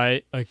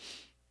surprised. Like,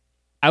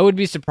 I would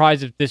be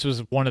surprised if this was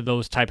one of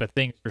those type of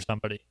things for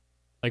somebody.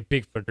 Like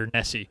Bigfoot or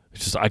Nessie.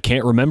 It's just, I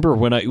can't remember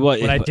when I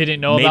didn't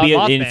know maybe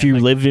about Mothman. if you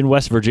lived in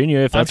West Virginia,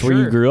 if that's where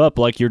you sure. grew up,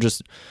 like you're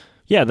just,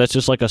 yeah, that's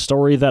just like a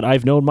story that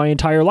I've known my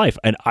entire life.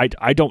 And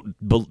I don't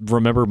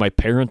remember my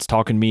parents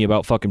talking to me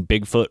about fucking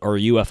Bigfoot or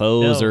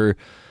UFOs No. or,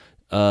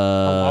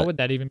 Why would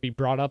that even be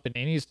brought up in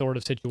any sort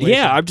of situation?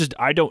 yeah,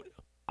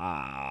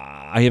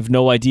 I have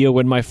no idea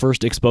when my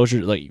first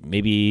exposure, like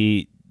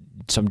maybe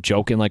some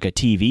joke in like a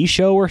TV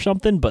show or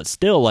something, but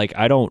still, like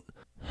I don't.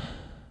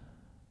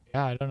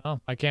 Yeah, I don't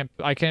know. I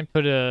can't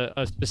put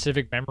a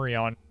specific memory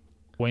on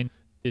when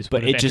this would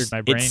But have it entered just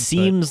my brain. it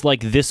seems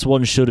like this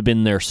one should have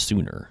been there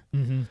sooner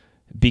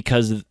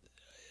because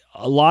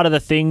a lot of the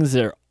things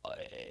are.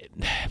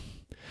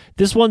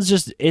 This one's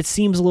just, it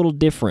seems a little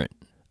different.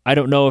 I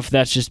don't know if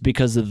that's just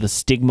because of the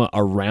stigma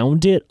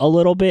around it a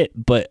little bit,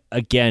 but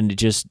again, it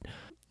just.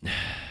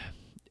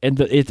 And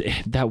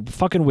that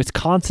fucking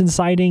Wisconsin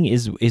sighting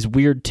is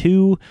weird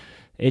too.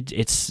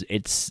 It's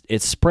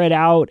spread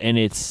out and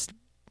it's.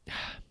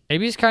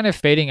 Maybe it's kind of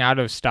fading out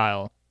of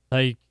style.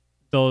 Like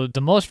the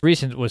most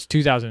recent was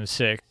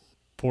 2006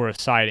 for a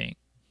sighting.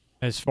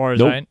 As far as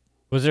Nope.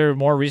 was there a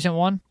more recent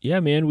one? Yeah,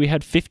 man, we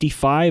had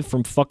 55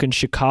 from fucking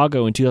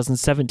Chicago in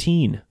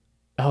 2017.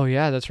 Oh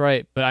yeah, that's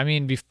right. But I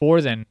mean,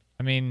 before then,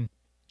 10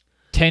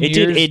 It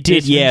years.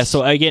 did, yeah. distance.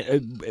 So I get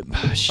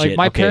shit. Like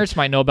my okay. parents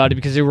might know about it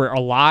because they were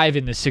alive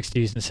in the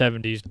 60s and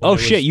 70s. when Oh it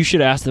was- shit, you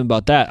should ask them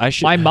about that. I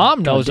should. My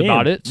mom knows God damn.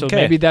 about it, so Okay.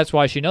 maybe that's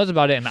why she knows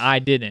about it and I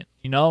didn't.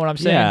 You know what I'm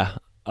saying? Yeah.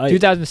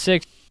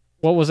 2006.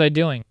 What was I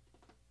doing?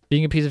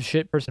 Being a piece of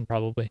shit person,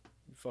 probably.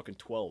 Fucking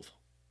 12.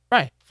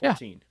 Right. Yeah.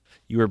 14.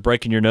 You were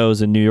breaking your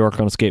nose in New York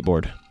on a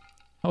skateboard.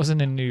 I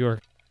wasn't in New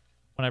York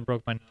when I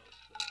broke my nose.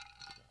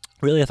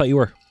 Really? I thought you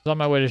were. I was on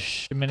my way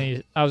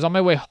to I was on my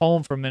way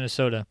home from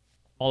Minnesota,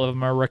 all of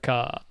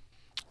America.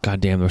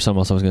 God damn, there was something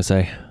else I was gonna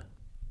say.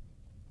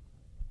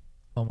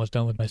 Almost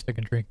done with my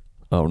second drink.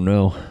 Oh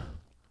no.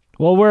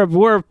 Well, we're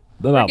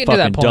about getting to that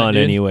fucking point, done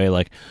dude. anyway.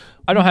 Like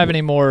I don't have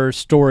any more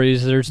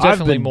stories. There's I've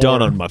definitely been more.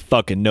 done on my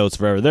fucking notes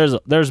forever.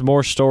 There's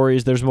more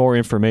stories. There's more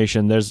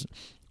information. This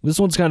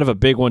one's kind of a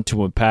big one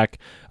to unpack.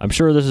 I'm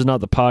sure this is not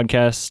the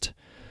podcast.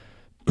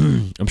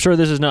 I'm sure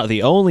this is not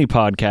the only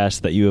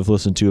podcast that you have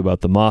listened to about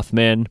the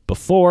Mothman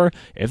before.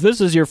 If this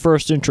is your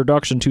first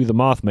introduction to the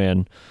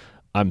Mothman,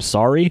 I'm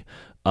sorry.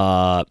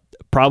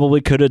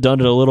 Probably could have done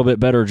it a little bit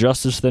better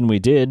justice than we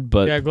did,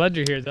 but Yeah, glad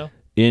you're here though.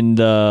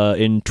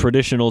 in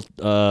traditional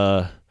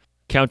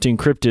counting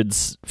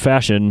cryptids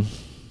fashion,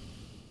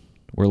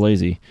 we're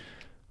lazy.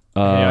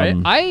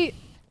 I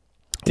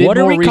did what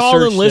are more we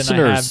calling research than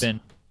I have listeners? been.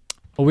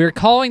 Well, we're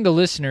calling the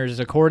listeners,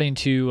 according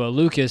to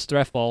Lucas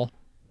Threffel,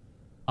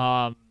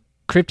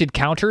 cryptid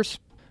counters.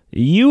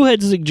 You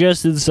had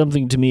suggested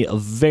something to me a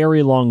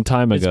very long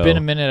time ago. It's been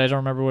a minute. I don't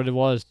remember what it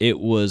was. It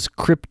was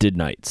cryptid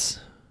nights,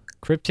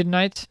 Cryptid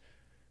nights?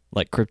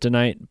 like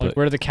kryptonite, Like, but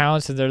we're the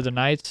counts and they're the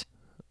knights?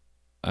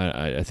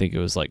 I think it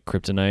was like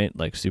kryptonite,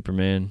 like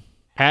Superman.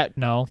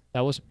 No,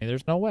 that wasn't me.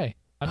 There's no way.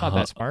 I'm not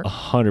that smart.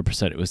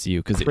 100% it was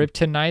you, because it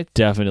Kryptonite?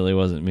 definitely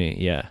wasn't me.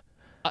 Yeah.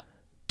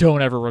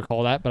 Don't ever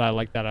recall that, but I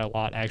like that a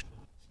lot, actually.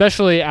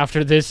 Especially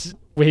after this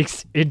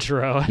week's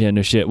intro. Yeah,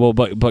 no shit. Well,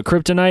 but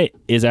kryptonite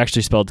is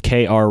actually spelled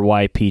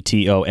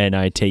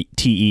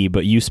KRYPTONITE,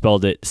 but you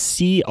spelled it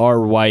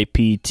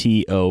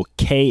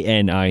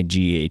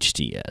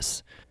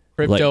CRYPTOKNIGHTS.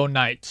 Crypto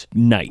Knights.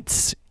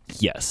 Knights.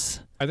 Yes.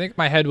 I think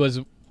my head was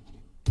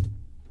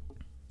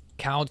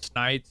counts,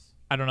 knights.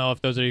 I don't know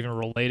if those are even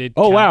related.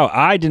 Oh, Count- wow.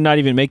 I did not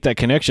even make that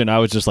connection. I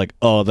was just like,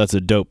 oh, that's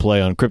a dope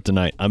play on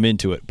kryptonite. I'm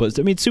into it. But,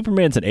 I mean,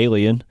 Superman's an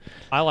alien.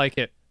 I like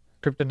it.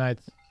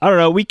 Kryptonites. I don't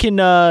know. We can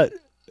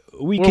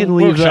leave that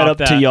workshop up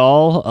to that.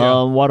 y'all.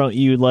 Yeah. Why don't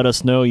you let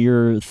us know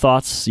your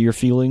thoughts, your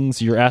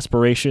feelings, your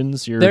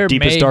aspirations, your There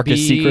deepest, may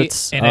darkest be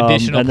secrets, an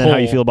additional and then how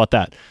you poll. feel about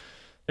that.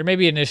 There may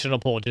be an additional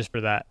poll just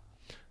for that,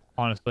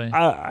 honestly.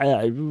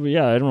 I don't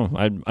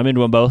know. I'm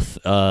into them both.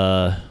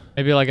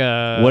 Maybe like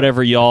a...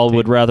 Whatever y'all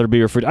would rather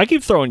be referred to. I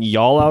keep throwing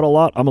y'all out a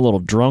lot. I'm a little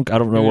drunk. I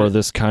don't know Yeah. where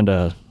this kind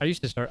of... I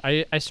used to start...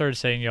 I started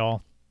saying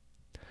y'all.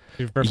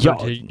 You refer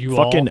Y'all, to you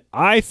fucking,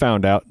 all. I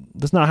found out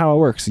that's not how it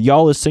works.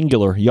 Y'all is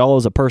singular. Y'all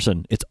is a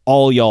person. It's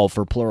all y'all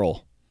for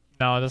plural.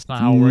 No, that's not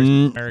how it works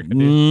in America,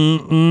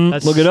 dude.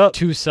 That's Look it up.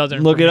 too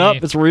southern Look for it up. me.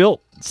 It's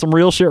real. Some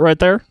real shit right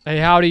there. Hey,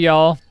 howdy,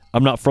 y'all.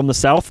 I'm not from the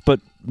South, but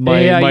my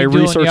Hey, how my you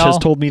doing, research has y'all?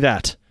 told me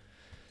that.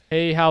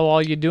 Hey, how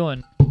all you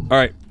doing? All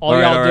right. All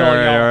y'all do, all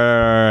y'all.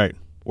 All right.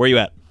 Where you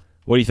at?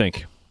 What do you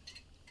think?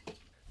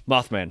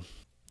 Mothman.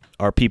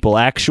 Are people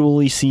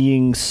actually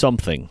seeing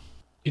something?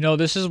 You know,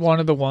 this is one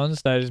of the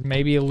ones that is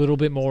maybe a little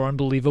bit more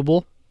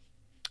unbelievable.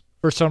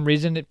 For some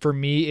reason, for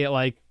me, it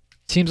like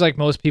seems like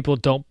most people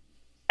don't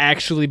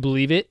actually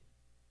believe it.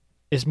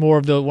 It's more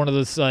of one of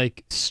those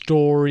like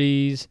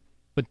stories,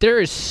 but there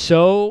is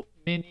so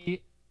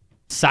many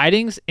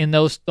sightings in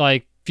those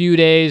like few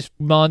days,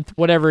 month,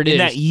 whatever it is. In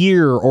that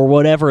year or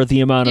whatever the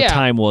amount of Yeah.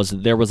 time was,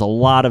 there was a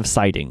lot of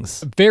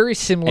sightings. Very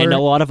similar, And a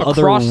lot of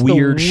other across the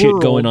weird shit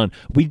world. going on.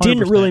 We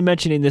didn't 100%. really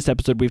mention in this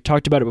episode, we've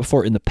talked about it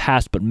before in the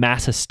past, but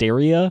mass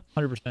hysteria.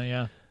 100%,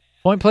 yeah.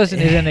 Point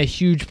Pleasant isn't a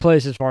huge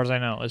place as far as I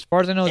know. As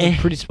far as I know, it's a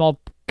pretty small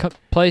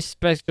place,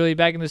 especially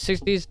back in the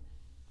 60s.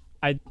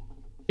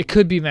 It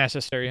could be mass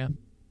hysteria,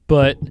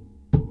 but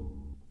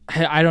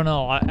I don't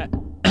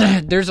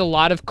know. There's a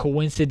lot of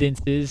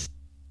coincidences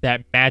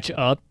that match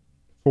up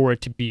for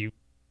it to be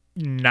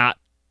not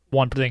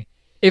one thing.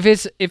 If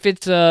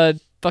it's a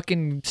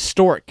fucking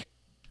stork,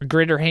 a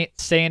greater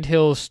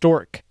sandhill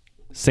stork,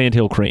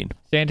 Sandhill crane.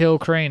 sandhill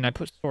crane. I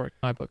put stork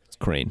in my book.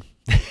 Crane.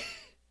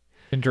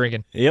 Been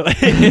drinking. Yep.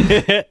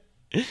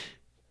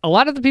 A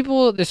lot of the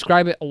people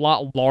describe it a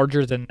lot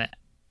larger than that.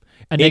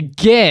 And It-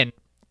 again,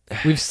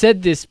 we've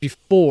said this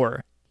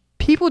before.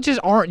 People just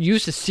aren't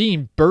used to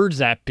seeing birds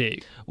that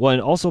big. Well,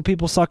 and also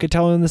people suck at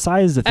telling the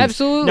size of things.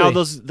 Absolutely. Now,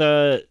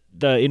 the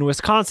in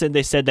Wisconsin,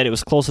 they said that it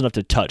was close enough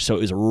to touch, so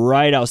it was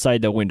right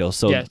outside the window.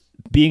 So Yes.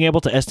 being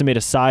able to estimate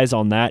a size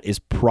on that is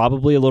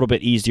probably a little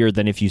bit easier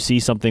than if you see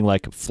something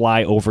like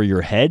fly over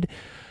your head.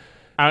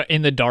 Out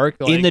in the dark.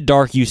 Like, In the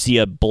dark, you see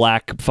a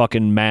black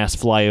fucking mass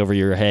fly over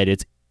your head.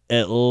 It's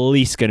at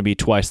least going to be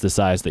twice the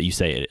size that you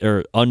say it,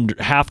 or under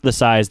half the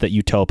size that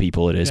you tell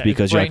people it is, Yeah,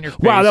 because it's right you're in your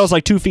like, wow, face. that was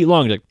like 2 feet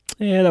long. You're like,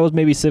 yeah, that was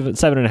maybe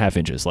 7.5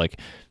 inches. Like,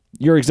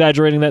 you're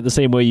exaggerating that the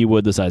same way you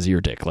would the size of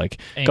your dick. Like,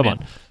 come Amen.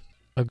 on.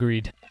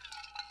 Agreed.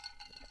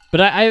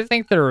 But I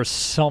think there is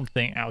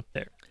something out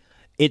there.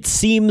 It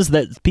seems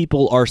that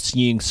people are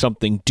seeing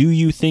something. Do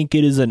you think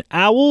it is an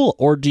owl,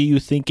 or do you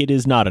think it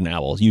is not an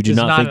owl? You do It's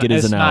not not think it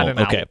is it's an not owl. an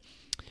owl. Okay.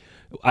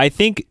 I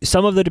think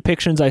some of the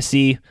depictions I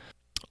see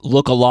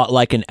look a lot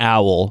like an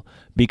owl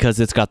because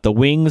it's got the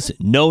wings,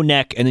 no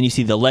neck, and then you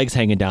see the legs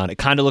hanging down. It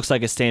kind of looks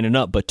like it's standing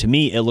up, but to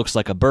me, it looks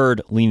like a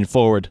bird leaning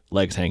forward,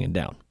 legs hanging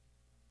down.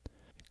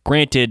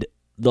 Granted,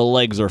 the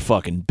legs are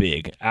fucking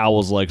big.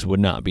 Owl's legs would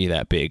not be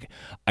that big.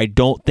 I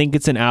don't think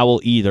it's an owl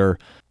either.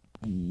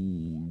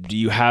 Do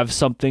you have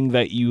something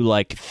that you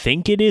like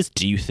think it is?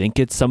 Do you think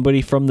it's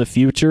somebody from the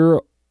future?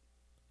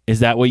 Is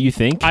that what you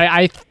think?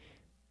 I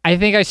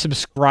think I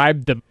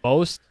subscribe the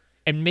most,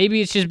 and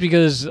maybe it's just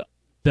because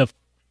the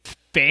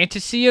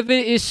fantasy of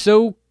it is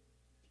so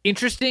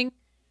interesting.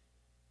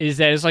 Is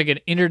that it's like an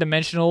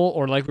interdimensional,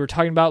 or like we were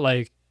talking about,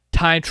 like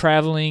time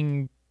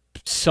traveling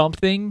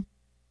something,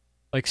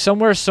 like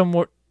somewhere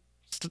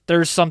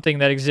there's something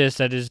that exists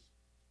that is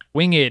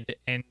winged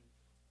and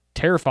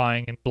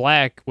terrifying and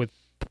black with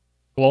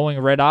glowing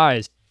red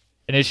eyes,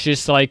 and it's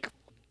just like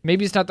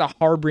maybe it's not the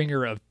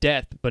harbinger of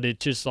death, but it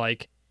just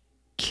like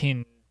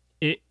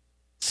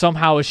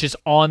somehow it's just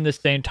on the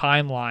same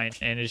timeline,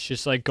 and it's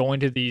just like going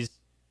to these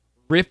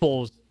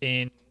ripples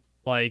in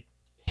like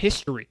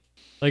history,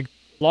 like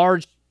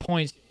large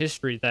points in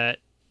history that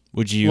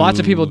lots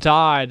of people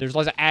died. There's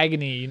lots of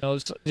agony,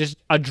 it's just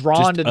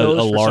drawn to those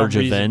a for large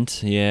some reason.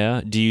 event.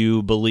 Yeah. Do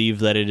you believe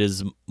that it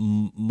is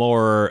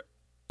more?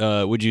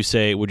 Would you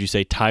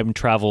say time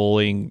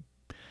traveling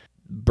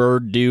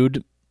bird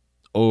dude,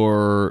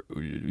 or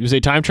you say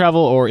time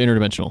travel or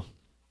interdimensional?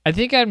 I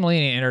think I'm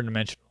leaning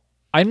interdimensional.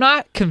 I'm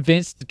not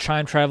convinced that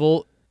time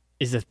travel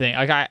is a thing.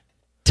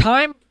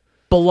 Time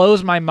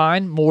blows my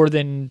mind more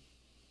than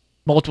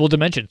multiple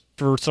dimensions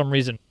for some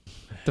reason.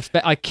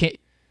 I can't.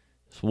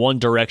 It's one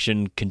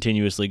direction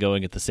continuously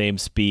going at the same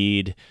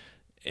speed.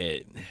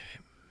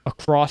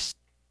 Across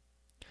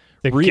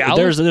the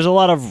galaxy. There's a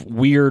lot of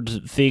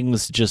weird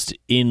things just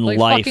in like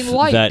life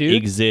light, that dude.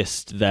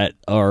 exist that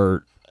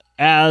are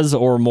as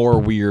or more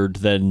weird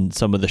than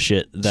some of the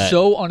shit that.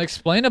 So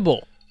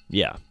unexplainable.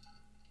 Yeah.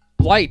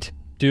 Light,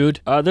 dude.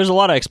 There's a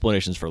lot of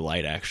explanations for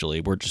light,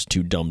 actually. We're just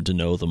too dumb to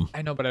know them.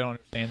 I know, but I don't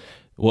understand.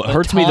 What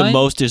hurts me the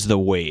most is the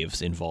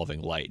waves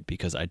involving light,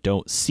 because I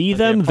don't see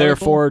them,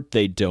 therefore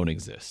they don't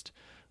exist.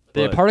 Are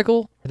they a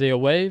particle? Are they a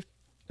wave?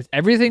 Is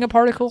everything a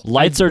particle?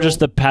 Lights are just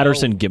the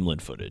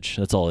Patterson-Gimlin footage.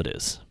 That's all it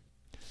is.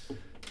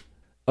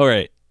 All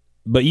right.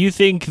 But you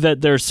think that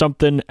there's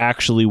something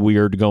actually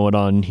weird going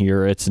on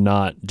here. It's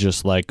not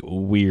just like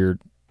weird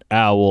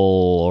owl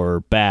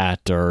or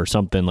bat or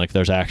something. Like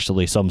there's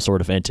actually some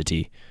sort of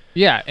entity.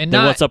 Yeah, and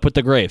then what's up with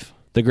the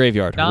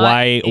graveyard?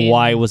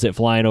 Why was it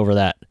flying over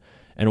that?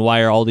 And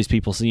why are all these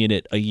people seeing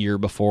it a year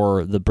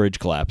before the bridge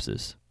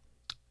collapses?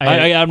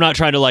 I'm not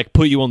trying to like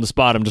put you on the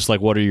spot. I'm just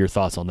like, what are your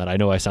thoughts on that? I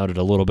know I sounded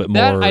a little bit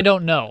more. That I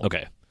don't know.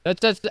 Okay,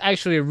 that's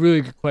actually a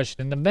really good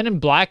question. And the Men in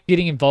Black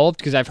getting involved,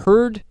 because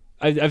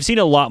I've seen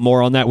a lot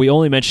more on that. We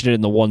only mentioned it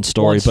in the one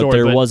story, but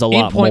there was a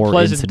lot more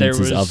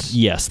incidences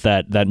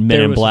of that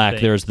Men in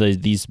Black. There's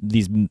these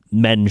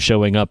men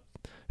showing up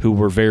who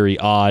were very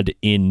odd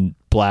in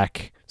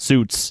black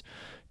suits,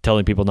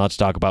 telling people not to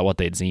talk about what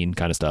they'd seen,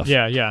 kind of stuff.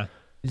 Yeah.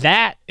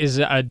 That is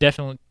a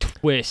definite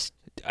twist.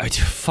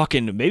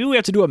 Maybe we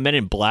have to do a Men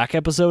in Black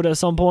episode at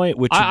some point,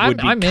 which would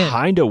be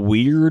kind of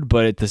weird,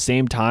 but at the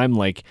same time,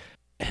 like,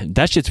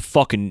 that shit's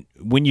fucking.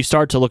 When you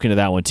start to look into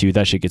that one too,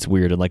 that shit gets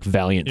weird, and like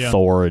Valiant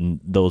Thor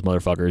and those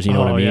motherfuckers. You know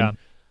what I mean? Yeah.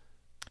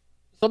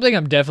 Something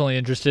I'm definitely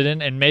interested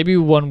in, and maybe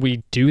when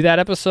we do that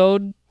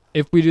episode,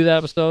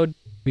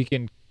 we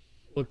can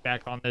look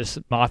back on this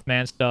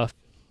Mothman stuff,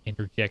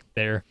 interject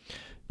there.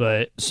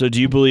 But so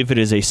do you believe it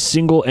is a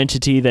single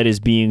entity that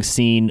is being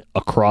seen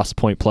across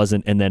Point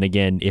Pleasant, and then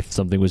again, if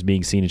something was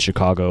being seen in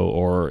Chicago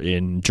or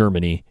in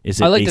Germany,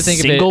 is it a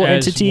single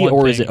entity,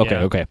 or is it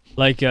okay?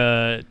 Like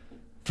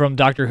from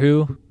Doctor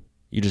Who,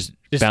 you just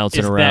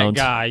bouncing around.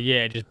 That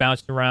guy, just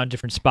bouncing around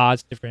different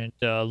spots, different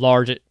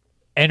large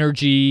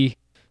energy.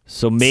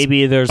 So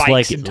maybe there's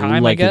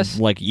time, I guess.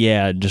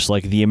 Just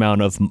like the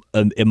amount of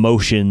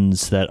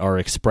emotions that are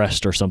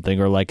expressed or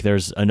something, or like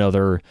there's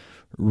another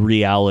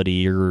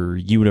reality or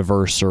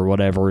universe or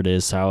whatever it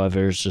is.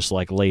 However, it's just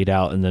like laid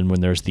out, and then when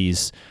there's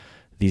these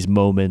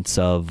moments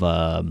of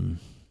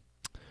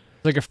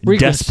like a frequency.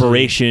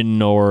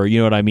 Desperation, or you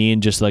know what I mean,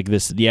 just like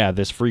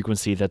this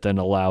frequency that then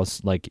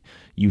allows like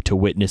you to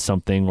witness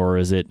something, or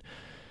is it?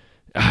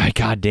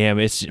 God damn,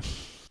 it's.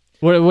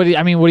 What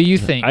do you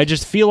think? I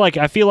feel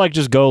like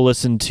just go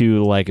listen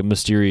to like a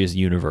Mysterious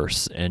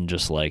Universe and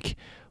just like,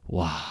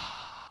 wow.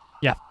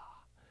 Yeah.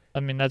 I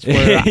mean, that's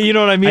where you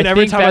know what I mean.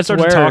 Every time I start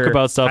to talk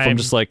about stuff, I'm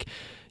just like,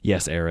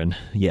 yes, Aaron,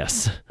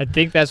 yes. I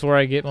think that's where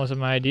I get most of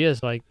my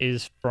ideas, like,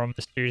 is from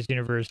Mysterious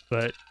Universe.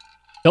 But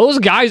those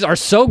guys are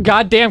so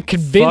goddamn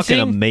convincing. Fucking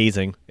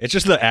amazing. It's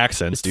just the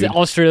accents, dude. The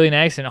Australian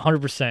accent,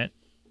 100%.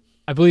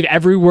 I believe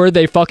every word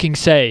they fucking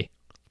say.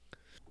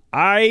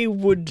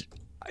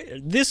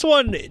 This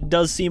one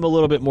does seem a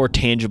little bit more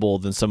tangible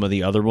than some of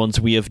the other ones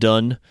we have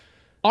done.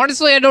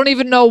 Honestly, I don't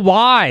even know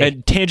why.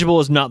 And tangible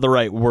is not the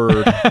right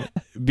word,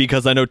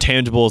 because I know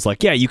tangible is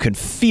like, yeah, you can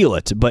feel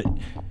it, but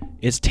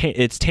it's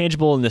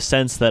tangible in the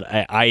sense that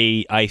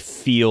I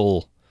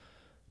feel,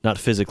 not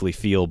physically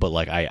feel, but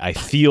like I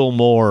feel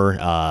more.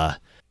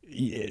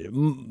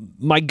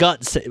 My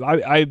gut.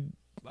 I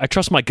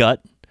trust my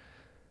gut.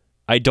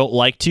 I don't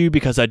like to,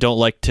 because I don't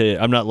like to.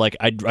 I'm not like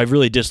I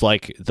really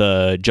dislike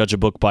the judge a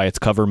book by its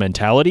cover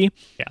mentality.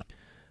 Yeah,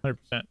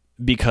 100%.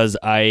 Because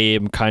I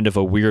am kind of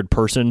a weird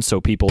person,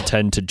 so people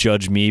tend to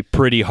judge me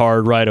pretty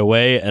hard right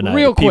away, and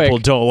people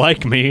don't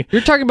like me.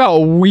 You're talking about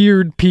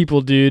weird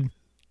people, dude.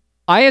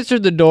 I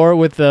answered the door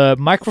with the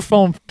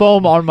microphone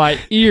foam on my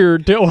ear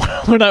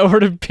when I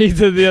ordered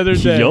pizza the other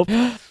day.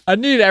 Yep. I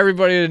need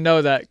everybody to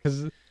know that,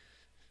 because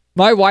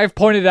my wife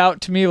pointed out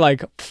to me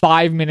like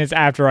 5 minutes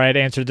after I had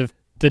answered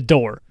the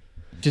door.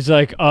 She's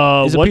like, he's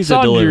a what's pizza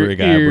on delivery your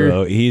guy, ear?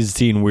 bro. He's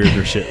seen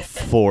weirder shit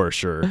for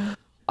sure.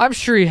 I'm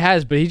sure he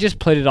has, but he just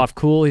played it off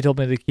cool. He told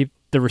me to keep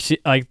the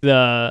receipt, like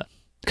the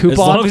coupon as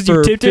long as for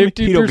you tipped him,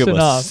 50% he don't give a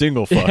off.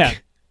 single fuck. Yeah.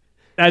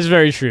 That's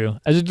very true.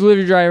 As a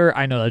delivery driver,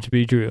 I know that to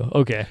be true.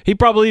 Okay. He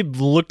probably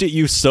looked at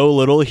you so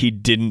little he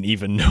didn't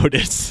even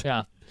notice.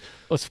 Yeah.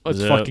 Let's Yep.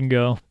 fucking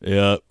go.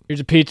 Yeah. Here's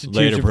a pizza.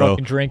 Later, Choose your bro.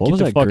 fucking drink. What Get was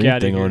the that fuck green out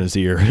of thing here. on his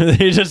ear?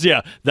 He just,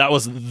 that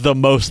was the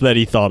most that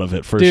he thought of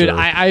it for Dude, sure.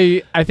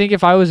 I think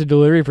if I was a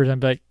delivery person, I'd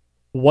be like,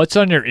 what's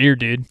on your ear,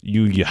 dude?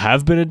 You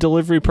have been a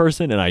delivery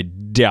person, and I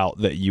doubt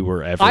that you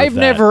were ever. I've that.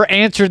 never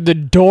answered the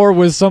door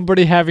with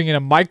somebody having a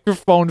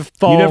microphone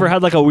phone. You never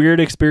had like a weird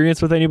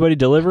experience with anybody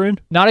delivering?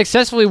 Not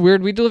excessively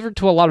weird. We delivered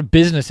to a lot of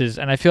businesses,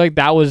 and I feel like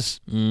that was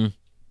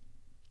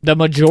the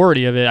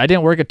majority of it. I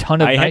didn't work a ton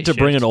of I night had to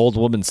bring shifts. an old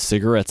woman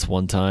cigarettes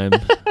one time.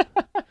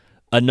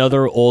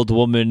 Another old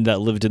woman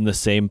that lived in the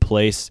same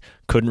place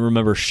couldn't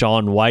remember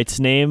Sean White's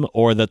name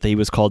or that he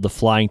was called the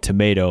Flying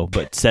Tomato,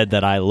 but said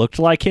that I looked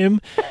like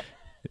him.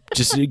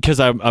 Just because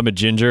I'm a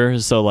ginger,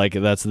 so like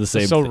that's the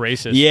same. So thing.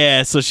 racist.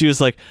 Yeah, so she was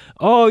like,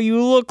 "Oh,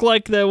 you look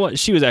like that one."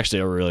 She was actually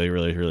a really,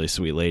 really, really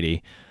sweet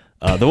lady.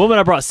 The woman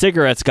I brought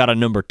cigarettes got a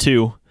number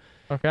 2.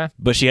 Okay.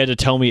 But she had to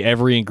tell me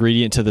every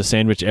ingredient to the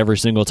sandwich every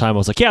single time. I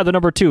was like, yeah, the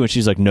number 2. And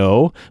she's like,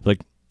 no. Like,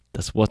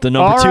 that's what the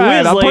number All 2 right,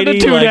 is, I'm lady.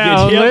 putting a 2 like,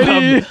 down,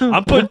 lady.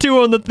 I'm putting 2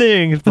 on the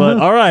thing. But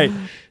all right.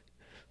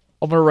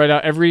 I'm going to write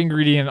out every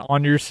ingredient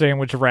on your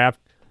sandwich wrap.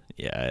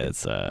 Yeah,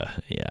 it's,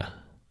 yeah.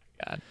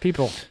 God,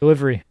 people,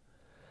 delivery,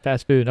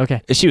 fast food.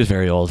 Okay. She was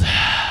very old.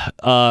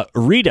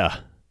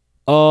 Rita.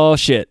 Oh,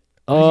 shit.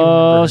 don't even remember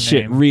Oh, her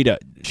shit. name. Rita.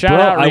 Shout Bro,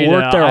 out Rita. I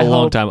worked there a I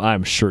long hope- time.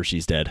 I'm sure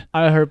she's dead.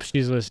 I hope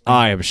she's listening.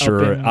 I am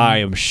sure. in- I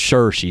am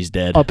sure she's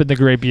dead. Up in the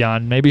great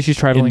beyond. Maybe she's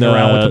traveling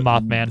around with the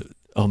Mothman.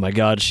 Oh, my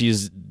God. She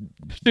is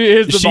She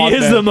is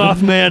the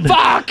Mothman.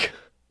 Fuck!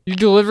 You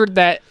delivered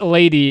that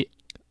lady.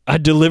 I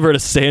delivered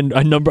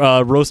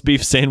a roast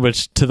beef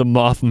sandwich to the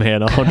Mothman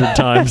 100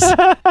 times.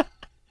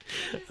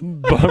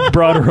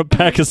 Brought her a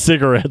pack of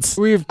cigarettes.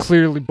 We have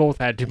clearly both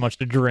had too much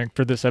to drink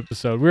for this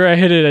episode. We're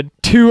hit it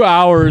at 2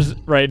 hours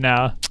right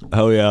now.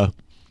 Oh yeah.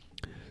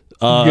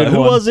 Good Who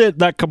one. was it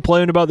that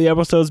complained about the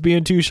episodes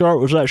being too short?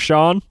 Was that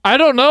Sean? I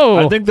don't know.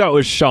 I think that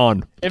was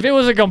Sean. If it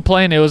was a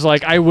complaint, it was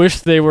like, I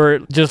wish they were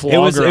just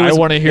longer. I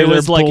want to hear it their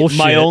was like bullshit.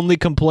 my only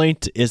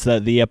complaint is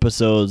that the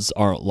episodes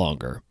aren't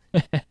longer.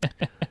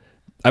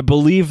 I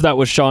believe that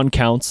was Sean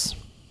Counts.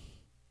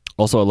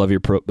 Also, I love your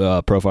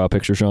profile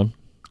picture, Sean.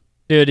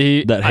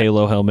 Dude, That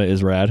Halo helmet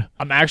is rad.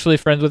 I'm actually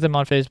friends with him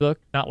on Facebook.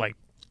 Not like,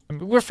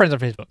 we're friends on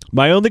Facebook.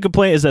 My only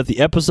complaint is that the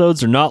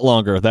episodes are not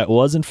longer. That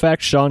was, in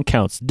fact, Sean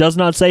Counts. Does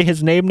not say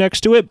his name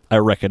next to it. I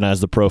recognize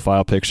the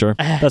profile picture.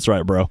 That's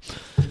right, bro.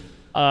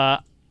 Yeah,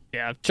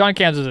 John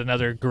Cams is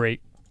another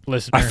great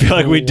listener. I feel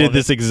like we Love did it.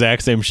 this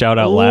exact same shout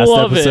out last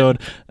Love it.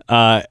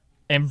 episode.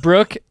 And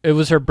Brooke, it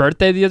was her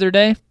birthday the other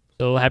day.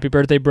 So happy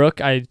birthday,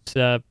 Brooke. I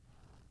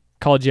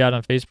called you out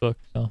on Facebook.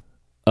 So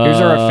here's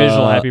our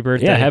official happy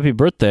birthday. Yeah, happy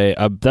birthday.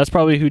 That's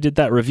probably who did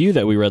that review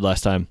that we read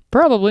last time.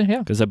 Probably, yeah.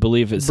 Because I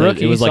believe it said,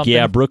 Brookie it was like, something.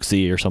 yeah,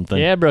 Brooksy or something.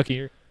 Yeah,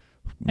 Brookie.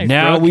 Thanks,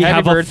 Now Brooke. we Happy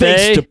have birthday. a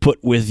face to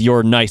put with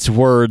your nice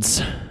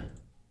words.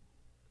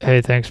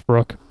 Hey, thanks,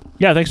 Brooke.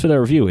 Yeah, thanks for that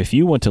review. If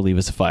you want to leave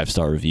us a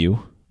 5-star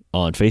review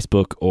on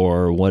Facebook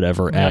or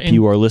whatever app in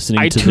you are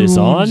listening to iTunes, this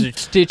on,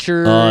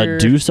 Stitcher.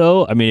 do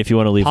so. I mean, if you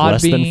want to leave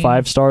less than Podbean.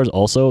 5 stars,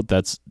 also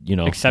that's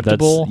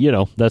Acceptable.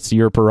 That's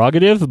your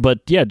prerogative. But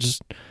yeah,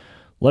 just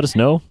let us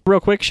know.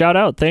 Real quick, shout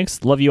out.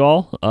 Thanks, love you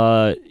all.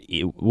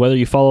 Whether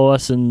you follow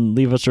us and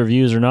leave us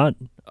reviews or not.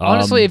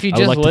 Honestly, if you I would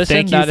just like to listen,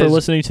 thank you that for is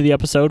listening to the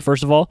episode.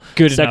 First of all,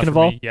 good Second enough of for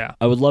all, me, yeah.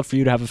 I would love for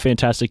you to have a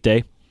fantastic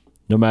day,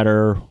 no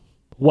matter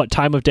what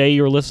time of day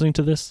you're listening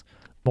to this.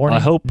 Morning,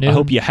 I hope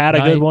noon, you had a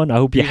night, good one. I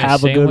hope you eating a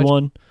have a good sandwich.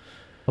 one.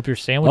 Hope your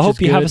sandwich I is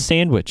hope you good. have a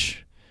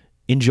sandwich.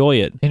 Enjoy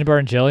it. Peanut butter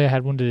and jelly. I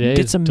had one today.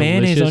 Get It's some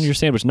mayonnaise delicious. on your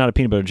sandwich, not a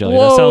peanut butter and jelly.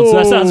 Whoa.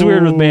 That sounds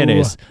weird with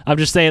mayonnaise. I'm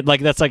just saying,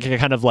 like that's like a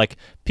kind of like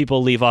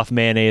people leave off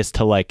mayonnaise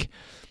to like,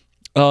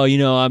 oh,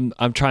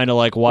 I'm trying to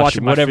like watch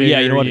Watching my whatever. Yeah,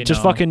 you know what? figure, Just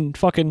you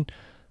fucking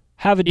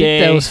have a Eat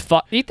day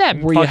eat that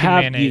where you fucking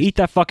mayonnaise. eat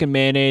that fucking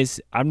mayonnaise.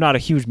 I'm not a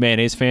huge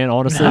mayonnaise fan,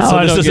 honestly. No, so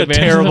I this don't is a get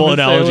mayonnaise terrible on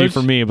my analogy sandwich.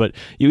 for me, but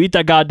you eat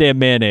that goddamn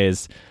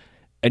mayonnaise,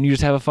 and you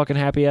just have a fucking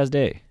happy ass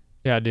day.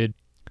 Yeah, dude.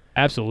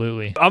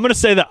 Absolutely. I'm gonna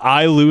say that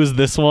I lose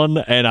this one,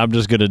 and I'm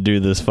just gonna do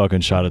this fucking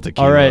shot of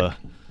tequila. All right.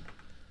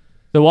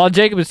 So while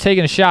Jacob is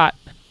taking a shot,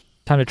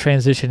 time to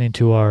transition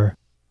into our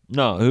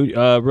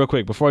No, real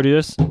quick before I do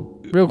this,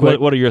 real quick.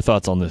 what are your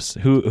thoughts on this?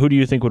 Who do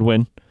you think would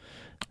win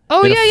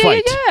Oh in yeah, a yeah,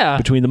 fight yeah.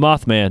 between the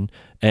Mothman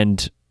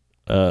and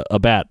a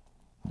bat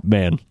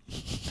man?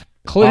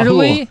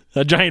 Clearly,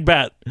 a giant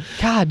bat.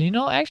 God,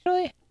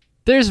 actually,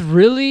 there's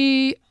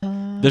really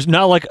There's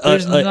not like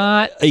there's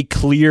not a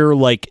clear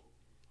like.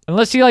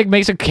 unless he like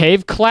makes a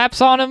cave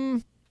collapse on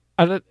him.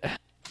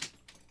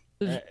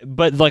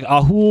 But like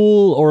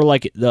Ahul or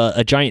like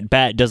a giant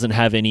bat doesn't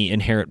have any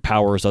inherent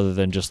powers other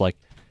than just like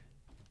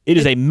it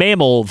is a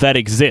mammal that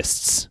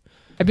exists.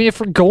 I mean, if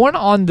we're going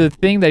on the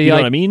thing that he You know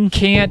like what I mean?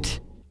 can't,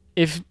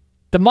 if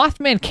the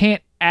Mothman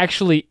can't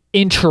actually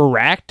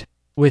interact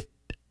with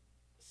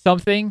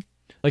something,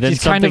 like Then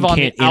he's kind of something on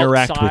can't the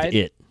interact outside. with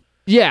it.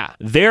 Yeah,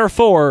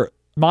 Therefore,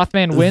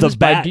 Mothman wins the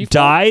by bat default.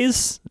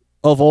 dies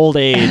of old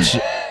age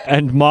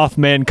and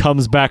Mothman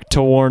comes back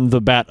to warn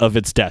the bat of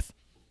its death.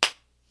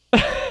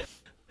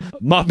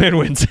 Mothman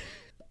wins.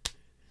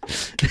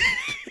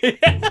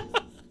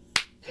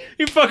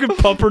 You fucking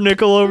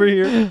pumpernickel over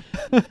here.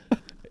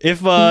 If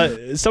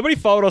somebody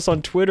followed us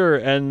on Twitter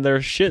and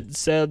their shit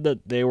said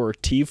that they were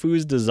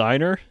Tifu's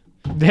designer.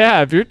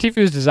 Yeah, if you're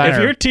Tifu's designer.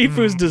 If you're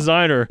Tifu's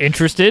designer,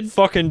 interested?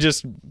 fucking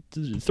just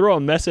throw a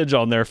message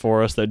on there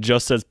for us that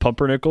just says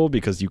pumpernickel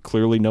because you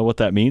clearly know what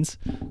that means.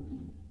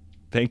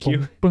 Thank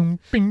you. Boom,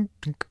 bing,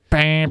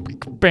 bam,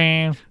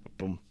 bam.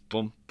 Boom,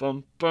 boom,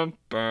 boom, boom,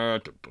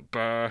 ba, da, ba,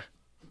 ba.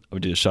 I'm gonna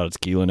do a shot at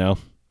tequila now.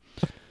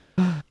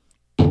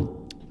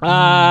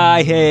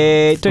 I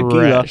hate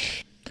tequila.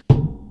 Fresh.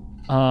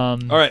 All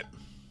right.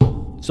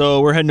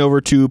 So we're heading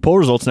over to poll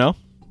results now.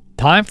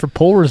 Time for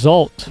poll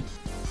result.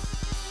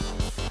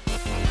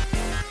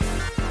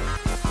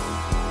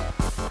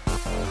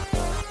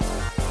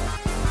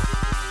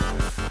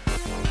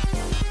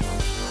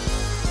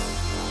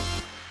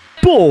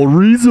 Poll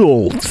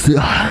results.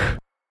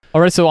 All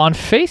right, so on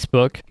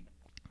Facebook,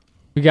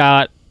 we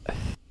got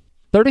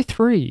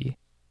 33%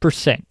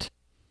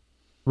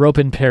 rope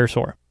and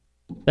parasaur.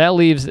 That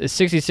leaves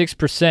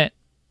 66%,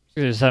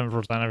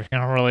 67%, if you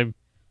can really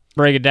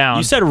break it down.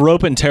 You said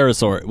rope and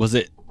pterosaur. Was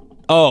it?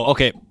 Oh,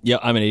 okay. Yeah,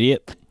 I'm an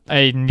idiot.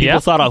 People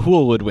thought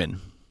Ahul would win.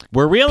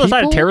 Were we on the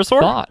side of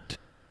pterosaur? Thought.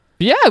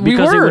 Yeah, we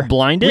Because were. they would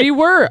blind it? We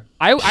were.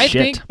 I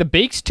Shit. think the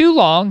bait's too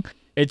long.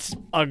 It's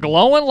a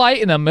glowing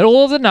light in the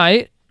middle of the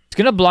night. It's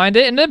going to blind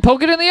it and then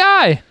poke it in the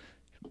eye.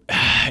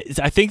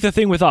 I think the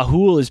thing with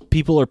Ahul is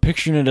people are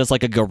picturing it as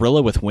like a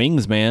gorilla with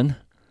wings, man.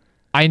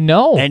 I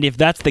know. And if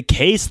that's the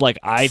case, like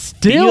I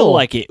feel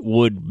like it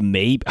would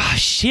maybe.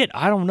 Shit,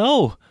 I don't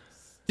know.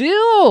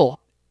 Still.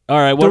 All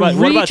right, what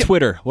about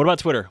Twitter? What about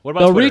Twitter? What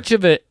about The Twitter? reach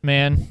of it,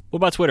 man. What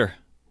about Twitter?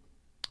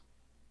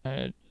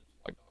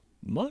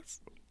 What?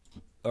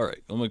 All right,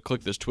 I'm gonna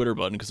click this Twitter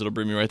button because it'll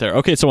bring me right there.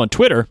 Okay, so on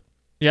Twitter,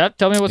 Yeah,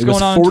 tell me what's it was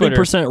going on Twitter.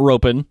 40%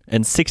 Ropin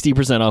and 60%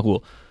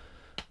 Ahul.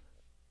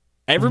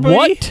 Everybody,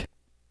 What?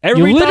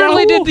 everybody You thought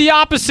literally Ahul? did the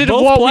opposite of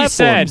Both what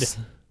platforms. we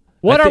said.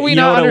 What I are thi- we you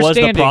know not what it was?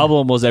 understanding? The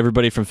problem was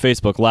everybody from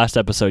Facebook. Last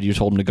episode, you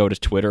told them to go to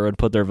Twitter and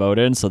put their vote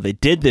in, so they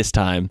did this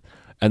time,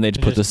 and they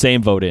just put the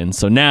same vote in.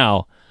 So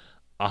now,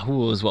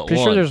 Ahul is what Pretty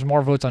won. sure there's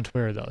more votes on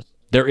Twitter, though.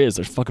 There is.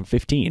 There's fucking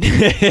 15.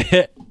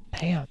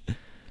 Damn.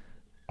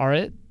 All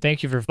right.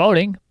 Thank you for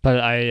voting, but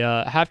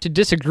I have to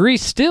disagree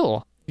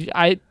still.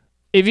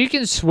 If you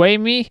can sway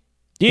me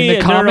in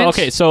the comments,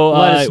 No. Okay, so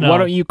let us know. why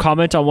don't you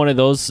comment on one of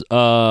those,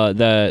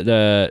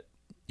 the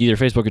either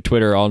Facebook or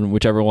Twitter on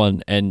whichever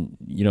one, and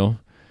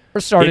or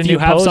start if a you new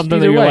have post, something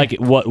that either you're way.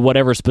 like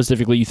whatever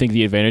specifically you think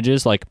the advantage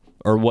is, like,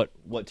 or what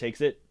takes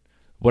it,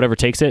 whatever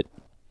takes it,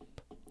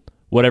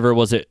 whatever it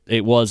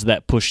was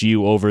that pushed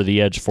you over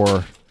the edge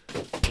for.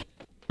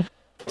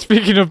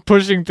 Speaking of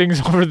pushing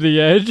things over the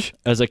edge,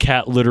 As a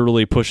cat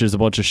literally pushes a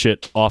bunch of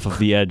shit off of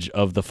the edge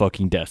of the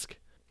fucking desk.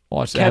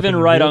 watch that Kevin, happen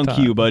in right real on time.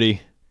 cue,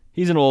 buddy.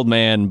 He's an old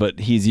man, but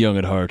he's young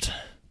at heart.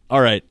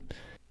 All right.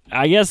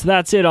 I guess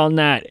that's it on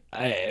that.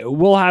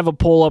 We'll have a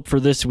poll up for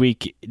this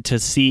week to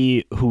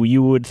see who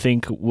you would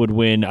think would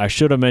win. I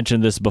should have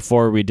mentioned this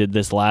before we did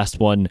this last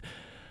one.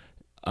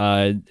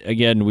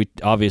 Again, we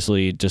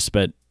obviously just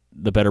spent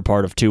the better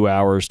part of 2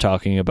 hours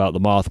talking about the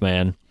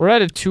Mothman. We're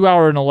at a 2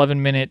 hour and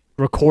 11-minute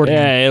recording.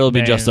 Yeah, it'll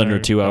be just man, under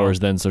 2 hours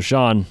then. So,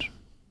 Sean,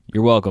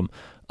 you're welcome.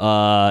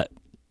 But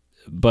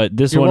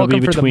this You're one will be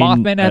welcome for the between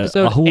Mothman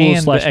episode Ahul and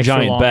the slash extra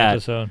Giant long Bat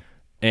episode.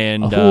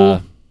 and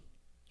Ahul.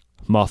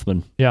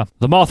 Mothman. Yeah.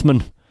 The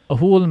Mothman.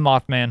 Ahul and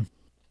Mothman.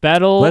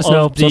 Battle Let us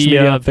know. of the Social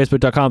media,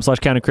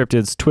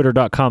 Facebook.com/CountEncrypteds,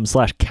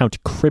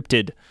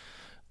 Twitter.com/CountCryptid.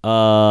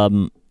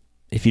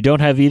 If you don't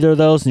have either of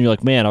those and you're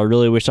like, man, I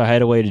really wish I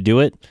had a way to do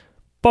it,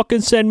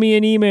 fucking send me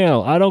an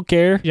email. I don't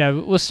care. Yeah,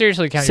 we'll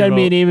seriously count Send your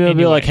me vote an email and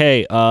be anyway. like,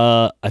 hey,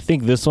 I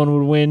think this one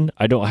would win.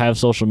 I don't have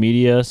social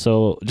media,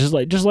 so just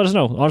let us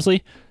know.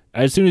 Honestly,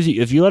 as soon as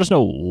if you let us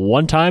know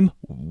one time,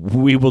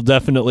 we will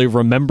definitely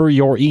remember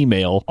your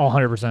email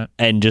 100%.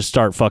 and just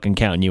start fucking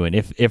counting you in.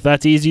 If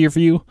that's easier for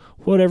you,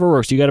 whatever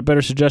works. You got a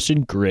better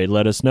suggestion? Great,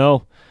 let us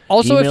know.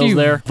 Also, if Emails you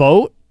there.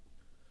 vote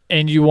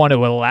and you want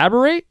to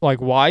elaborate,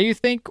 like why you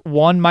think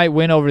one might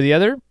win over the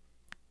other,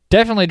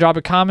 definitely drop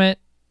a comment,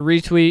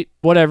 retweet,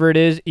 whatever it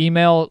is,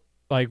 email.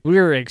 Like,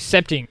 we're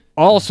accepting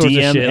all sorts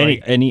DM of shit. any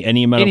Like,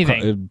 any amount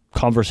anything. of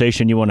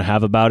conversation you want to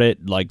have about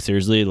it. Like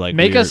seriously, like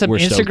make us an we're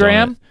stoked on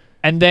Instagram it.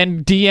 and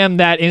then DM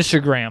that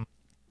Instagram.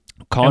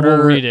 Connor,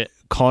 we'll read it.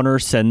 Connor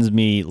sends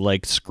me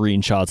like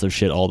screenshots of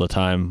shit all the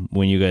time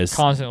when you guys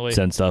Constantly.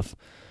 send stuff.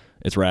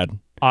 It's rad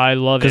I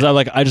love because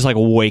it. I just like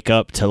wake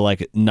up to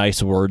like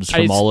nice words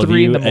from It's all of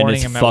 3 you, in the and morning,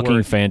 it's I'm at fucking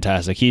work.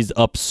 fantastic. He's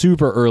up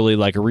super early,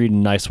 like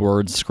reading nice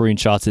words,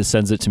 screenshots. It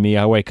sends it to me.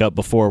 I wake up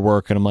before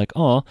work, and I'm like,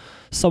 oh,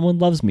 someone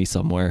loves me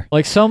somewhere.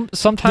 Like sometimes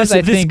This-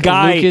 I this think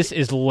guy- Lucas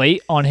is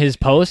late on his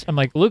post. I'm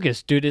like,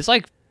 Lucas, dude, it's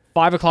like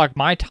 5 o'clock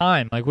my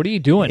time. Like, what are you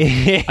doing?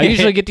 I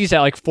usually get these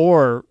at like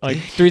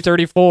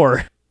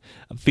 3:34.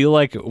 I feel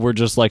like we're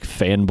just like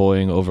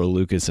fanboying over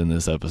Lucas in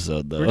this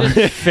episode, though. We're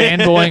just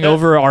fanboying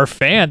over our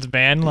fans,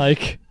 man.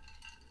 Like,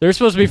 They're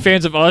supposed to be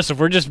fans of us, and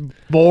we're just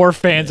more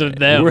fans of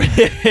them.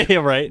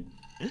 Right.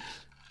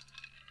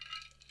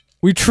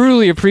 We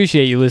truly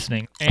appreciate you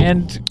listening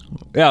and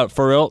Yeah,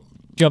 for real.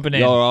 jumping in.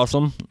 Y'all are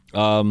awesome.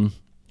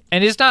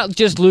 And it's not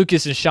just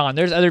Lucas and Sean.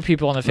 There's other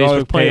people on the No,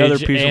 there's Facebook plenty page of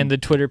other people. and the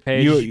Twitter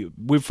page.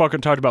 We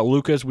fucking talked about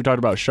Lucas. We talked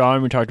about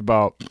Sean. We talked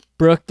about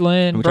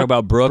Brooklyn. we talked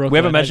about Brooke. We Brooklyn.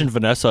 haven't mentioned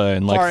Vanessa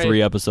in like Sorry.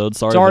 3 episodes.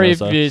 Sorry,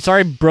 Vanessa.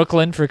 Sorry,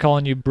 Brooklyn, for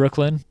calling you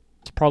Brooklyn.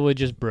 It's probably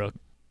just Brooke.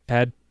 I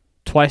had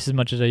twice as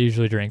much as I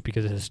usually drink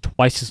because it is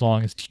twice as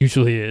long as it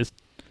usually is.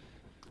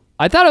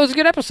 I thought it was a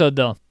good episode,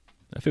 though.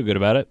 I feel good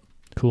about it.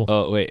 Cool.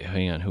 Oh, wait.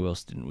 Hang on. Who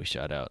else didn't we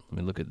shout out? Let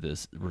me look at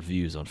this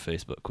reviews on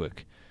Facebook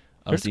quick.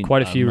 There's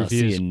quite a few I'm not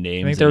reviews. seeing I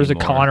names think there was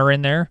anymore. a Connor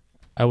in there.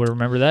 I would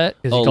remember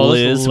that. 'Cause he Oh, called us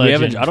Liz. the We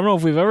haven't. legend. I don't know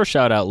if we've ever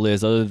shout out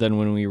Liz other than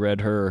when we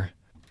read her.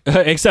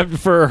 Except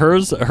for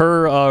hers,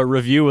 her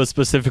review was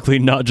specifically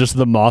not just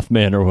the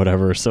Mothman or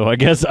whatever. So I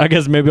guess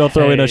maybe I'll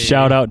throw in a Hey.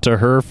 shout out to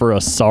her for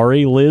a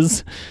sorry,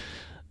 Liz.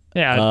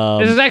 Yeah,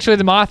 this is actually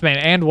the Mothman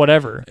and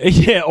whatever.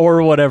 Yeah,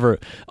 or whatever.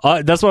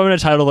 That's what I'm going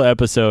to title the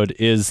episode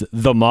is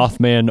The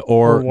Mothman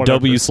or whatever.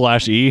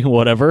 W/E,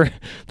 whatever.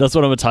 That's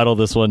what I'm going to title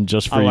this one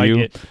just for I like you.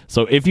 it.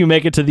 So if you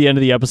make it to the end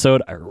of the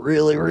episode, I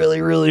really,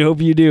 really, really hope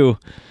you do.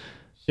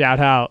 Shout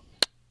out.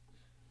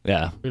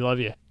 Yeah. We love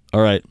you.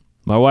 All right.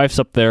 My wife's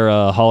up there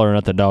hollering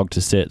at the dog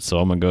to sit, so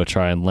I'm going to go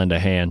try and lend a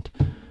hand.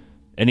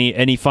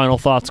 Any final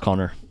thoughts,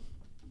 Connor?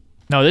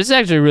 No, this is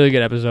actually a really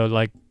good episode.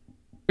 Like,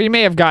 we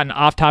may have gotten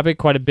off topic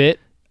quite a bit,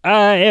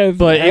 Yeah,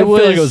 but I it feel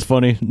like it was was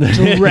funny.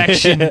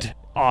 directioned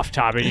off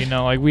topic. You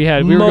know, like we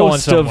were going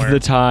Most somewhere. of the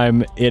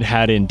time, it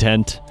had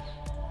intent.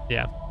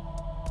 Yeah,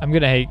 I'm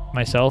gonna hate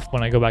myself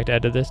when I go back to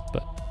edit this,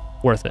 but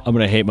worth it. I'm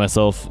going to hate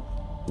myself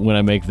when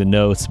I make the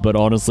notes, but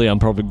honestly, I'm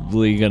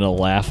probably going to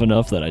laugh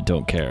enough that I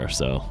don't care,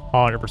 so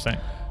 100%.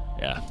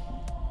 yeah.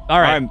 All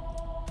right.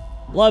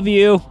 Love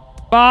you.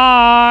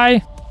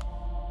 Bye.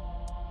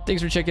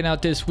 Thanks for checking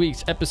out this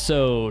week's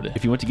episode.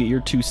 If you want to get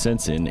your 2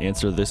 cents in,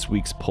 answer this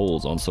week's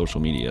polls on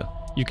social media.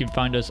 You can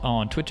find us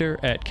on Twitter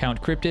at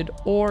Count Cryptid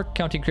or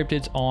Counting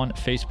Cryptids on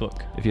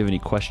Facebook. If you have any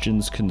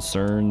questions,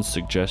 concerns,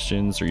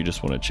 suggestions, or you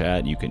just want to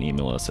chat, you can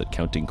email us at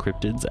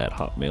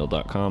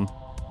countingcryptids@hotmail.com.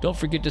 Don't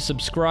forget to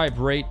subscribe,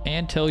 rate,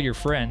 and tell your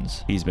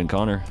friends. He's been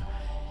Connor,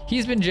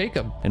 He's been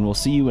Jacob. and we'll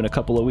see you in a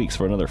couple of weeks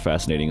for another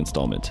fascinating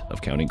installment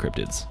of Counting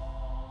Cryptids.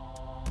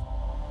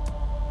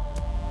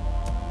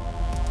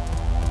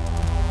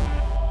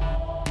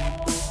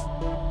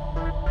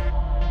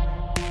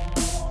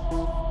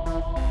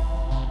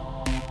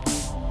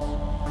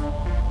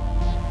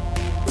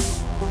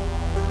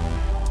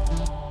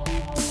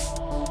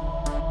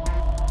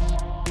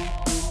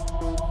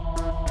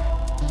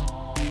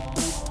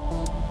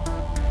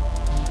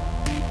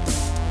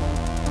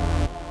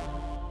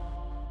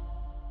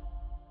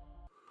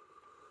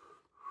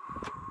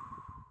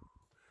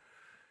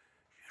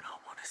 You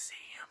don't want to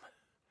see him.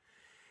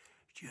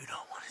 You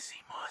don't want to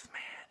see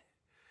Mothman.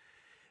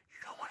 You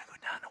don't want to go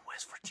down to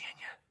West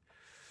Virginia.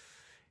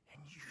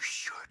 And you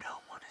sure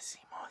don't want to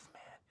see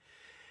Mothman.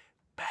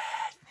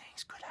 Bad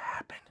things could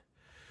happen.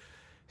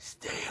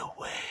 Stay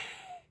away.